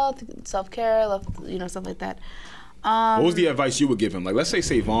health, self-care, stuff like that. What was the advice you would give him? Like, let's say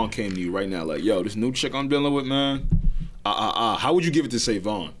Savon came to you right now, like, yo, this new chick I'm dealing with, man. How would you give it to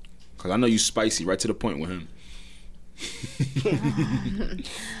Savon? Because I know you spicy, right to the point with him.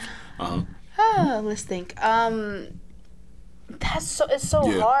 Let's think. It's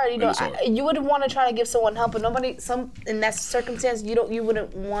so hard. You wouldn't want to try to give someone help, but in that circumstance, you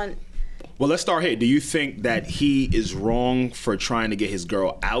wouldn't want. Well, let's start here. Do you think that he is wrong for trying to get his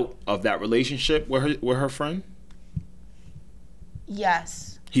girl out of that relationship with her friend?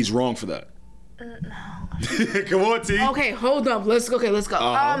 Yes. He's wrong for that. No. Come on, T. Okay, hold up. Let's go.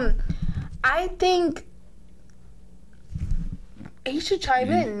 I think he should chime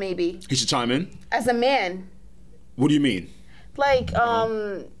in, maybe. He should chime in? As a man. What do you mean? Like,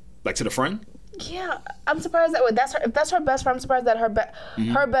 like to the friend? Yeah, I'm surprised that if that's her best friend, I'm surprised that her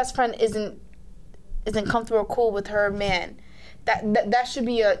best friend isn't comfortable or cool with her man. That should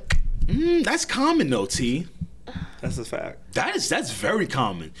be a. That's common though, T. That's a fact. That's very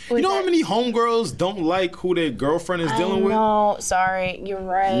common. You know how many homegirls don't like who their girlfriend is dealing with? No, sorry, you're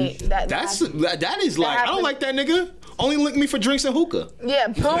right. That is like, I don't like that nigga. Only link me for drinks and hookah. Yeah,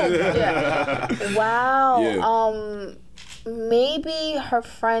 boom. Yeah. Wow. Yeah. Maybe her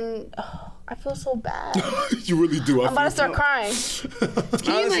friend. Oh, I feel so bad. You really do. I'm about to start crying.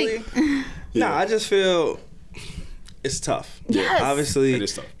 Honestly, I just feel it's tough. Yes. Obviously, it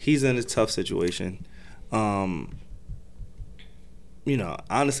is tough. He's in a tough situation.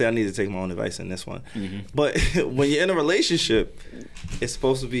 Honestly, I need to take my own advice in this one. But when you're in a relationship, it's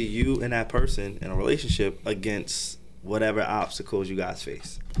supposed to be you and that person in a relationship against whatever obstacles you guys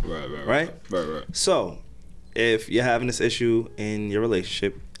face. Right. So, if you're having this issue in your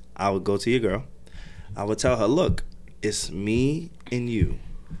relationship, I would go to your girl. I would tell her, look, it's me and you.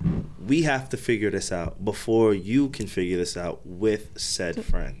 We have to figure this out before you can figure this out with said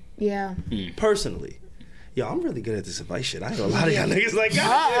friend. Yeah. Personally. Yo, I'm really good at this advice shit. I ain't gonna lie to y'all niggas. Like,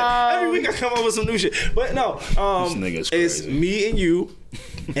 God, every week I come up with some new shit. But no, This nigga's it's crazy. me and you,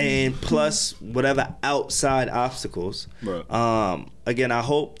 and plus whatever outside obstacles. Right. Again, I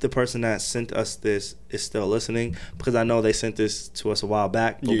hope the person that sent us this is still listening, because I know they sent this to us a while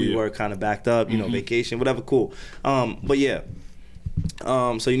back, but we were kind of backed up, you know, vacation, whatever, cool. But yeah.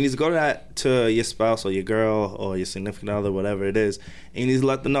 So you need to go to your spouse or your girl or your significant other, whatever it is, and you need to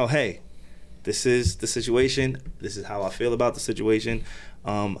let them know, hey, this is the situation. This is how I feel about the situation.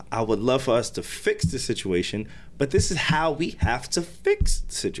 I would love for us to fix the situation, but this is how we have to fix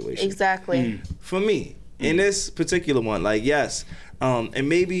the situation. Exactly. For me, in this particular one, like, yes, and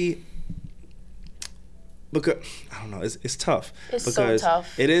maybe because I don't know, it's tough. It's because so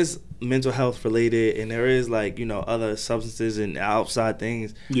tough. It is mental health related, and there is, like, you know, other substances and outside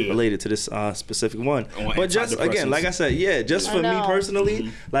things related to this specific one. But just again, like I said, just for me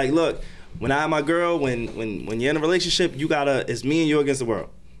personally, like, look. When I have my girl, when you're in a relationship, it's me and you against the world.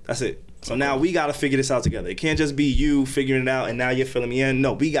 That's it. So now we gotta figure this out together. It can't just be you figuring it out and now you're filling me in.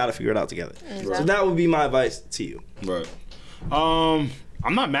 No, we gotta figure it out together. Exactly. So that would be my advice to you. Right. I'm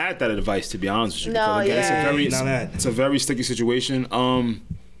not mad at that advice, to be honest with you. No, Because it's a very sticky situation.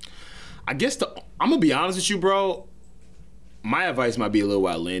 I guess I'm gonna be honest with you, bro. My advice might be a little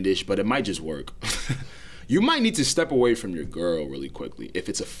outlandish, but it might just work. You might need to step away from your girl really quickly if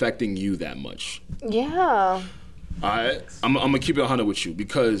it's affecting you that much. Yeah. All right? I'm gonna keep it 100 with you,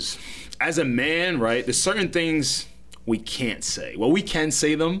 because as a man, right, there's certain things we can't say. Well, we can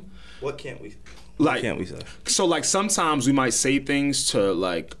say them. What can't we? Like, what can't we say? So, like, sometimes we might say things to,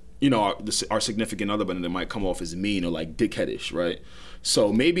 like, you know, our significant other, but it might come off as mean or, like, dickheadish, right?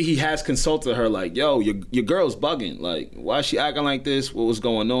 So maybe he has consulted her, like, yo, your girl's bugging. Like, why is she acting like this? What was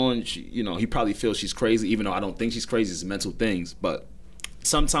going on? He probably feels she's crazy, even though I don't think she's crazy. It's mental things. But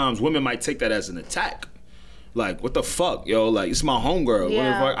sometimes women might take that as an attack. Like, what the fuck, yo? Like, it's my homegirl.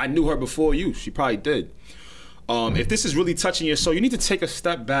 Yeah. I knew her before you. She probably did. If this is really touching your soul, you need to take a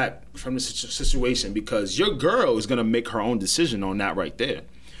step back from the situation, because your girl is going to make her own decision on that right there.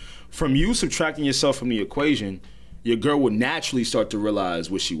 From you subtracting yourself from the equation, your girl will naturally start to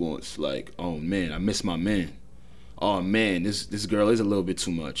realize what she wants. Like, oh man, I miss my man. Oh man, this girl is a little bit too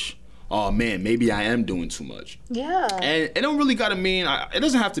much. Oh man, maybe I am doing too much. Yeah. And it don't really gotta mean, it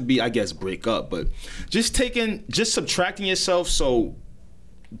doesn't have to be, I guess, break up, but just subtracting yourself so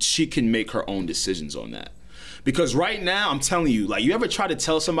she can make her own decisions on that. Because right now, I'm telling you, like, you ever try to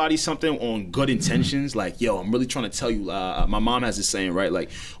tell somebody something on good intentions? Like, yo, I'm really trying to tell you, my mom has this saying, right? Like,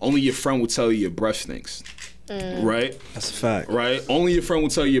 only your friend will tell you your breath stinks. Right? That's a fact. Right? Only your friend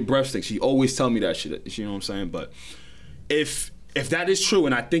will tell you your breath stinks. She always tell me that shit. You know what I'm saying? But if that is true,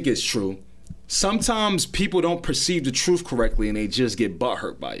 and I think it's true, sometimes people don't perceive the truth correctly and they just get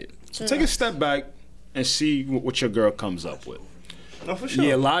butthurt by it. So take a step back and see what your girl comes up with. No, for sure.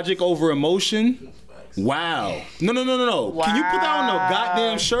 Yeah, logic over emotion. Wow. No. Wow. Can you put that on a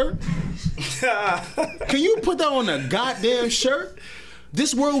goddamn shirt? Can you put that on a goddamn shirt?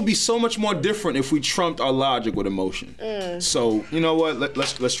 This world would be so much more different if we trumped our logic with emotion. So, you know what?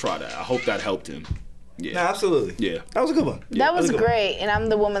 Let's try that. I hope that helped him. Yeah. No, absolutely. Yeah. That was a good one. That was great, and I'm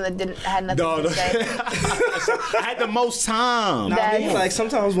the woman that had nothing to say. I had the most time. I mean, like,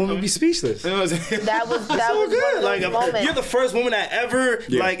 sometimes women be speechless. That was So good. one Like, of those moments. you're the first woman that ever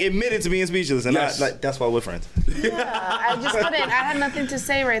like admitted to being speechless, and that's why we're friends. Yeah, I just couldn't. I had nothing to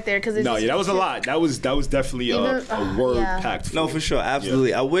say right there because that was a lot. That was definitely a word packed. No, for sure, absolutely.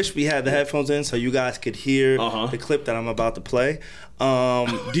 Yeah. I wish we had the headphones in so you guys could hear the clip that I'm about to play.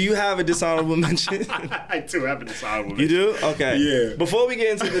 Do you have a dishonorable mention? I do have a dishonorable mention. You do? Okay. Yeah. Before we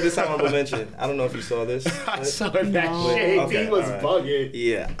get into the dishonorable mention, I don't know if you saw this. I saw that shit. Okay, He was all right. bugging.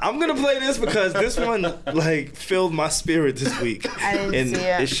 Yeah. I'm going to play this because this one, like, filled my spirit this week. I didn't and see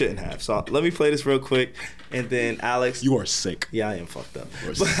it. It shouldn't have. So let me play this real quick. And then, Alex. You are sick. Yeah, I am fucked up.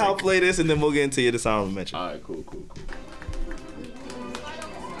 But sick. I'll play this and then we'll get into your dishonorable mention. All right, cool.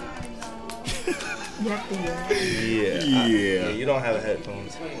 Yeah. You don't have a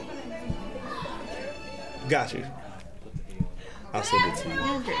headphones. Got you. I'll send it to you.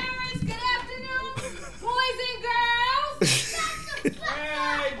 Good afternoon, boys and girls.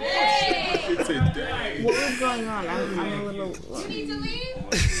 Hey. What was going on? I'm a little. You need to leave?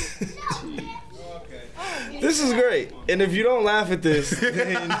 This is great. And if you don't laugh at this,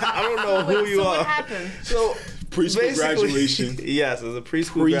 then I don't know who you So are. what happened? So Preschool graduation. Yes, it was a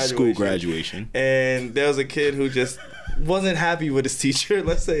preschool graduation. And there was a kid who just wasn't happy with his teacher.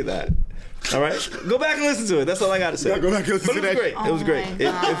 Let's say that. All right, go back and listen to it. That's all I got to say. Go back and listen to that. Great. It was great.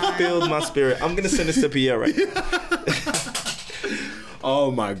 It filled my spirit. I'm gonna send this to Pierre right now.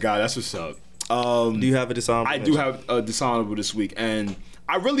 Oh my God, that's what's up. Do you have a dishonorable? I do have a dishonorable this week, and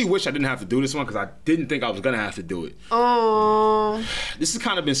I really wish I didn't have to do this one because I didn't think I was gonna have to do it. Oh. This has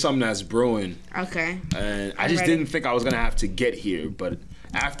kind of been something that's brewing. Okay. And I just didn't think I was gonna have to get here, but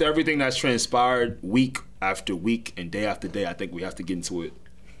after everything that's transpired week after week and day after day, I think we have to get into it.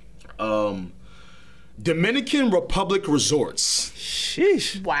 Dominican Republic resorts.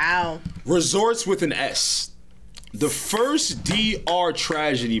 Sheesh. Wow. Resorts with an S. The first DR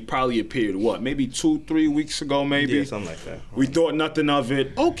tragedy probably appeared, maybe 2-3 weeks ago, maybe? Yeah, something like that. We thought nothing of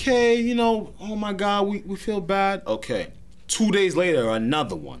it. Okay, oh my God, we feel bad. Okay. 2 days later,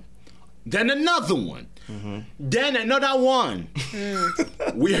 another one. Then another one. Mm-hmm. Then another one.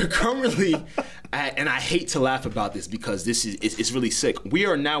 We are currently and I hate to laugh about this because it's really sick. We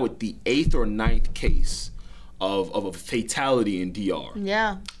are now at the 8th or 9th case of a fatality in DR.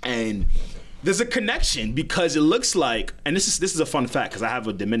 Yeah. And there's a connection because it looks like, and this is a fun fact because I have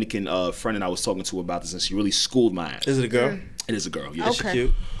a Dominican friend that I was talking to about this and she really schooled my ass. Is it a girl? It is a girl. Yeah. Is she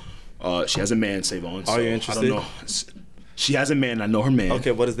cute? She has a man, Savon. Are you interested? I don't know. She has a man. I know her man.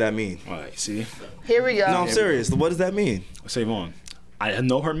 Okay, what does that mean? All right, see? Here we go. No, I'm serious. What does that mean? Savon. I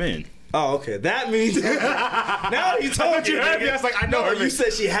know her man. Oh, okay. That means now you told you. I was like, I know her man. You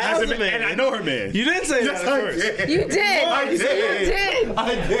said she has a man, and I know her man. You didn't say that at first. You did. I did. You did.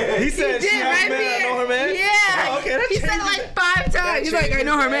 I did. He said You she did, has right, a man. I Pierre? know her man. Yeah. Oh, okay. That He said it changes- like 5 times. He's like, I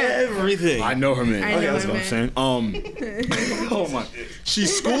know her man. Everything. I know her man. I know That's her what I'm saying. Oh my. She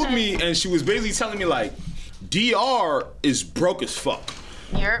schooled me and she was basically telling me like, DR is broke as fuck.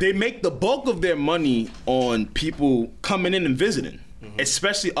 Yep. They make the bulk of their money on people coming in and visiting,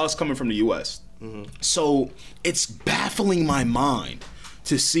 especially us coming from the U.S. So it's baffling my mind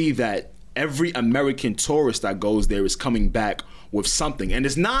to see that every American tourist that goes there is coming back with something. And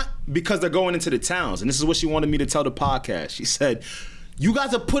it's not because they're going into the towns. And this is what she wanted me to tell the podcast. She said, y'all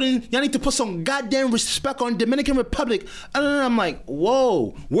need to put some goddamn respect on Dominican Republic. And I'm like,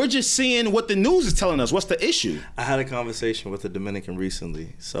 whoa, we're just seeing what the news is telling us. What's the issue? I had a conversation with a Dominican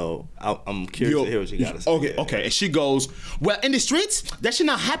recently, so I'm curious to hear what you got to say. Okay. And she goes, well, in the streets, that shit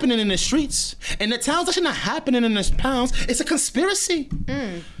not happening in the streets. In the towns, that shit not happening in the towns. It's a conspiracy.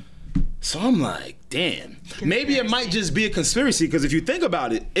 So I'm like, damn. Maybe it might just be a conspiracy, because if you think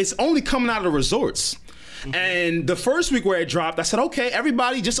about it, it's only coming out of the resorts. And the first week where it dropped, I said, okay,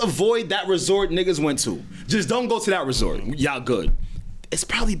 everybody just avoid that resort niggas went to. Just don't go to that resort. Y'all good. It's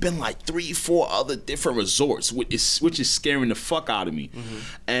probably been like 3-4 other different resorts, which is scaring the fuck out of me.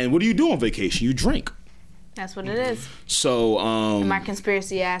 And what do you do on vacation? You drink. That's what it is. So, My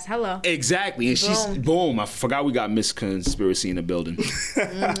conspiracy ass. Hello. exactly. And she's, boom, I forgot we got Miss Conspiracy in the building.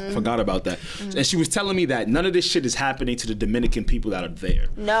 Forgot about that. And she was telling me that none of this shit is happening to the Dominican people that are there.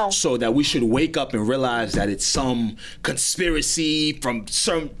 No. So that we should wake up and realize that it's some conspiracy from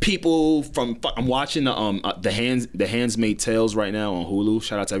certain people I'm watching the Handmaid's Tales right now on Hulu.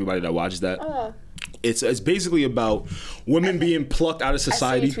 Shout out to everybody that watches that. Oh. It's basically about women being plucked out of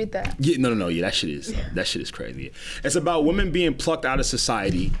society. I see you tweet that. Yeah, no. Yeah, that shit is crazy. It's about women being plucked out of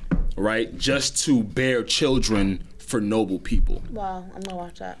society, right? Just to bear children for noble people. Wow, I'm gonna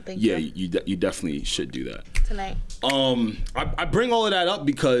watch that. Thank Yeah, you. you definitely should do that. Tonight. I bring all of that up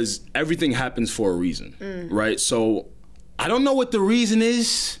because everything happens for a reason, right? So I don't know what the reason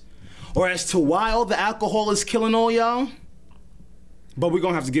is, or as to why all the alcohol is killing all y'all. But we're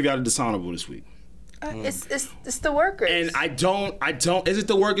gonna have to give y'all the dishonorable this week. It's the workers. And I don't. Is it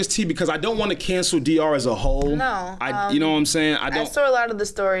the workers' tea? Because I don't want to cancel DR as a whole. No, you know what I'm saying? I saw a lot of the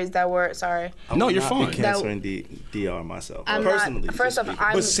stories that were sorry. No, you're I'm not fine. canceling DR myself. I'm personally. not. First off,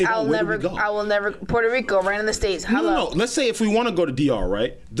 But say, I will never. Puerto Rico, right in the States. Hello. No. Let's say if we want to go to DR,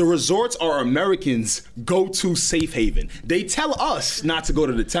 right? The resorts are Americans' go-to safe haven. They tell us not to go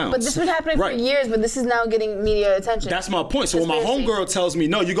to the towns. But this has been happening right. for years. But this is now getting media attention. That's my point. So when my Conspiracy. homegirl tells me,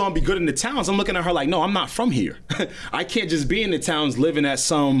 no, you're going to be good in the towns, I'm looking at her like, no, I'm not from here. I can't just be in the towns living at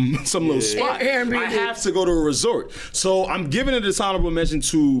some little spot. Airbnb. I have to go to a resort. So I'm giving a dishonorable mention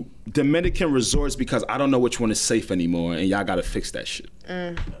to Dominican resorts because I don't know which one is safe anymore, and y'all got to fix that shit.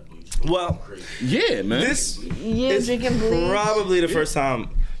 Well, Yeah, man. this Yeah, is drinking bleach. probably the first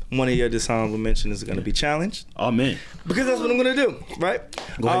time one of your dishonorable mentions is going to be challenged. Oh, man. Because that's what I'm going to do, right?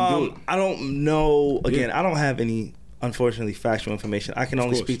 Go ahead and do it. I don't know, again, I don't have any, unfortunately, factual information. I can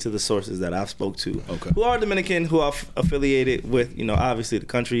only course. speak to the sources that I've spoke to, Okay. who are Dominican, who are affiliated with, obviously the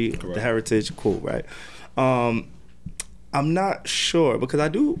country, Correct. the heritage, cool, right? I'm not sure because I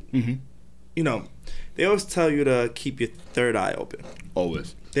do. You know, they always tell you to keep your third eye open.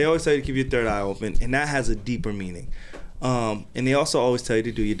 Always. They always tell you to keep your third eye open, and that has a deeper meaning. And they also always tell you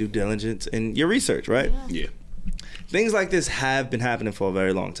to do your due diligence and your research, right? Yeah. Things like this have been happening for a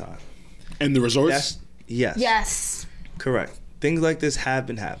very long time. And the resorts? Yes. Correct. Things like this have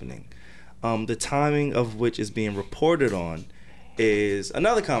been happening. The timing of which is being reported on is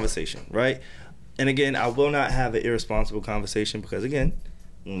another conversation, right? And again, I will not have an irresponsible conversation because, again,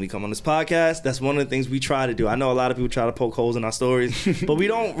 when we come on this podcast, that's one of the things we try to do. I know a lot of people try to poke holes in our stories, but we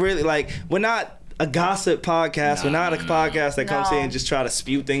don't really, we're not a gossip podcast. We're not a podcast that comes here and just try to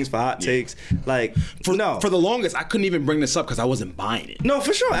spew things for hot takes. For the longest, I couldn't even bring this up because I wasn't buying it. No,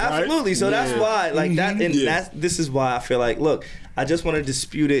 for sure, absolutely. So that's why, this is why I feel like, look, I just want to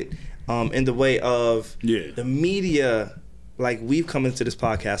dispute it in the way of the media. We've come into this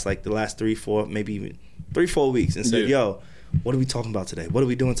podcast the last 3-4 weeks and said, yo, what are we talking about today? What are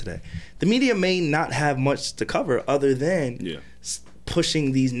we doing today? The media may not have much to cover other than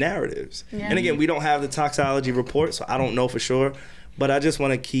pushing these narratives. Yeah. And again, we don't have the toxicology report, so I don't know for sure. But I just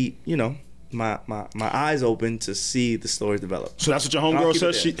want to keep, my eyes open to see the stories develop. So that's what your homegirl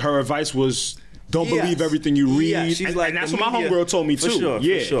says? Her advice was, don't believe everything you read. Yeah, she's and that's what my homegirl told me too. For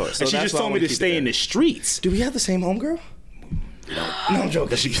sure. So and she just told me to stay in the streets. Do we have the same homegirl? No, I'm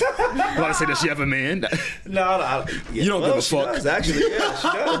joking. I want to say, does she have a man? No. You don't give a fuck. Does, actually, yeah, she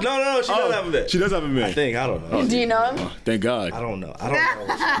does. No, she does have a man. She does have a man. I think. I don't know. Do you know him? Oh, thank God. I don't know.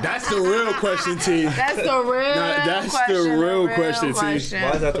 That's the real question, T. That's the real question, T. Why is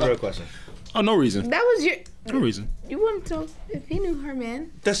that the real question? Oh, no reason. That was your... No reason. You wouldn't tell if he knew her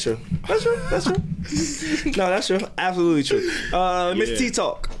man. That's true. No, that's true. Absolutely true. Miss T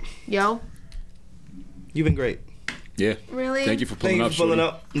Talk. Yo. You've been great. Yeah. Really? Thank you for pulling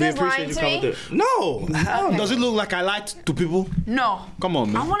up. We appreciate you coming through. No. Okay. Does it look like I lied to people? No. Come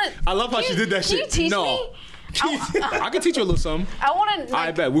on, man. I love how she did that shit. Can you teach me? I can teach you a little something. I want to.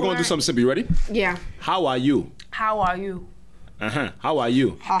 I bet. We're going to do something simple. You ready? Yeah. How are you? How are you? How are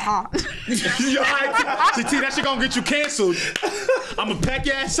you? Haha. See, that shit gonna get you canceled. I'm gonna pack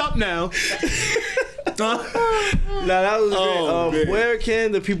your ass up now. Now that was great. Where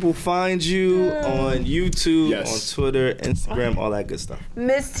can the people find you on YouTube, on Twitter, Instagram, all that good stuff?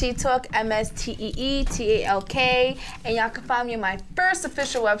 Miss T Talk, MSTEETALK, and y'all can find me on my first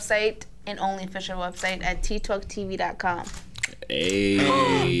official website and only official website at ttalktv.com.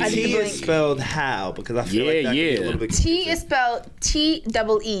 Hey. T is spelled how? Because I feel like that can be a little bit confusing. T is spelled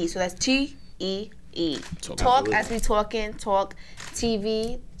T-double-E, so that's T-E-E. Talk as we talking, talk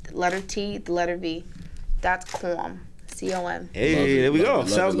TV, the letter T, the letter V, .com. C-O-M. Hey, there we go.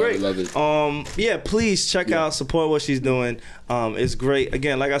 Sounds great. Love it. Yeah, please check out, support what she's doing. It's great.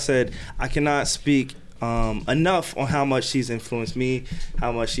 Again, like I said, I cannot speak enough on how much she's influenced me,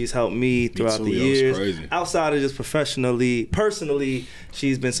 how much she's helped me throughout the years. Crazy. Outside of just personally,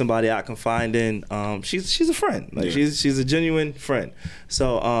 she's been somebody I can find in. She's a friend. She's a genuine friend.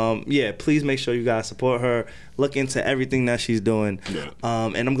 So please make sure you guys support her. Look into everything that she's doing. Yeah.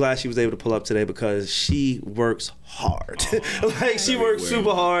 And I'm glad she was able to pull up today because she works hard. She works super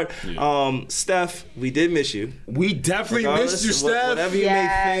hard. Yeah. Steph, we did miss you. We definitely missed you, Steph. Whatever you may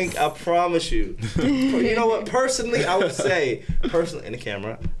think, I promise you. You know what? Personally, I would say, in the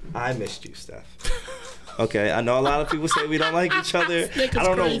camera, I missed you, Steph. Okay, I know a lot of people say we don't like each other. I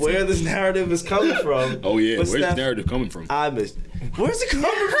don't know where this narrative is coming from. Oh yeah, where's the narrative coming from? I missed. Where's it coming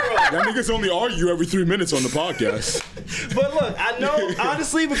from? Y'all niggas only argue every 3 minutes on the podcast. But look, I know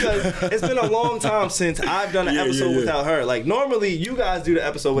honestly because it's been a long time since I've done an episode without her. Normally you guys do the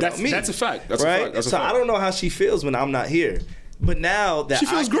episode without me. That's a fact. That's right? a fact. So I don't know how she feels when I'm not here. But now that she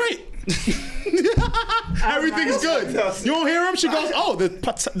feels great. Everything's good. You don't hear him? She goes, "Oh,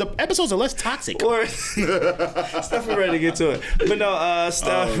 the episodes are less toxic." Steph, we're ready to get to it. But no,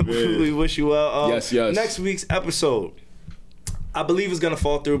 Steph, we wish you well. Yes. Next week's episode, I believe is gonna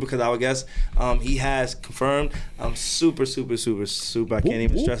fall through because our guest, he has confirmed. I'm super. I can't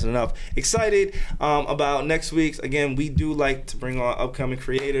even stress it enough. Excited about next week's. Again, we do like to bring on upcoming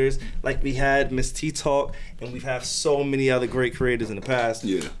creators, like we had Miss T Talk, and we've had so many other great creators in the past.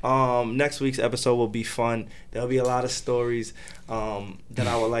 Yeah. Next week's episode will be fun. There'll be a lot of stories that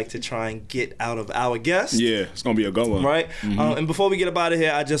I would like to try and get out of our guest. Yeah, it's gonna be a good one. Right. And before we get up out of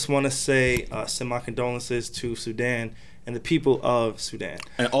here, I just want to say send my condolences to Sudan and the people of Sudan.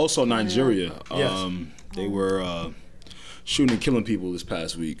 And also Nigeria. Yes. They were shooting and killing people this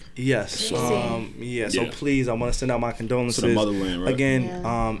past week. Yes. So please, I want to send out my condolences. To the motherland, right? Again,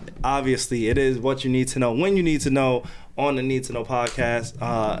 obviously, it is what you need to know when you need to know on the Need to Know podcast.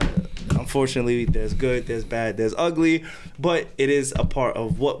 I Unfortunately, there's good, there's bad, there's ugly, but it is a part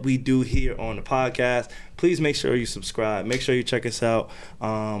of what we do here on the podcast. Please make sure you subscribe. Make sure you check us out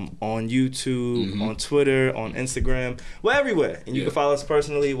on YouTube, on Twitter, on Instagram. We're everywhere. And you can follow us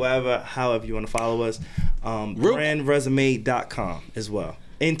personally, however you want to follow us. Brandresume.com as well.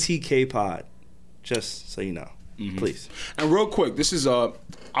 NTK Pod, just so you know. Please. And real quick, this is I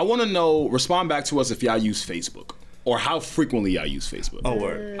want to know, respond back to us if y'all use Facebook. Or how frequently y'all use Facebook. Oh,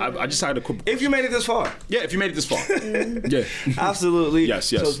 word. I just had a quick... If you made it this far. Yeah, if you made it this far. Yeah. Absolutely. Yes.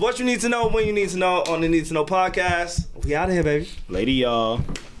 So it's what you need to know when you need to know on the Need to Know podcast. We out of here, baby. Lady, y'all.